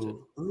interested.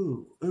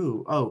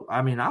 Oh,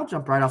 I mean, I'll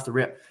jump right off the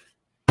rip.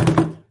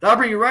 That'll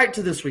bring you right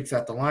to this week's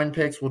At the Line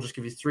picks. We'll just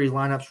give you 3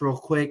 lineups real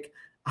quick.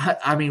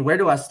 I mean, where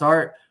do I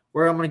start?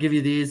 Where I'm going to give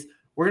you these.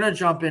 We're going to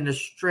jump into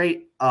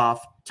straight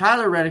off.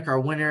 Tyler Reddick, our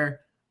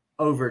winner,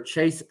 over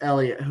Chase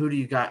Elliott. Who do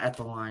you got at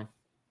the line?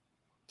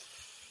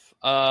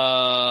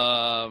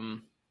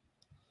 I'm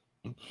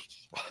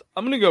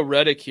going to go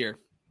Reddick here.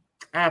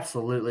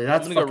 Absolutely.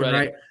 That's fucking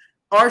right.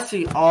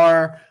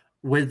 RCR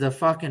with the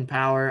fucking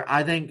power.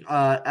 I think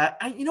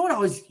you know what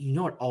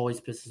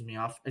always pisses me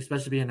off,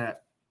 especially being an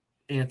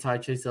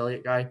anti-Chase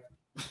Elliott guy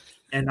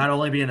and not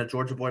only being a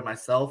Georgia boy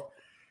myself,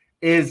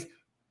 is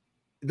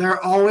they're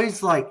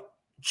always like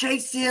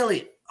Chase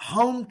Elliott,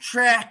 home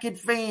track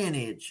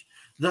advantage.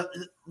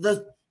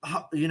 The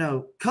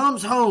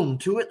comes home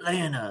to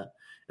Atlanta.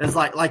 It's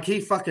like he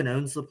fucking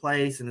owns the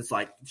place, and it's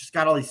like just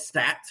got all these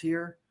stats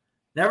here.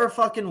 Never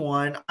fucking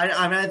won.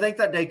 I mean, I think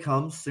that day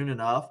comes soon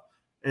enough.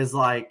 Is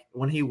like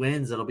when he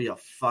wins, it'll be a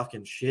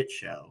fucking shit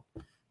show.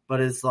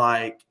 But it's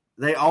like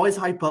they always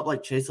hype up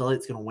like Chase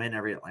Elliott's going to win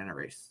every Atlanta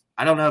race.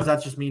 I don't know if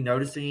that's just me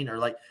noticing or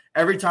like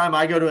every time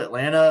I go to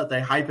Atlanta, they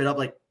hype it up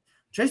like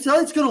Chase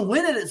Elliott's going to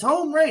win at his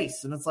home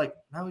race. And it's like,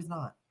 no, he's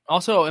not.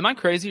 Also, am I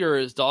crazy or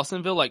is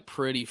Dawsonville like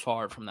pretty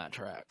far from that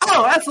track?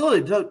 Oh,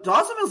 absolutely.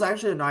 Dawsonville's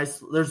actually a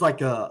nice, there's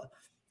like a,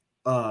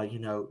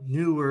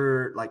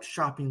 newer like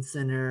shopping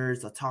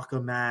centers, a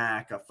Taco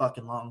Mac, a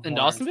fucking Longhorn. In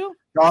Dawsonville?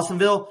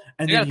 Dawsonville.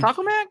 And you got a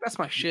Taco Mac? That's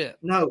my shit.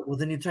 No, well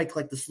then you take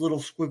like this little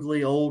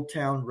squiggly old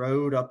town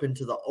road up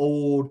into the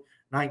old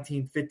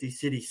 1950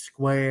 city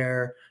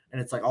square, and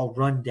it's like all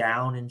run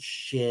down and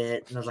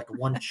shit, and there's like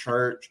one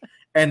church,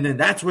 and then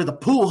that's where the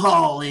pool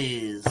hall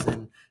is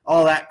and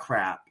all that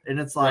crap. And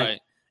it's like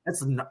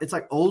it's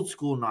like old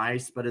school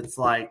nice, but it's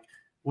like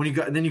when you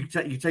go, and then you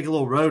take a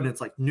little road, and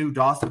it's like new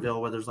Dawsonville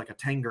where there's like a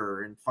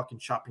Tanger and fucking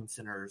shopping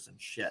centers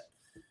and shit.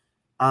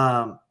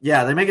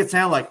 Yeah, they make it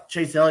sound like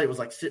Chase Elliott was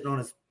like sitting on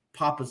his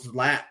papa's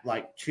lap,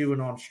 like chewing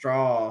on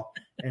straw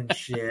and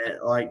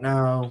shit. Like,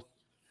 no.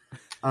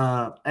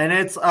 And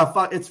it's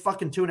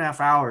fucking 2.5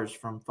 hours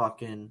from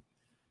fucking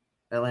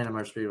Atlanta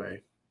Motor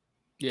Speedway.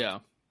 Yeah.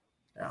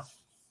 Yeah.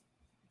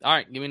 All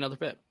right, give me another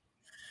bet.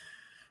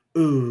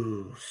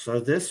 Ooh, so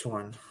this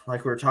one,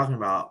 like we were talking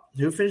about,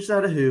 who finished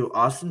out of who?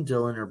 Austin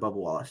Dillon or Bubba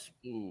Wallace?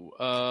 Ooh,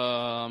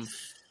 I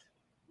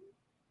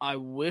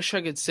wish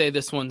I could say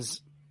this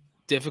one's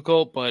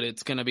difficult, but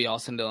it's going to be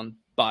Austin Dillon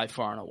by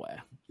far and away.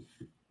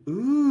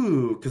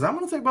 Ooh, because I'm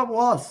going to take Bubba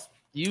Wallace.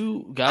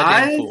 You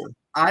goddamn fool.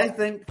 I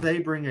think they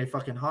bring a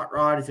fucking hot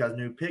rod. He's got a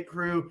new pit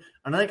crew.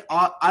 And I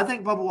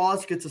think Bubba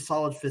Wallace gets a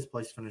solid 5th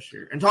place finish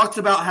here and talks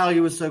about how he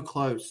was so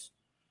close.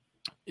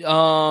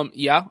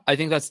 Yeah, I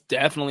think that's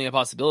definitely a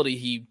possibility.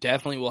 He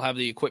definitely will have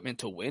the equipment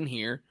to win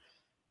here.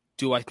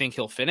 Do I think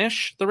he'll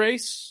finish the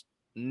race?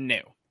 No.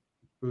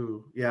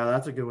 Ooh, yeah,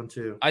 that's a good one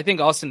too. I think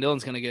Austin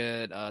Dillon's going to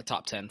get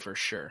top 10 for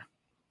sure.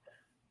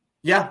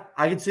 Yeah,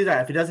 I can see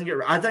that. If he doesn't get,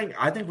 I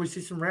think we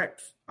see some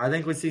wrecks. I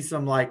think we see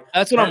some like.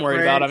 That's what I'm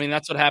worried about. I mean,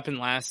 that's what happened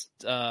last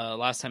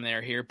time they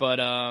were here. But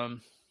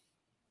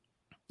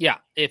yeah,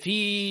 if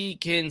he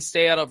can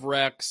stay out of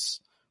wrecks,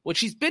 which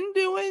he's been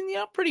doing,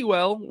 pretty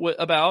well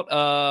about.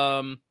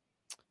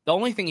 The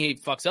only thing he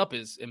fucks up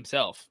is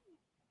himself.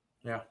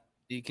 Yeah,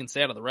 he can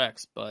stay out of the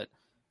wrecks, but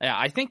yeah,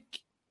 I think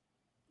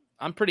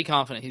I'm pretty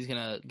confident he's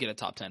gonna get a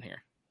top 10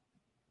 here.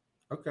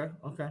 Okay.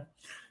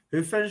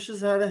 Who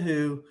finishes out of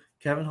who?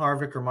 Kevin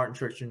Harvick or Martin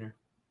Truex Jr.?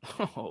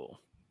 Oh,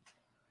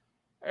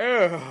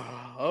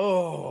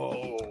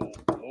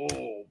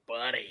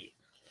 buddy.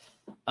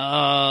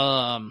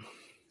 I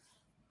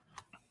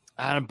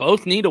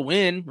both need a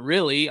win,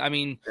 really. I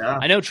mean, yeah.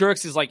 I know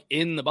Truex is like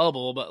in the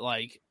bubble, but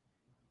like,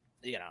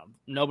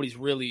 nobody's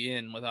really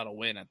in without a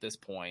win at this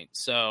point.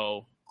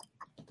 So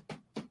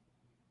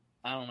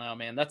I don't know,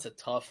 man. That's a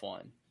tough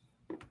one.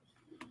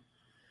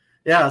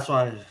 Yeah, that's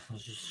why I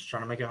was just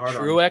trying to make it harder.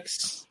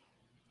 Truex.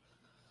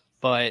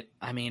 But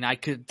I mean, I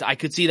could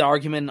see the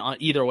argument on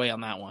either way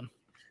on that one.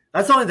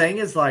 That's the only thing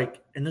is like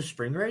in the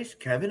spring race,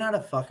 Kevin had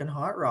a fucking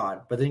hot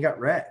rod, but then he got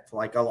wrecked.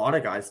 Like a lot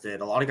of guys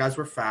did. A lot of guys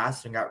were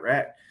fast and got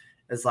wrecked.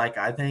 It's like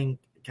I think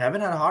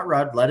Kevin had a hot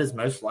rod, led his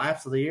most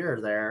laps of the year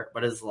there,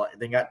 but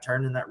then got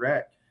turned in that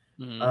wreck.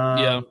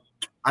 Yeah.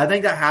 I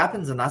think that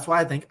happens, and that's why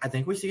I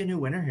think we see a new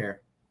winner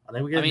here. I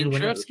think we get a new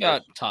winner. Truex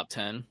got top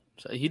 10,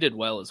 so he did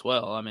well as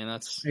well. I mean,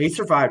 he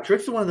survived.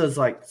 Truex is one of those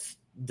like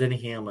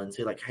Denny Hamlins.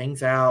 He like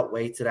hangs out,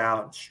 waits it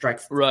out, and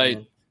strikes.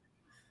 Right.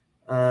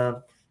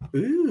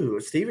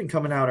 Steven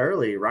coming out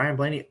early. Ryan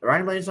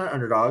Blaney's not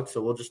underdog,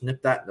 so we'll just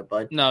nip that in the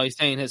bud. No, he's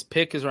saying his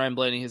pick is Ryan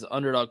Blaney. His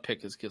underdog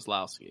pick is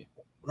Keselowski.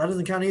 That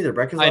doesn't count either.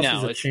 Brett Keselowski's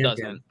I know a champion.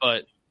 Doesn't,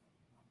 but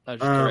I was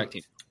just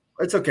correcting.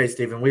 It's okay,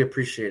 Steven. We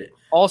appreciate it.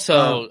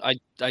 Also,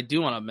 I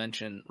do want to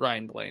mention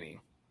Ryan Blaney.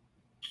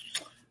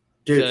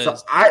 Dude,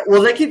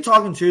 they keep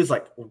talking too. It's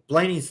like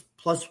Blaney's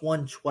plus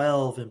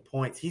 112 in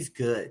points. He's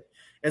good.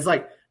 It's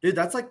like, dude,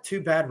 that's like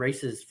 2 bad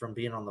races from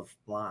being on the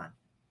line.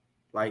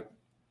 Like,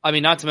 I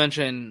mean, not to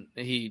mention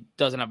he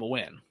doesn't have a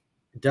win.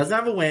 Doesn't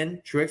have a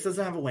win. Truex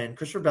doesn't have a win.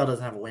 Christopher Bell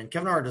doesn't have a win.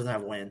 Kevin Hart doesn't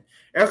have a win.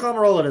 Eric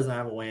Almirola doesn't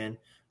have a win.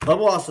 Bubba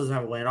Wallace doesn't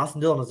have a win.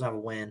 Austin Dillon doesn't have a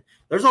win.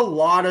 There's a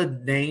lot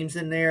of names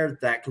in there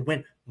that could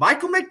win.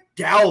 Michael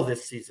McDowell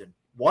this season.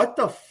 What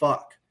the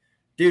fuck?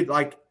 Dude,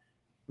 like,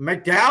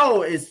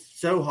 McDowell is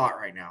so hot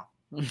right now.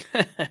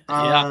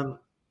 Yeah.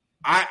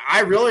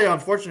 I really,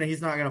 unfortunately,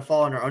 he's not going to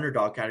fall in our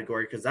underdog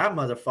category because that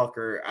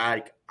motherfucker,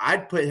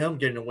 I'd put him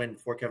getting a win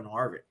before Kevin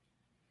Harvick.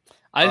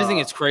 I just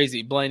think it's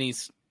crazy.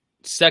 Blaney's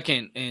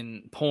second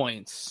in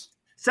points.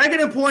 Second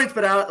in points,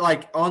 but out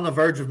like on the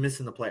verge of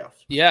missing the playoffs.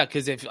 Yeah,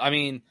 because I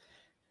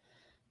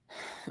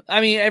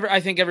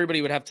think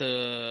everybody would have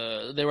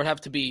to. There would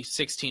have to be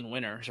 16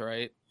 winners,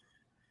 right?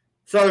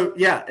 So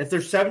yeah, if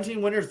there's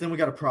 17 winners, then we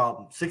got a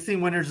problem.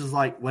 16 winners is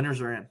like winners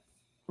are in.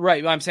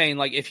 Right, but I'm saying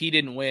like if he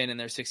didn't win and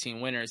there's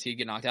 16 winners, he'd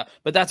get knocked out.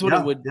 But that's what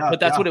it would.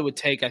 What it would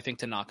take, I think,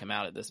 to knock him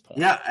out at this point.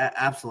 Yeah,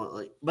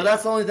 absolutely. But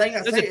that's the only thing.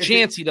 There's a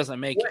chance he doesn't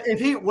make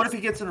it. What if he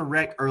gets in a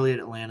wreck early at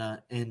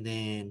Atlanta and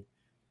then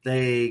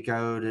they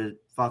go to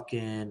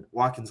fucking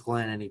Watkins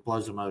Glen and he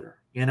blows a motor,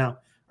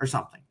 or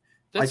something?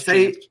 That's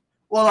then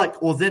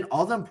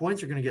all them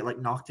points are going to get like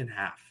knocked in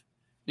half.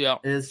 Yeah,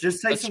 it's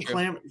just say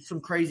some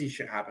crazy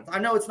shit happens. I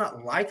know it's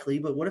not likely,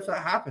 but what if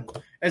that happens?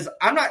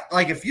 I'm not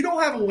like if you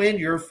don't have a win,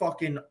 you're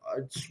fucking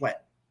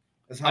sweat.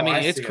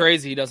 It's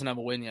crazy he doesn't have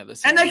a win yet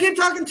this season. And they keep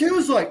talking too.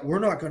 Is like we're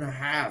not going to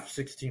have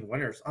 16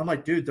 winners. I'm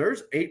like, dude,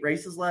 there's 8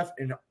 races left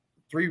and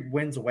 3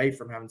 wins away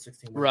from having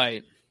 16 winners.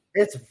 Right.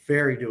 It's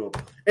very doable.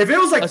 If it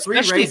was like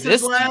Especially 3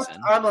 races left,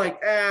 I'm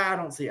like, I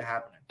don't see it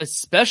happening.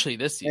 Especially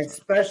this season.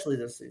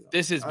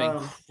 This has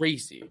been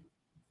crazy.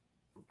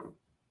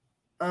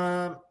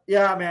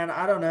 Yeah, man,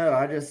 I don't know.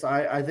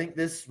 I think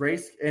this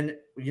race, and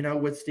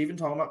with Steven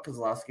talking about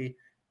Keselowski,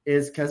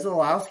 is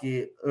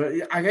Keselowski.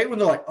 I hate when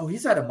they're like, "Oh,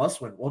 he's at a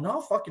must win." Well,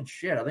 no, fucking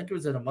shit. I think it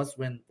was at a must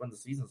win when the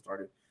season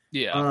started.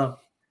 Yeah,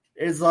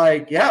 it's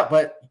like, yeah,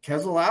 but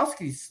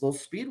Keselowski's little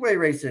speedway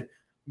racing.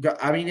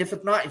 I mean, if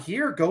it's not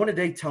here, going to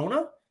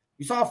Daytona.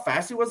 You saw how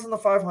fast he was in the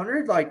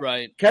 500. Like,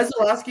 right.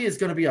 Keselowski is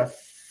going to be a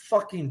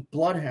fucking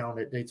bloodhound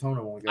at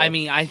Daytona when we go. I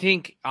mean, I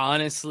think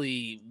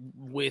honestly,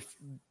 with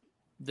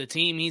the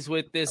team he's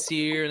with this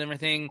year and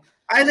everything,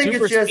 I think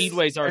super it's just,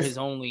 speedways are his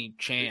only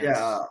chance.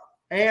 Yeah,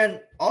 and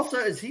also,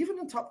 is he even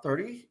in the top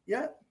 30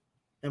 yet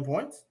in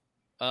points?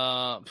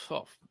 Oh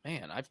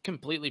man, I've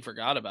completely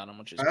forgot about him,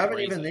 which is I haven't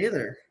crazy. even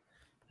either.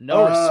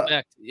 No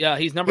respect. Yeah,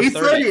 he's number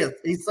 30. 30th.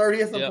 He's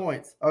 30th in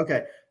points.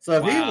 Okay, so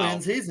if he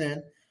wins, he's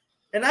in.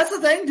 And that's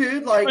the thing,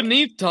 dude. Like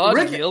beneath Todd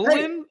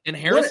Gilliland and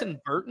Harrison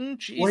Burton.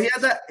 Jesus. Well, he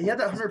had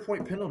that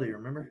 100-point penalty.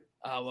 Remember?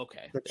 Oh,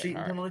 okay. The cheating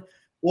penalty.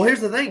 Well,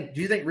 here's the thing.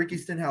 Do you think Ricky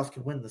Stenhouse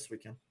could win this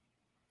weekend?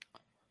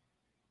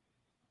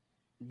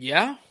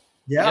 Yeah.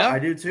 Yeah, I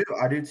do too.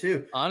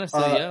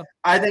 Honestly, yeah.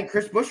 I think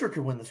Chris Buescher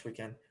could win this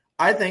weekend.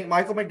 I think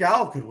Michael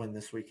McDowell could win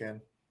this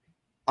weekend.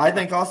 I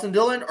think Austin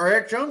Dillon or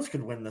Eric Jones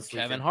could win this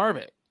weekend. Kevin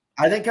Harvick.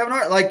 I think Kevin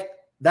Hart. Like,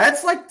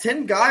 that's like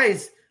 10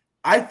 guys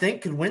I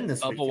think could win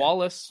this weekend. Bubba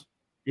Wallace.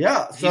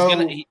 Yeah. So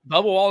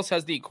Bubba Wallace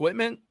has the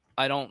equipment.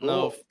 I don't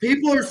know. If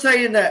people are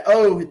saying that,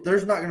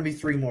 there's not going to be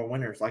 3 more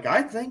winners. Like,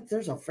 I think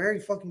there's a very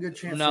fucking good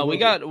chance. No, we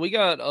got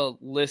a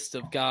list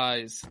of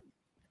guys.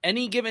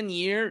 Any given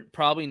year,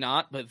 probably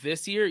not. But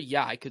this year,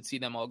 yeah, I could see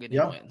them all getting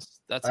wins.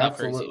 That's how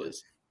crazy it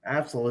is.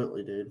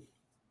 Absolutely, dude.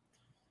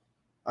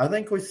 I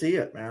think we see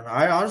it, man.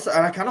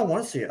 I kind of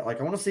want to see it.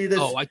 Like, I want to see this.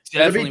 Oh, I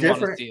definitely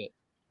want to see it.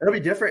 It'll be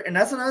different. And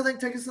that's another thing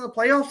taking us to the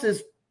playoffs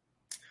is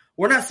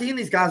we're not seeing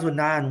these guys with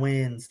 9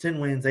 wins, 10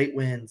 wins, 8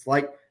 wins.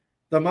 Like,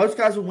 the most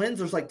guys with wins,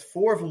 there's like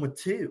 4 of them with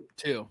 2.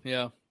 2,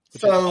 yeah.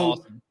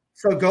 So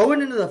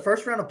going into the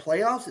first round of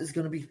playoffs is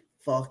going to be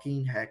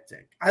fucking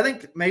hectic. I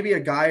think maybe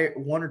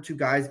 1 or 2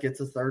 guys gets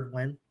a 3rd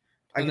win.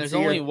 And there's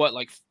only,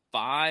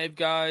 5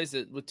 guys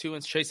with 2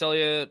 wins? Chase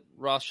Elliott,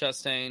 Ross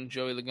Chastain,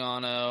 Joey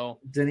Logano,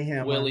 Denny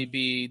Hamlin, Willie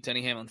B,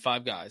 Denny Hamlin.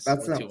 5 guys.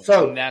 That's them.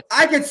 So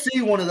I could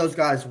see one of those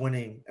guys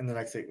winning in the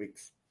next 8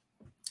 weeks.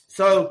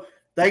 So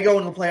they go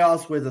into the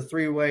playoffs with a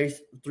 3 race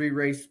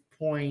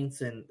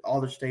points and all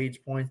their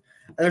stage points.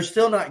 They're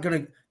still not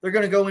going to – they're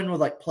going to go in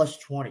with like plus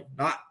 20,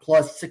 not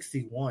plus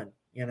 61,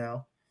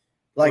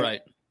 Like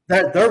right.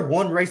 They're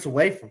 1 race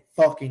away from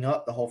fucking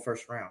up the whole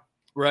first round.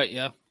 Right,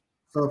 yeah.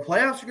 So the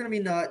playoffs are going to be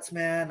nuts,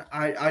 man.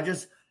 I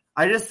just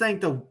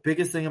think the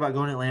biggest thing about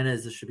going to Atlanta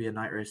is this should be a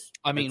night race.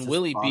 I mean,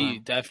 Willie B,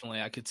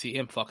 definitely. I could see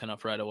him fucking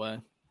up right away.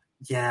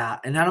 Yeah,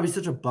 and that'll be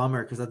such a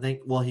bummer because I think,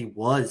 well, he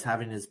was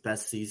having his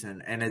best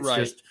season, and it's Right.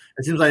 just,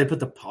 it seems like they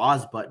put the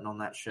pause button on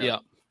that shit. Yeah.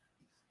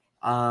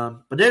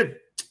 But dude,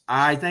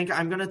 I think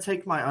I'm gonna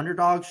take my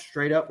underdog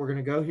straight up. We're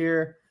gonna go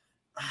here.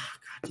 Oh,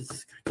 God, does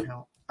this guy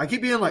count? I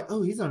keep being like,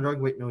 oh, he's an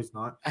underdog. Wait, no, he's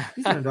not.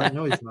 He's an underdog.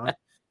 No, he's not.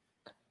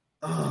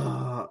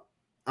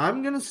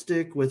 I'm gonna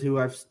stick with who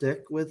I've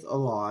stick with a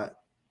lot.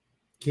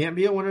 Can't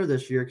be a winner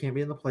this year. Can't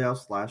be in the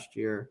playoffs last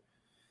year.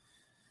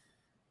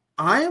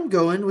 I am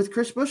going with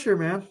Chris Buescher,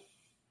 man.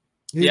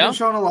 He's been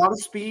showing a lot of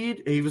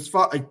speed. He was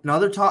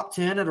another top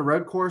 10 at a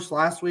road course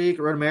last week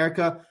at Road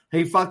America.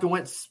 He fucking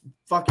went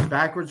fucking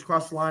backwards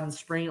across the line in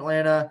spring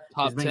Atlanta.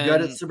 He's been 10,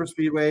 good at super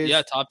speedways.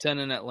 Yeah, top 10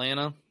 in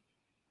Atlanta.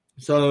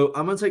 So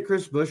I'm going to take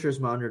Chris Buescher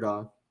as my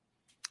underdog.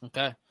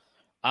 Okay.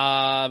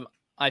 I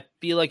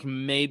feel like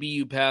maybe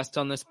you passed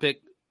on this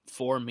pick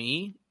for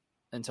me.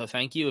 And so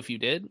thank you if you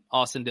did.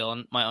 Austin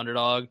Dillon, my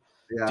underdog.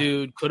 Yeah.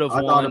 Dude, could have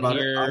won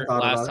here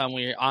last time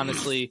we were.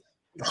 Honestly,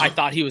 I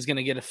thought he was going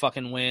to get a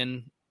fucking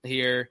win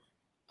here.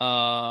 So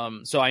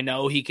I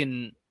know he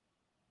can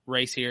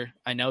race here.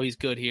 I know he's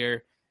good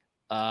here.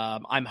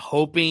 I'm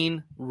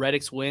hoping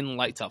Reddick's win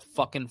lights a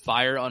fucking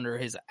fire under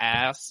his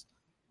ass.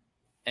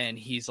 And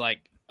he's like,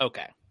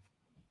 okay,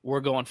 we're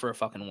going for a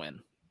fucking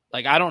win.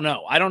 Like, I don't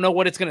know. I don't know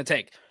what it's going to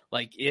take.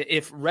 Like,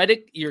 if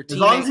Reddick, your team,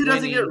 as long as he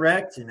doesn't get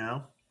wrecked, you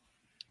know.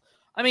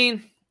 I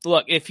mean,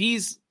 look, if he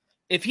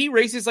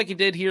races like he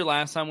did here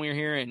last time we were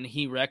here and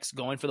he wrecks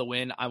going for the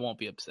win, I won't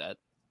be upset.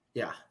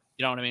 Yeah.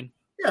 You know what I mean?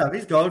 Yeah, if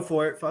he's going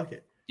for it, fuck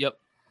it. Yep.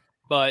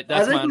 But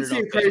that's my underdog.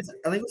 I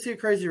think we'll see a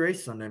crazy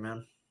race Sunday,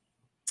 man.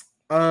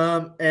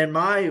 And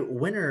my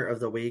winner of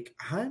the week,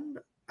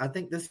 I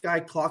think this guy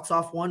clocks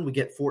off one. We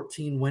get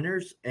 14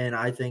 winners, and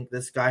I think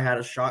this guy had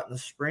a shot in the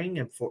spring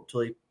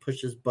until he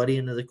pushed his buddy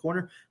into the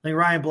corner. I think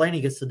Ryan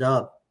Blaney gets the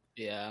dub.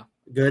 Yeah.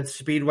 Good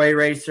speedway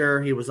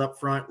racer. He was up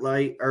front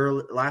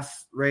early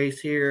last race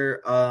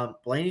here.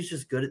 Blaney's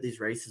just good at these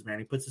races, man.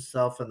 He puts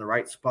himself in the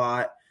right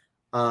spot.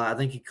 I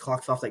think he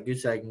clocks off that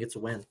goose egg and gets a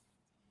win.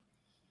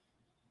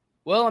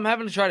 Well, I'm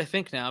having to try to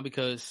think now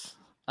because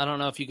I don't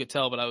know if you could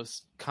tell, but I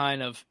was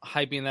kind of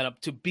hyping that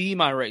up to be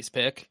my race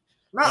pick.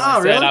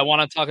 I said really? I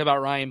want to talk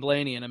about Ryan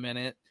Blaney in a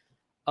minute.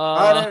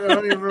 I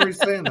don't even remember you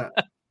saying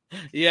that.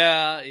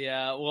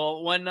 Yeah.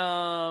 Well,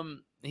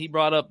 when he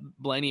brought up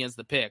Blaney as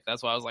the pick,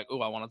 that's why I was like,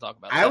 "Oh, I want to talk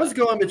about." I was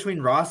going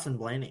between Ross and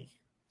Blaney.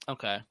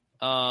 Okay.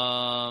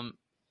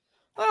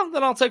 Well,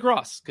 then I'll take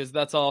Ross because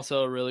that's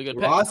also a really good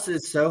pick. Ross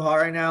is so hot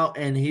right now,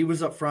 and he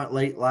was up front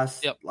late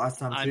last time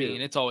too. I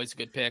mean, it's always a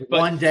good pick. But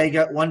one day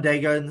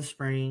go in the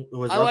spring. It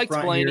was I up liked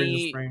front Blaney. here in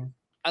the spring.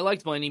 I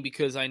liked Blaney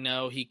because I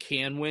know he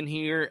can win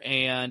here,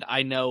 and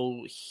I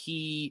know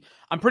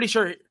I'm pretty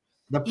sure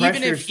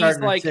even if he's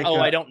like, oh,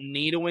 I don't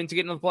need a win to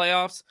get into the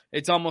playoffs,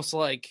 it's almost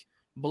like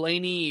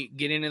Blaney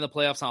getting in the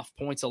playoffs off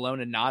points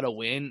alone and not a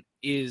win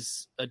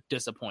is a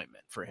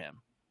disappointment for him.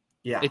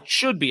 Yeah. It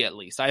should be, at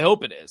least. I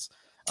hope it is.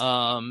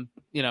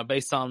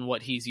 Based on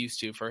what he's used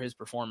to for his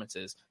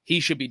performances,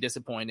 he should be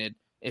disappointed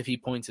if he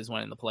points his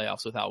win in the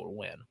playoffs without a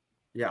win.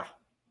 Yeah.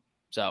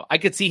 So I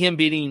could see him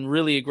being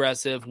really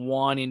aggressive,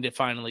 wanting to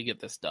finally get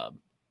this dub.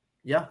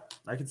 Yeah,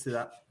 I can see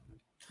that.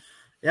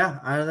 Yeah,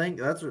 I think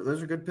those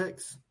are good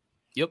picks.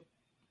 Yep.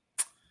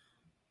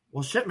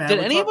 Well, shit, man. Did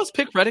any of us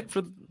pick Reddick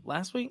for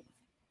last week?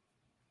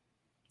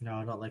 No,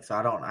 I don't think so.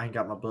 I ain't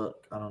got my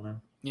book. I don't know.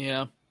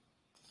 Yeah.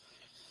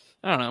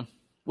 I don't know.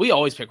 We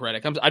always pick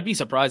Reddick. I'd be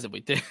surprised if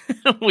we did.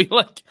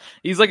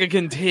 He's like a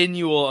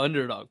continual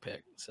underdog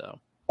pick. So.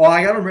 Well,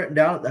 I got him written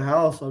down at the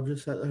house. I'm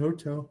just at the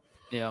hotel.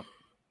 Yeah.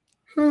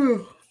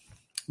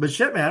 But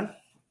shit, man.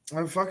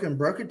 I fucking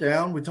broke it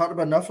down. We talked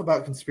enough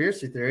about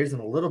conspiracy theories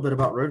and a little bit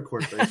about road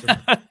course racing.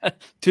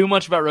 Too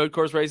much about road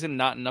course racing,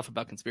 not enough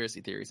about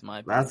conspiracy theories, in my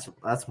opinion.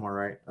 That's more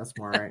right. That's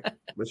more right.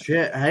 But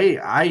shit, hey,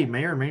 I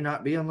may or may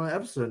not be on the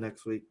episode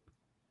next week.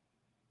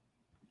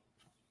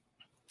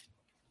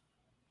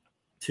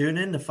 Tune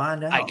in to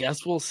find out. I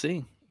guess we'll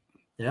see.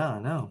 Yeah, I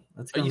know.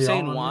 That's Are you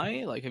saying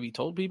why? Like, have you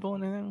told people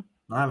anything?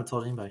 No, I haven't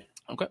told anybody.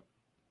 Okay.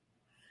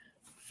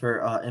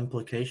 For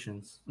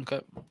implications. Okay.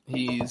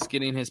 He's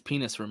getting his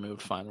penis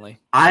removed finally.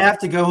 I have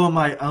to go on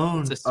my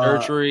own. It's a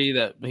surgery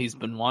that he's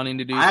been wanting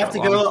to do. I have to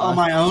go on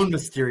my own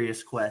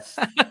mysterious quest.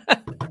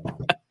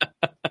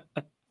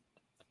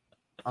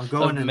 I'm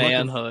going to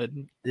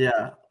manhood.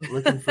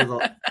 Looking for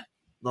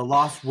the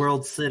lost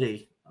world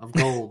city of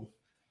gold.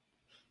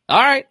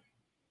 All right.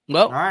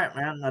 Well, all right,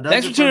 man.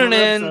 Thanks for tuning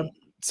in. Episode.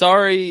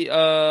 Sorry,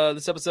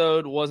 this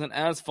episode wasn't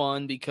as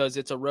fun because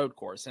it's a road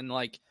course, and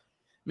like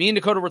me and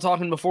Dakota were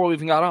talking before we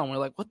even got on. We're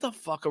like, what the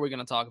fuck are we going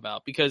to talk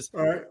about? Because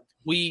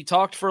we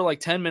talked for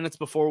like 10 minutes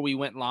before we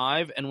went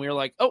live, and we were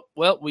like, oh,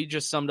 well, we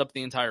just summed up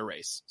the entire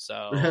race.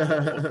 So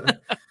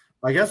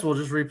I guess we'll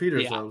just repeat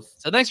ourselves.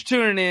 So thanks for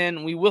tuning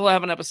in. We will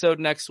have an episode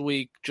next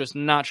week. Just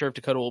not sure if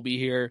Dakota will be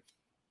here.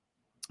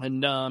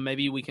 And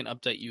maybe we can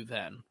update you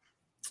then.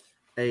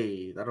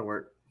 Hey, that'll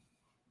work.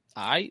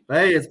 All right.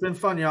 Hey, it's been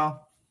fun,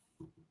 y'all.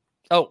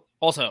 Oh,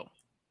 also,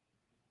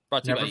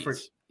 brought to you by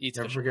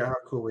Never forget how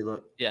cool we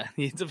look. Yeah,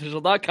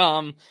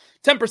 eatsofficial.com.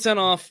 10%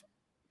 off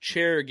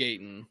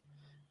Chairgating.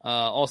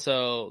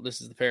 Also,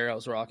 this is the pair I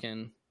was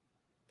rocking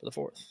for the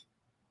 4th.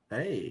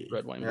 Hey.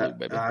 Red, white, and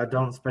blue, baby. I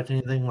don't expect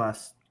anything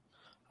less.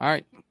 All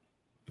right.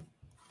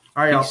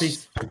 All right, y'all.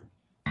 Peace.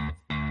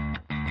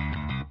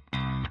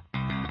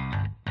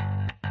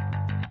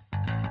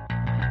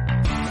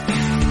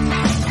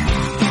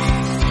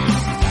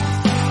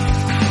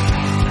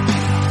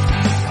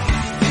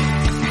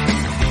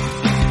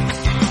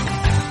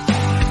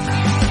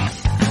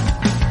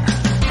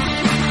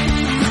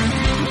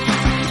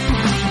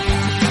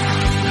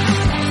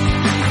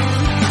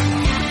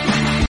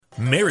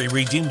 Mary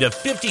redeemed a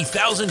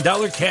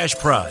 $50,000 cash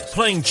prize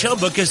playing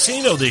Chumba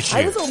Casino this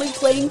year. I was only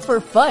playing for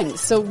fun,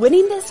 so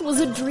winning this was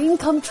a dream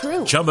come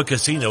true. Chumba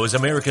Casino is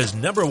America's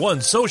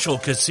 #1 social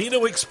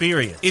casino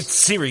experience. It's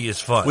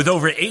serious fun. With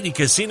over 80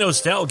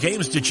 casino-style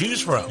games to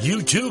choose from,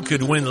 you too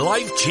could win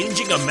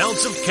life-changing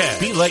amounts of cash.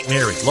 Be like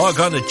Mary. Log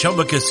on to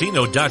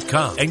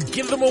ChumbaCasino.com and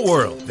give them a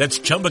whirl. That's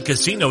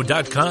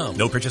ChumbaCasino.com.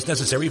 No purchase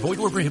necessary. Void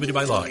where prohibited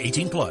by law.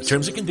 18+.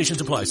 Terms and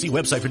conditions apply. See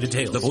website for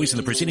details. The voice in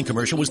the preceding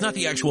commercial was not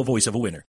the actual voice of a winner.